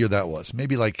wonder what year that was.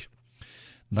 Maybe like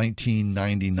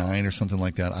 1999 or something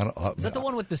like that. Is that the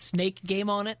one with the snake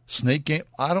game on it? Snake game?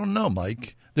 I don't know,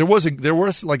 Mike. There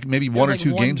was like maybe one or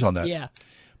two games on that. Yeah.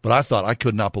 But I thought I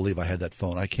could not believe I had that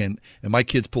phone. I can't. And my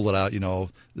kids pull it out.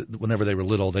 Whenever they were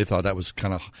little, they thought that was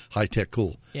kind of high tech,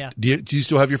 cool. Yeah. Do you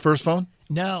still have your first phone?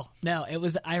 No. It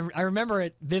was. I remember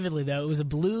it vividly though. It was a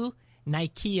blue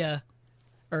Nokia.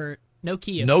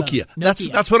 Nokia.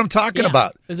 That's what I'm talking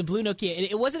about. It was a blue Nokia.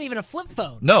 It wasn't even a flip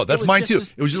phone. No, that's mine too.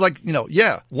 It was just like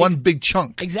one big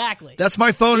chunk. Exactly. That's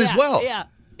my phone as well. Yeah.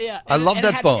 I love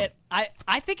that phone.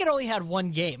 I think it only had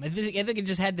one game. I think it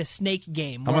just had the snake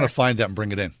game. I'm going to find that and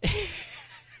bring it in.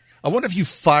 I wonder if you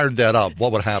fired that up,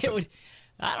 what would happen?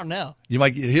 I don't know. You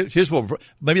might. Here's what.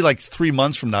 Maybe like 3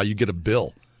 months from now, you get a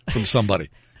bill from somebody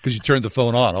because you turned the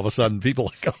phone on. All of a sudden, people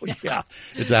are like, "Oh yeah,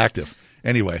 it's active."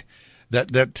 Anyway,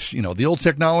 that the old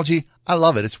technology, I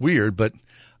love it. It's weird, but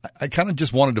I kind of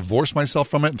just want to divorce myself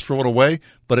from it and throw it away.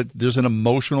 But there's an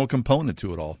emotional component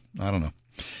to it all. I don't know.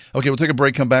 Okay, we'll take a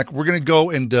break, come back. We're going to go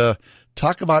and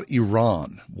talk about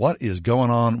Iran. What is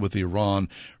going on with Iran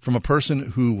from a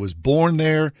person who was born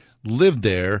there, lived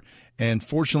there, and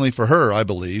fortunately for her, I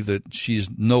believe that she's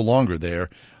no longer there.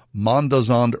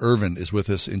 Mondazand Irvin is with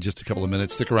us in just a couple of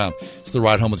minutes. Stick around. It's The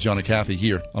Ride Home with John and Kathy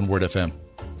here on Word FM.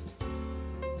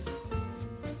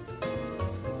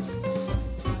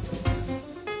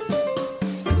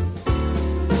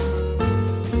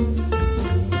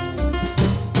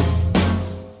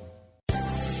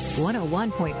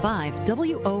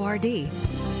 WORD.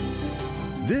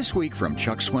 This week from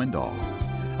Chuck Swindoll.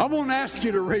 I won't ask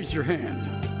you to raise your hand,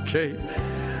 okay?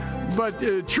 But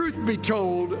truth be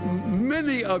told,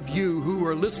 many of you who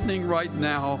are listening right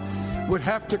now would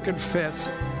have to confess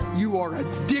you are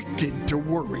addicted to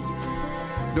worry.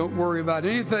 Don't worry about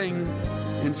anything.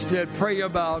 Instead, pray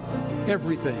about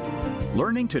everything.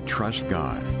 Learning to Trust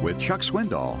God with Chuck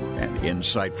Swindoll and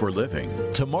Insight for Living.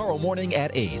 Tomorrow morning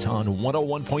at 8 on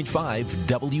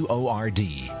 101.5 WORD.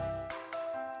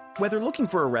 Whether looking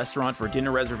for a restaurant for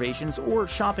dinner reservations or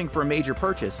shopping for a major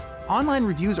purchase, online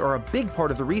reviews are a big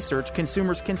part of the research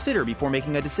consumers consider before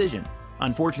making a decision.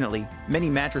 Unfortunately, many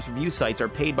mattress review sites are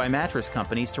paid by mattress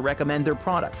companies to recommend their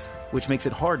products, which makes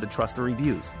it hard to trust the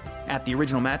reviews. At the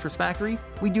Original Mattress Factory,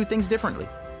 we do things differently.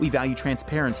 We value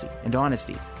transparency and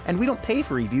honesty, and we don't pay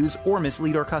for reviews or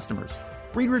mislead our customers.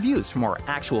 Read reviews from our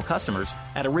actual customers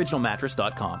at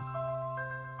originalmattress.com.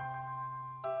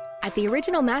 At the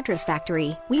Original Mattress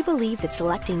Factory, we believe that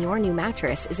selecting your new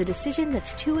mattress is a decision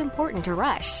that's too important to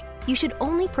rush. You should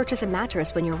only purchase a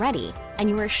mattress when you're ready, and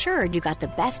you're assured you got the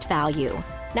best value.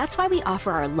 That's why we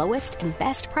offer our lowest and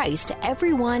best price to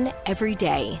everyone, every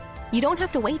day. You don't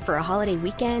have to wait for a holiday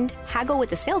weekend, haggle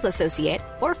with a sales associate,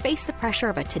 or face the pressure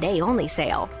of a today-only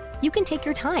sale. You can take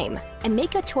your time and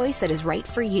make a choice that is right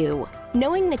for you,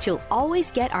 knowing that you'll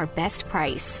always get our best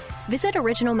price. Visit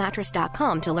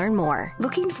originalmattress.com to learn more.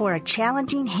 Looking for a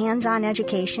challenging, hands-on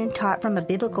education taught from a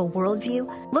biblical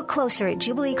worldview? Look closer at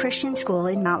Jubilee Christian School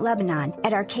in Mount Lebanon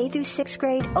at our K through 6th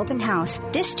grade open house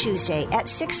this Tuesday at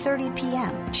 6:30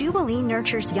 p.m. Jubilee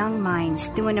nurtures young minds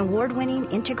through an award-winning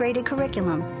integrated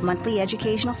curriculum, monthly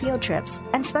educational field trips,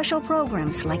 and special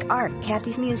programs like art,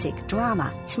 Kathy's music,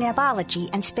 drama,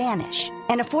 Snapology, and Spanish.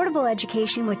 An affordable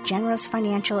education with generous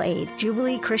financial aid.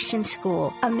 Jubilee Christian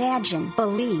School. Imagine,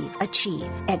 believe, achieve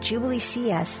at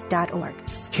jubileecs.org.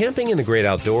 Camping in the great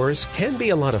outdoors can be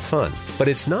a lot of fun, but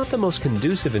it's not the most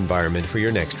conducive environment for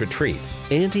your next retreat.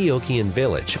 Antiochian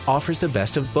Village offers the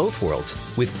best of both worlds,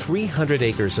 with 300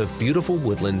 acres of beautiful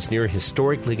woodlands near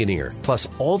historic Ligonier, plus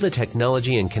all the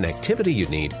technology and connectivity you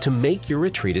need to make your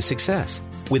retreat a success.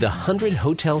 With 100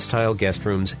 hotel-style guest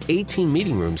rooms, 18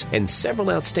 meeting rooms, and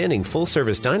several outstanding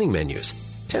full-service dining menus,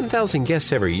 10,000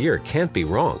 guests every year can't be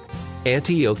wrong.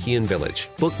 Antiochian Village.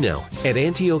 Book now at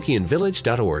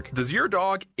antiochianvillage.org. Does your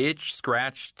dog itch,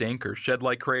 scratch, stink, or shed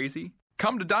like crazy?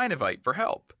 Come to Dynavite for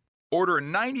help. Order a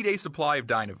 90-day supply of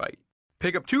Dynavite.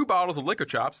 Pick up 2 bottles of Lico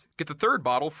Chops, get the 3rd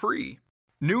bottle free.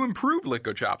 New improved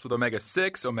Lico Chops with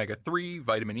omega-6, omega-3,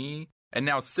 vitamin E, and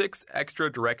now 6 extra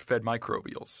direct-fed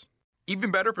microbials.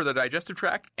 Even better for the digestive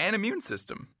tract and immune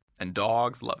system. And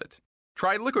dogs love it.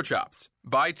 Try Lico Chops.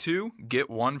 Buy 2, get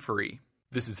 1 free.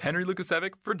 This is Henry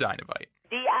Lukasevic for Dynavite.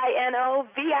 DINOVITE.com.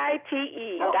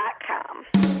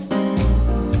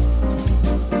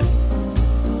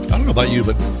 I don't know about you,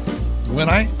 but when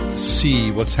I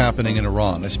see what's happening in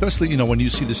Iran, especially, when you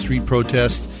see the street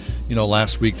protests,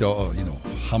 last week,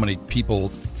 how many people,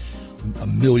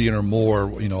 1 million or more,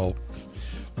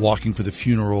 walking for the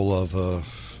funeral of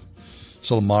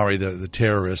Soleimani, the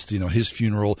terrorist, his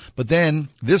funeral. But then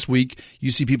this week,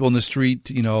 you see people in the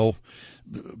street,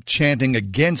 chanting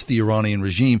against the Iranian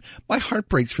regime. My heart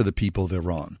breaks for the people of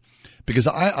Iran, because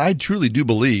I truly do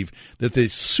believe that the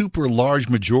super large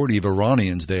majority of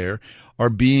Iranians there are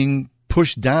being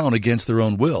pushed down against their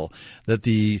own will, that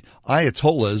the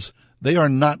Ayatollahs, they are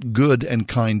not good and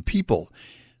kind people.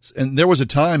 And there was a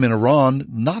time in Iran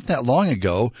not that long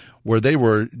ago where they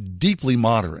were deeply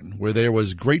modern, where there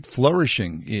was great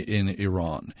flourishing in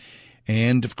Iran.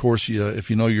 And, of course, if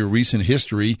you know your recent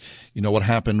history, you know what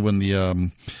happened when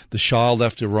the Shah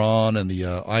left Iran and the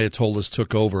Ayatollahs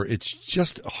took over. It's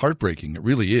just heartbreaking. It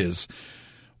really is.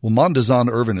 Well, Mondazan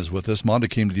Irvin is with us. Monda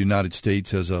came to the United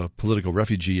States as a political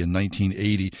refugee in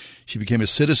 1980. She became a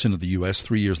citizen of the U.S.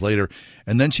 3 years later,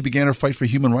 and then she began her fight for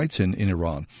human rights in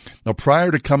Iran. Now,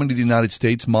 prior to coming to the United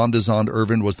States, Mondazan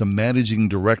Irvin was the managing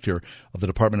director of the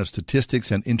Department of Statistics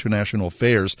and International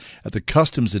Affairs at the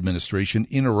Customs Administration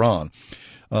in Iran.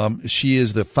 She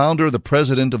is the founder, the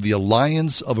president of the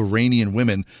Alliance of Iranian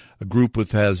Women, a group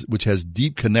which has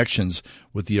deep connections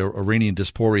with the Iranian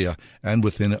diaspora and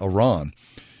within Iran.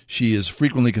 She is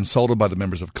frequently consulted by the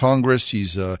members of Congress.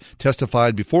 She's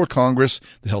testified before Congress,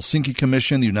 the Helsinki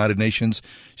Commission, the United Nations.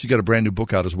 She's got a brand new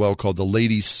book out as well called The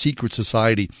Ladies' Secret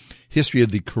Society, History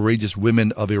of the Courageous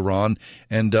Women of Iran.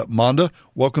 And Monda,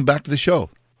 welcome back to the show.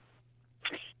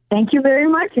 Thank you very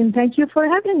much, and thank you for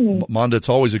having me. Monda, it's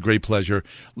always a great pleasure.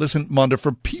 Listen, Monda,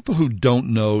 for people who don't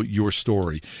know your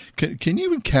story, can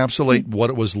you encapsulate what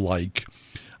it was like?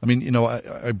 I mean,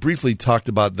 I briefly talked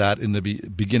about that in the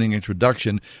beginning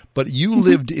introduction, but you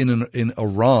lived in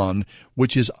Iran,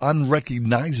 which is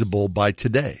unrecognizable by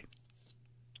today.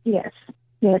 Yes.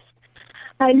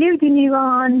 I lived in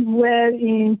Iran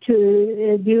during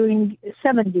the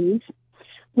 70s.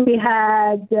 We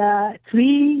had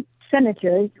 3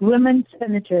 senators, women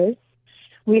senators.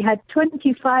 We had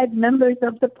 25 members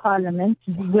of the parliament,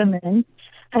 women,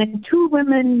 and 2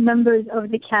 women members of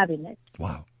the cabinet.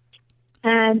 Wow.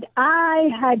 And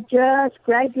I had just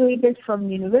graduated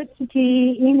from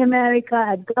university in America,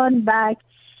 had gone back,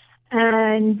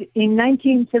 and in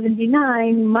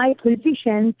 1979, my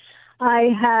position,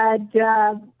 I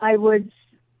was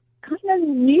kind of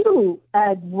new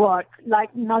at work,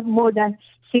 like not more than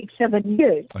 6-7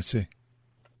 years. I see.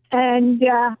 And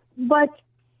but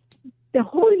the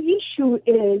whole issue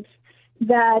is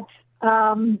that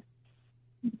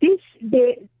these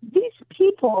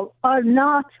people are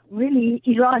not really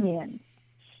Iranian.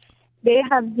 They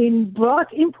have been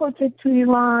imported to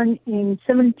Iran in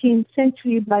 17th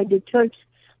century by the Turks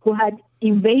who had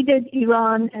invaded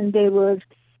Iran, and they were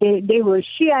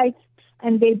Shiites,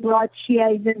 and they brought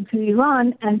Shiism to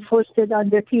Iran and forced it on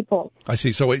their people. I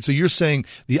see. So you're saying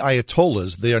the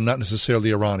Ayatollahs, they are not necessarily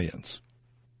Iranians?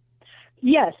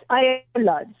 Yes,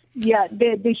 Ayatollahs. Yeah,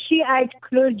 the Shiite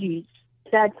clergy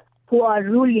who are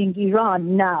ruling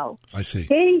Iran now. I see.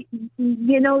 They,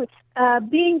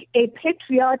 being a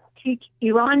patriotic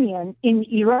Iranian in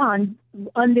Iran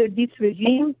under this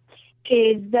regime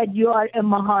is that you are a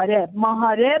Mahareb.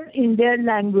 Mahareb in their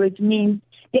language means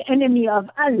the enemy of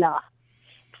Allah,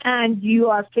 and you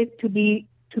are fit to be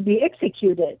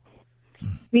executed,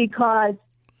 because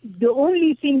the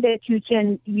only thing that you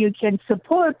can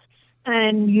support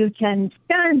and you can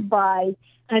stand by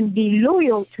and be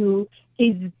loyal to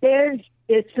is their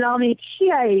Islamic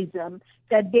Shiaism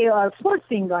that they are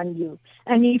forcing on you.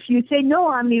 And if you say, no,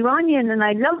 I'm Iranian and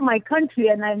I love my country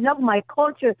and I love my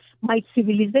culture, my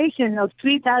civilization of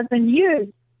 3,000 years,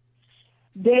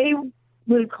 they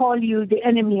will call you the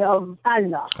enemy of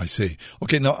Allah. I see.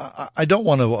 Okay, now I don't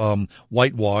want to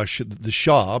whitewash the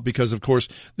Shah because, of course,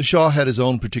 the Shah had his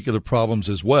own particular problems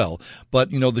as well.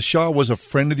 But, the Shah was a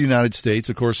friend of the United States.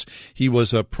 Of course, he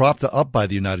was propped up by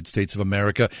the United States of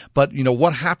America. But,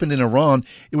 what happened in Iran,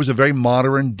 it was a very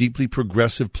modern, deeply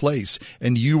progressive place.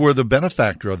 And you were the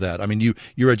benefactor of that. I mean,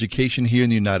 your education here in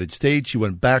the United States, you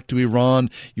went back to Iran,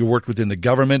 you worked within the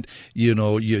government, you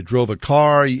drove a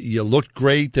car, you looked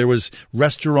great. There was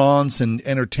restaurants and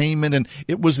entertainment, and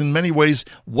it was in many ways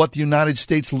what the United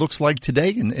States looks like today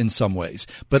in some ways.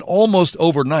 But almost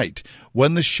overnight,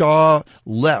 when the Shah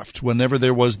left, whenever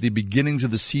there was the beginnings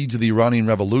of the seeds of the Iranian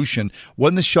Revolution,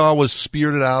 when the Shah was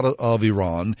spirited out of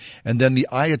Iran, and then the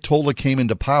Ayatollah came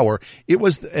into power, it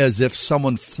was as if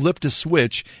someone flipped a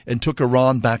switch and took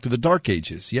Iran back to the Dark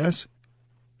Ages, yes?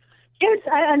 Yes,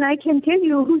 and I can tell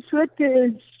you who flipped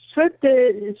the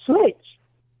switch.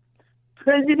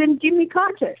 President Jimmy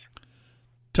Carter.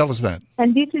 Tell us that.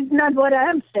 And this is not what I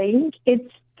am saying.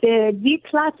 It's the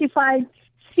declassified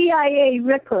CIA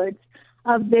records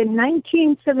of the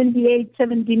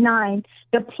 1978-79,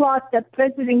 the plot that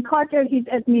President Carter, his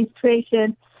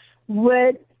administration,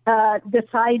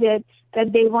 decided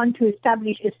that they want to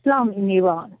establish Islam in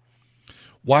Iran.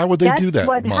 Why would they do that,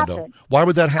 Mondo? Why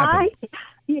would that happen?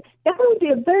 That would be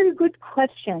a very good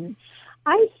question.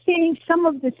 I think some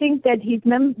of the things that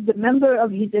the member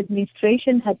of his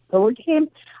administration had told him,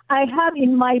 I have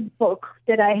in my book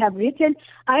that I have written,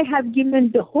 I have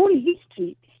given the whole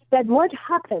history that what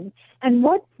happened and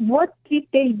what did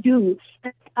they do.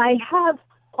 And I have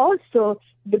also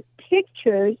the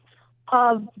pictures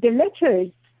of the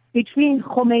letters between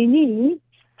Khomeini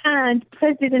and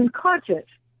President Carter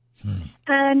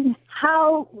and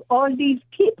how all these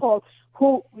people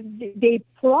who they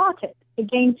plotted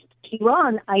against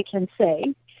Iran, I can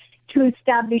say, to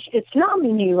establish Islam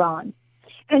in Iran.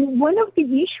 And one of the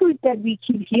issues that we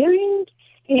keep hearing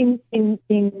in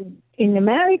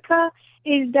America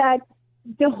is that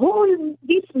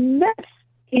this mess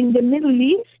in the Middle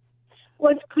East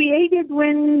was created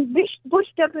when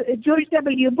George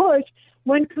W. Bush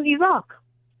went to Iraq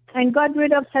and got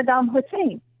rid of Saddam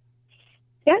Hussein.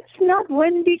 That's not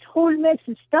when this whole mess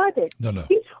started. No.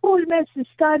 This whole mess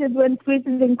started when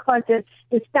President Carter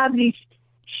established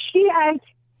Shiite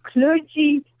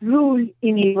clergy rule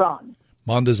in Iran.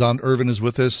 Mondazan Irvin is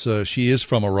with us. She is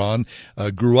from Iran,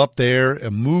 grew up there,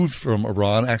 moved from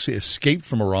Iran, actually escaped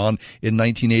from Iran in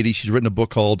 1980. She's written a book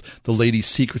called The Ladies'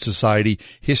 Secret Society,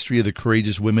 History of the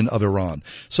Courageous Women of Iran.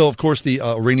 So, of course, the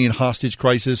Iranian hostage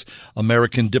crisis,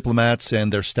 American diplomats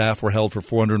and their staff were held for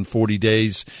 440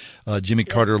 days. Jimmy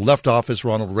Carter left office.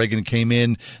 Ronald Reagan came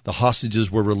in. The hostages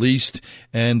were released,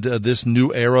 and this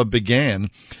new era began.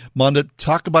 Monda,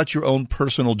 talk about your own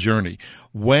personal journey.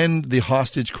 When the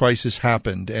hostage crisis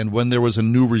happened and when there was a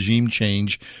new regime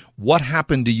change, what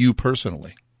happened to you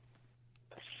personally?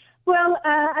 Well,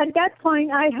 at that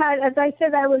point, I had, as I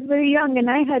said, I was very young and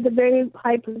I had a very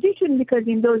high position because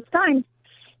in those times,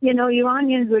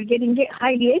 Iranians were getting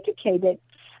highly educated.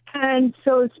 And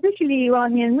so especially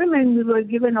Iranian women, we were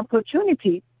given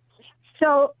opportunity.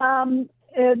 So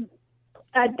at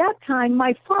that time,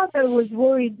 my father was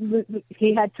worried.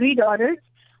 He had 3 daughters.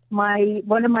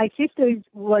 One of my sisters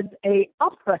was a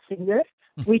opera singer,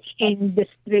 which in this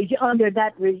under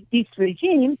this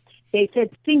regime, they said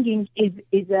singing is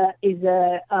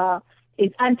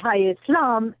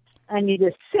anti-Islam and it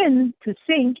is a sin to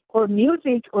sing or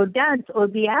music or dance or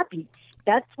be happy.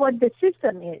 That's what the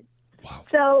system is. Wow.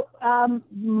 So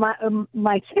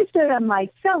my sister and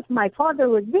myself, my father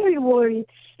was very worried,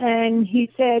 and he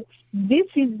said, "This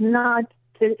is not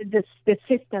the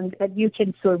system that you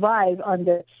can survive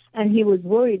under." And he was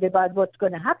worried about what's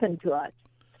going to happen to us.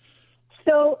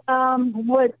 So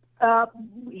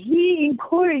he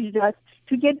encouraged us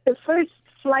to get the first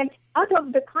flight out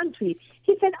of the country.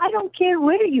 He said, "I don't care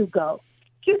where you go,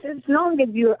 just as long as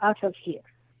you're out of here."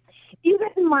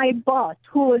 Even my boss,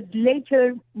 who was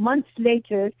months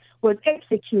later, was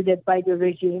executed by the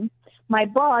regime. My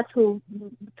boss, who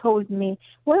told me,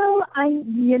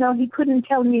 he couldn't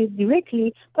tell me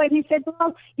directly, but he said,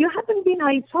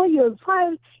 I saw your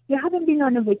file, you haven't been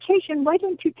on a vacation, why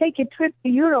don't you take a trip to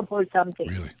Europe or something?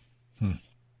 Really?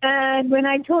 And when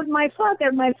I told my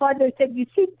father said, you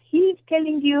see, he's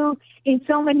telling you in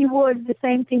so many words the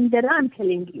same thing that I'm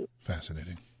telling you.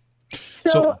 Fascinating.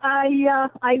 So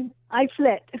I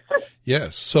fled.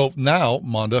 Yes. So now,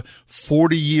 Monda,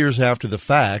 40 years after the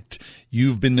fact,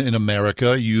 you've been in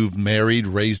America, you've married,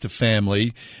 raised a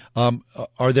family.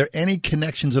 Are there any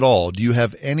connections at all? Do you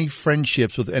have any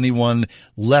friendships with anyone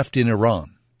left in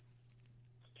Iran?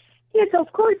 Yes,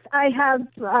 of course. I have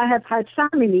had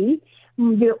family,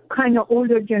 the kind of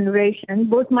older generation.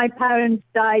 Both my parents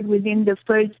died within the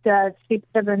first 6,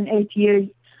 7, 8 years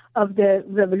of the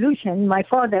revolution. My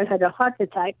father had a heart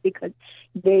attack because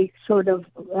they sort of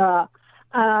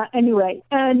anyway,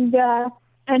 and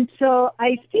so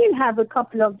I still have a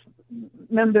couple of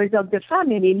members of the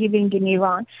family living in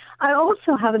Iran. I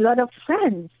also have a lot of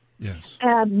friends. Yes.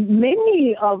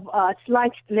 Many of us,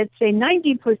 like let's say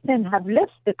 90%, have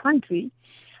left the country,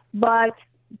 but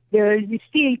there's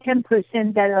still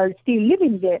 10% that are still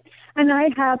living there. And I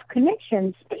have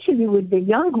connections, especially with the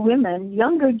young women,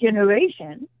 younger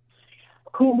generation,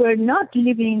 who were not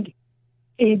living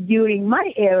during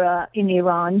my era in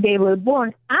Iran. They were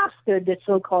born after the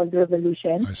so-called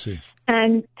revolution. I see.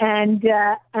 And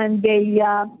they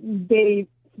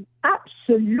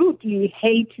absolutely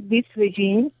hate this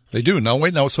regime. They do. Now,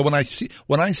 wait, now, so when I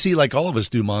see like all of us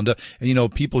do, Manda,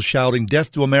 and, people shouting,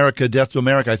 death to America,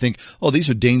 I think, oh, these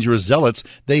are dangerous zealots.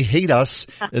 They hate us.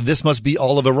 This must be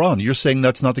all of Iran. You're saying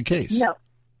that's not the case.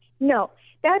 No.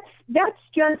 That's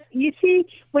just, you see,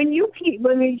 when you keep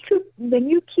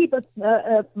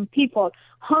people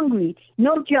hungry,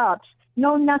 no jobs,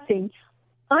 no nothing,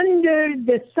 under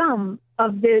the thumb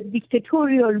of the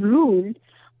dictatorial rule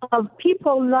of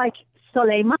people like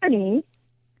Soleimani,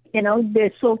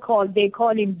 the so-called, they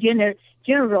call him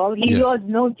general. He was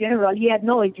no general. He had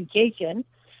no education,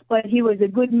 but he was a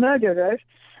good murderer.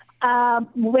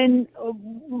 And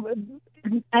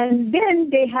then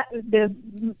they have the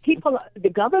people, the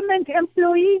government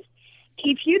employees.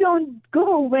 If you don't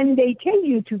go when they tell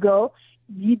you to go,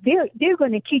 they're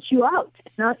going to kick you out.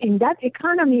 Now, in that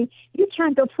economy, you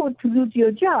can't afford to lose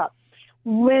your job.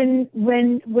 When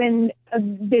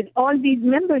all these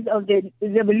members of the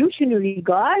Revolutionary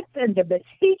Guard and the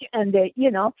Basij and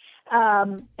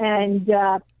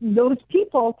those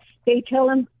people, they tell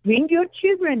them, bring your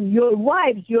children, your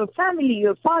wives, your family,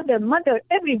 your father, mother,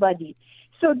 everybody.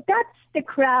 So that's the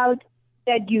crowd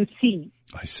that you see.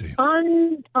 I see.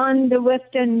 On the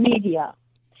Western media.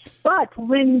 But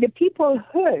when the people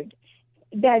heard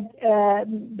that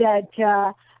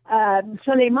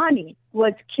Soleimani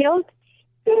was killed,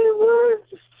 they were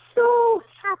so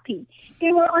happy.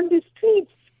 They were on the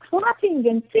streets clapping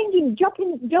and singing,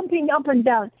 jumping up and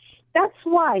down. That's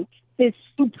why the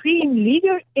supreme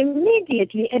leader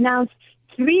immediately announced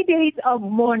 3 days of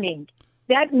mourning.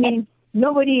 That means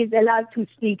nobody is allowed to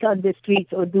speak on the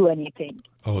streets or do anything.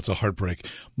 Oh, it's a heartbreak.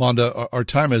 Manda, our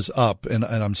time is up, and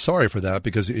I'm sorry for that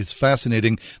because it's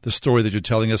fascinating, the story that you're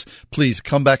telling us. Please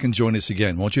come back and join us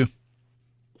again, won't you?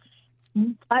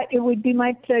 It would be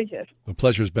my pleasure. The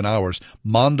pleasure's been ours.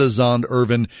 Manda Zand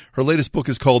Irvin. Her latest book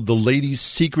is called The Ladies'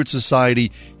 Secret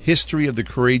Society, History of the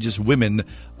Courageous Women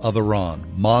of Iran.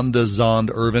 Manda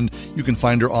Zand Irvin. You can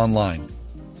find her online.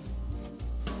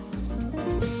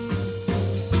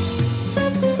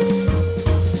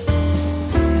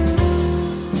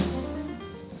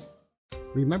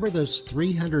 Remember those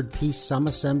 300-piece Some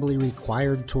Assembly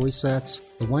required toy sets?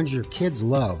 The ones your kids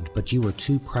loved, but you were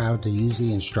too proud to use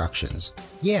the instructions.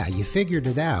 Yeah, you figured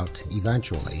it out,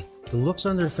 eventually. The looks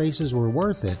on their faces were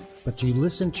worth it, but you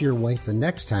listened to your wife the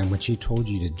next time when she told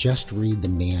you to just read the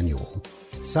manual.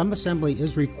 Some Assembly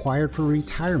is required for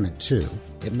retirement, too.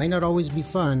 It may not always be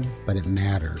fun, but it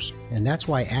matters. And that's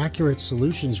why Accurate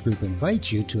Solutions Group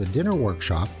invites you to a dinner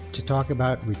workshop to talk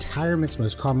about retirement's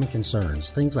most common concerns,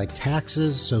 things like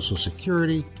taxes, Social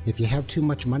Security, if you have too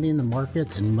much money in the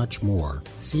market, and much more.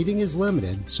 Seating is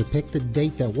limited, so pick the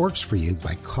date that works for you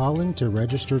by calling to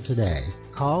register today.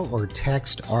 Call or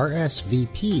text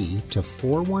RSVP to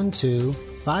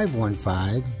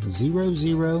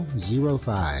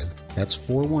 412-515-0005. That's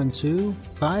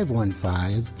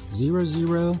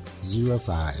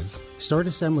 412-515-0005. Start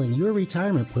assembling your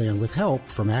retirement plan with help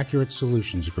from Accurate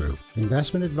Solutions Group.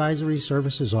 Investment advisory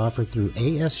services offered through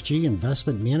ASG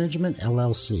Investment Management,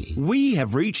 LLC. We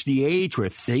have reached the age where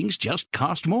things just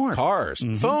cost more. Cars,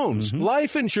 phones,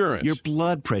 life insurance. Your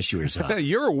blood pressure is up.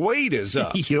 Your weight is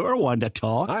up. You're one to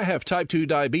talk. I have type 2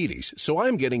 diabetes, so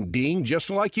I'm getting dinged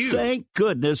just like you. Thank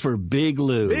goodness for Big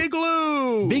Lou. Big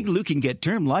Lou! Big Lou can get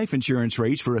term life insurance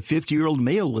rates for a 50-year-old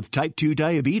male with type 2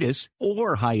 diabetes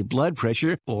or high blood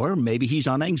pressure, or maybe he's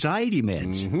on anxiety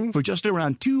meds. For just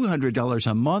around $200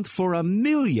 a month for $1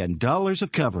 million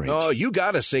of coverage. Oh, you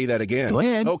got to say that again. Go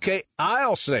ahead. Okay,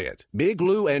 I'll say it. Big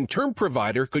Lou and Term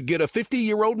Provider could get a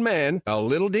 50-year-old man, a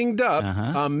little dinged up,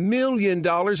 $1 million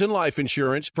in life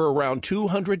insurance for around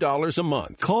 $200 a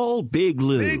month. Call Big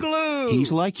Lou. Big Lou.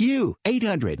 He's like you.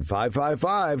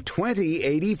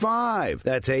 800-555-2085.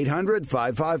 That's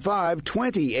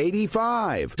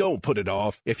 800-555-2085. Don't put it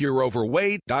off. If you're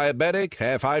overweight, diabetic,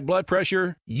 have high blood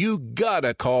pressure, you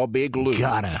gotta call Big Lou.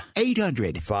 Gotta.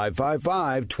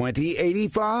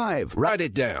 800-555-2085. Write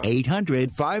it down.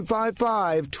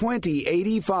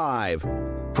 800-555-2085.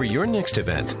 For your next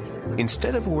event,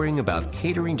 instead of worrying about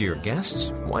catering to your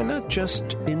guests, why not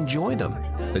just enjoy them?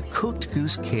 The Cooked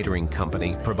Goose Catering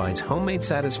Company provides homemade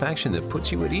satisfaction that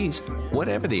puts you at ease,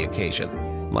 whatever the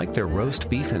occasion, like their roast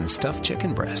beef and stuffed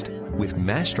chicken breast, with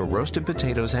mashed or roasted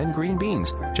potatoes and green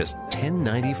beans, just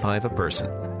 $10.95 a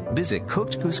person. Visit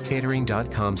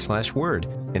cookedgoosecatering.com/word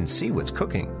and see what's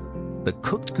cooking. The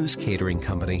Cooked Goose Catering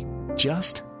Company,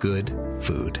 just good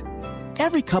food.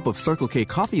 Every cup of Circle K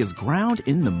coffee is ground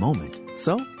in the moment.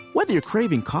 So, whether you're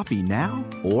craving coffee now,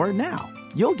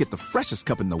 you'll get the freshest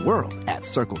cup in the world at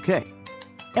Circle K.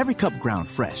 Every cup ground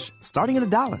fresh, starting at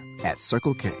 $1 at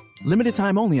Circle K. Limited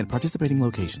time only at participating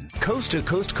locations. Coast to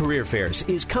Coast Career Fairs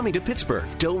is coming to Pittsburgh.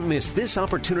 Don't miss this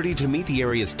opportunity to meet the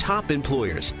area's top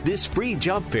employers. This free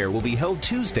job fair will be held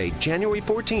Tuesday, January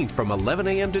 14th from 11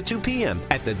 a.m. to 2 p.m.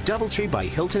 at the Doubletree by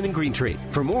Hilton and Greentree.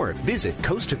 For more, visit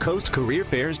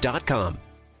coasttocoastcareerfairs.com.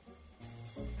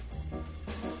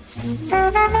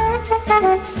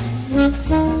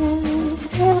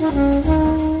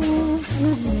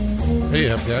 Hey,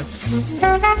 F-Cats.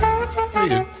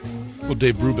 Hey, well,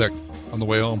 Dave Brubeck on the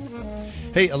way home.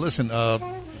 Hey, listen, I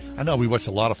know we watched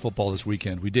a lot of football this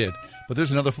weekend. We did. But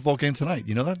there's another football game tonight.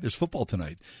 You know that? There's football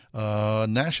tonight.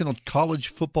 National College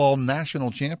Football National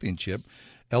Championship,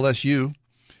 LSU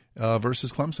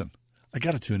versus Clemson. I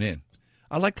got to tune in.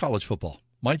 I like college football.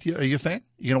 Mike, are you a fan?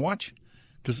 You going to watch?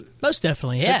 Most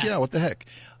definitely, yeah. Yeah, what the heck?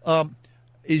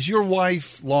 Is your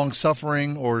wife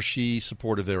long-suffering or is she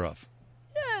supportive thereof?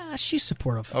 She's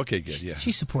supportive. Okay, good, yeah.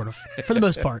 She's supportive for the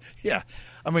most part. Yeah.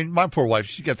 I mean, my poor wife,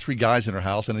 she's got 3 guys in her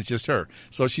house, and it's just her.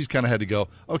 So she's kind of had to go,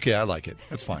 okay, I like it.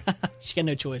 That's fine. She got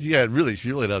no choice. Yeah, she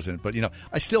really doesn't. But,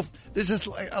 I still, there's just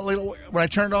a little, when I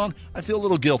turn it on, I feel a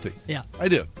little guilty. Yeah. I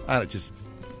do. I just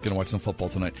going to watch some football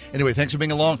tonight. Anyway, thanks for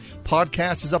being along.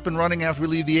 Podcast is up and running after we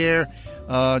leave the air.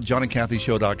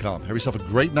 JohnandKathyShow.com. Have yourself a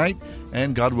great night,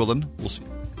 and God willing, we'll see you.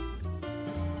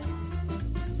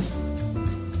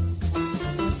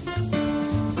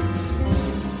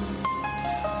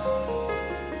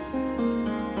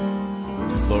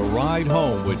 The Ride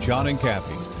Home with John and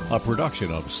Kathy, a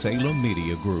production of Salem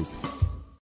Media Group.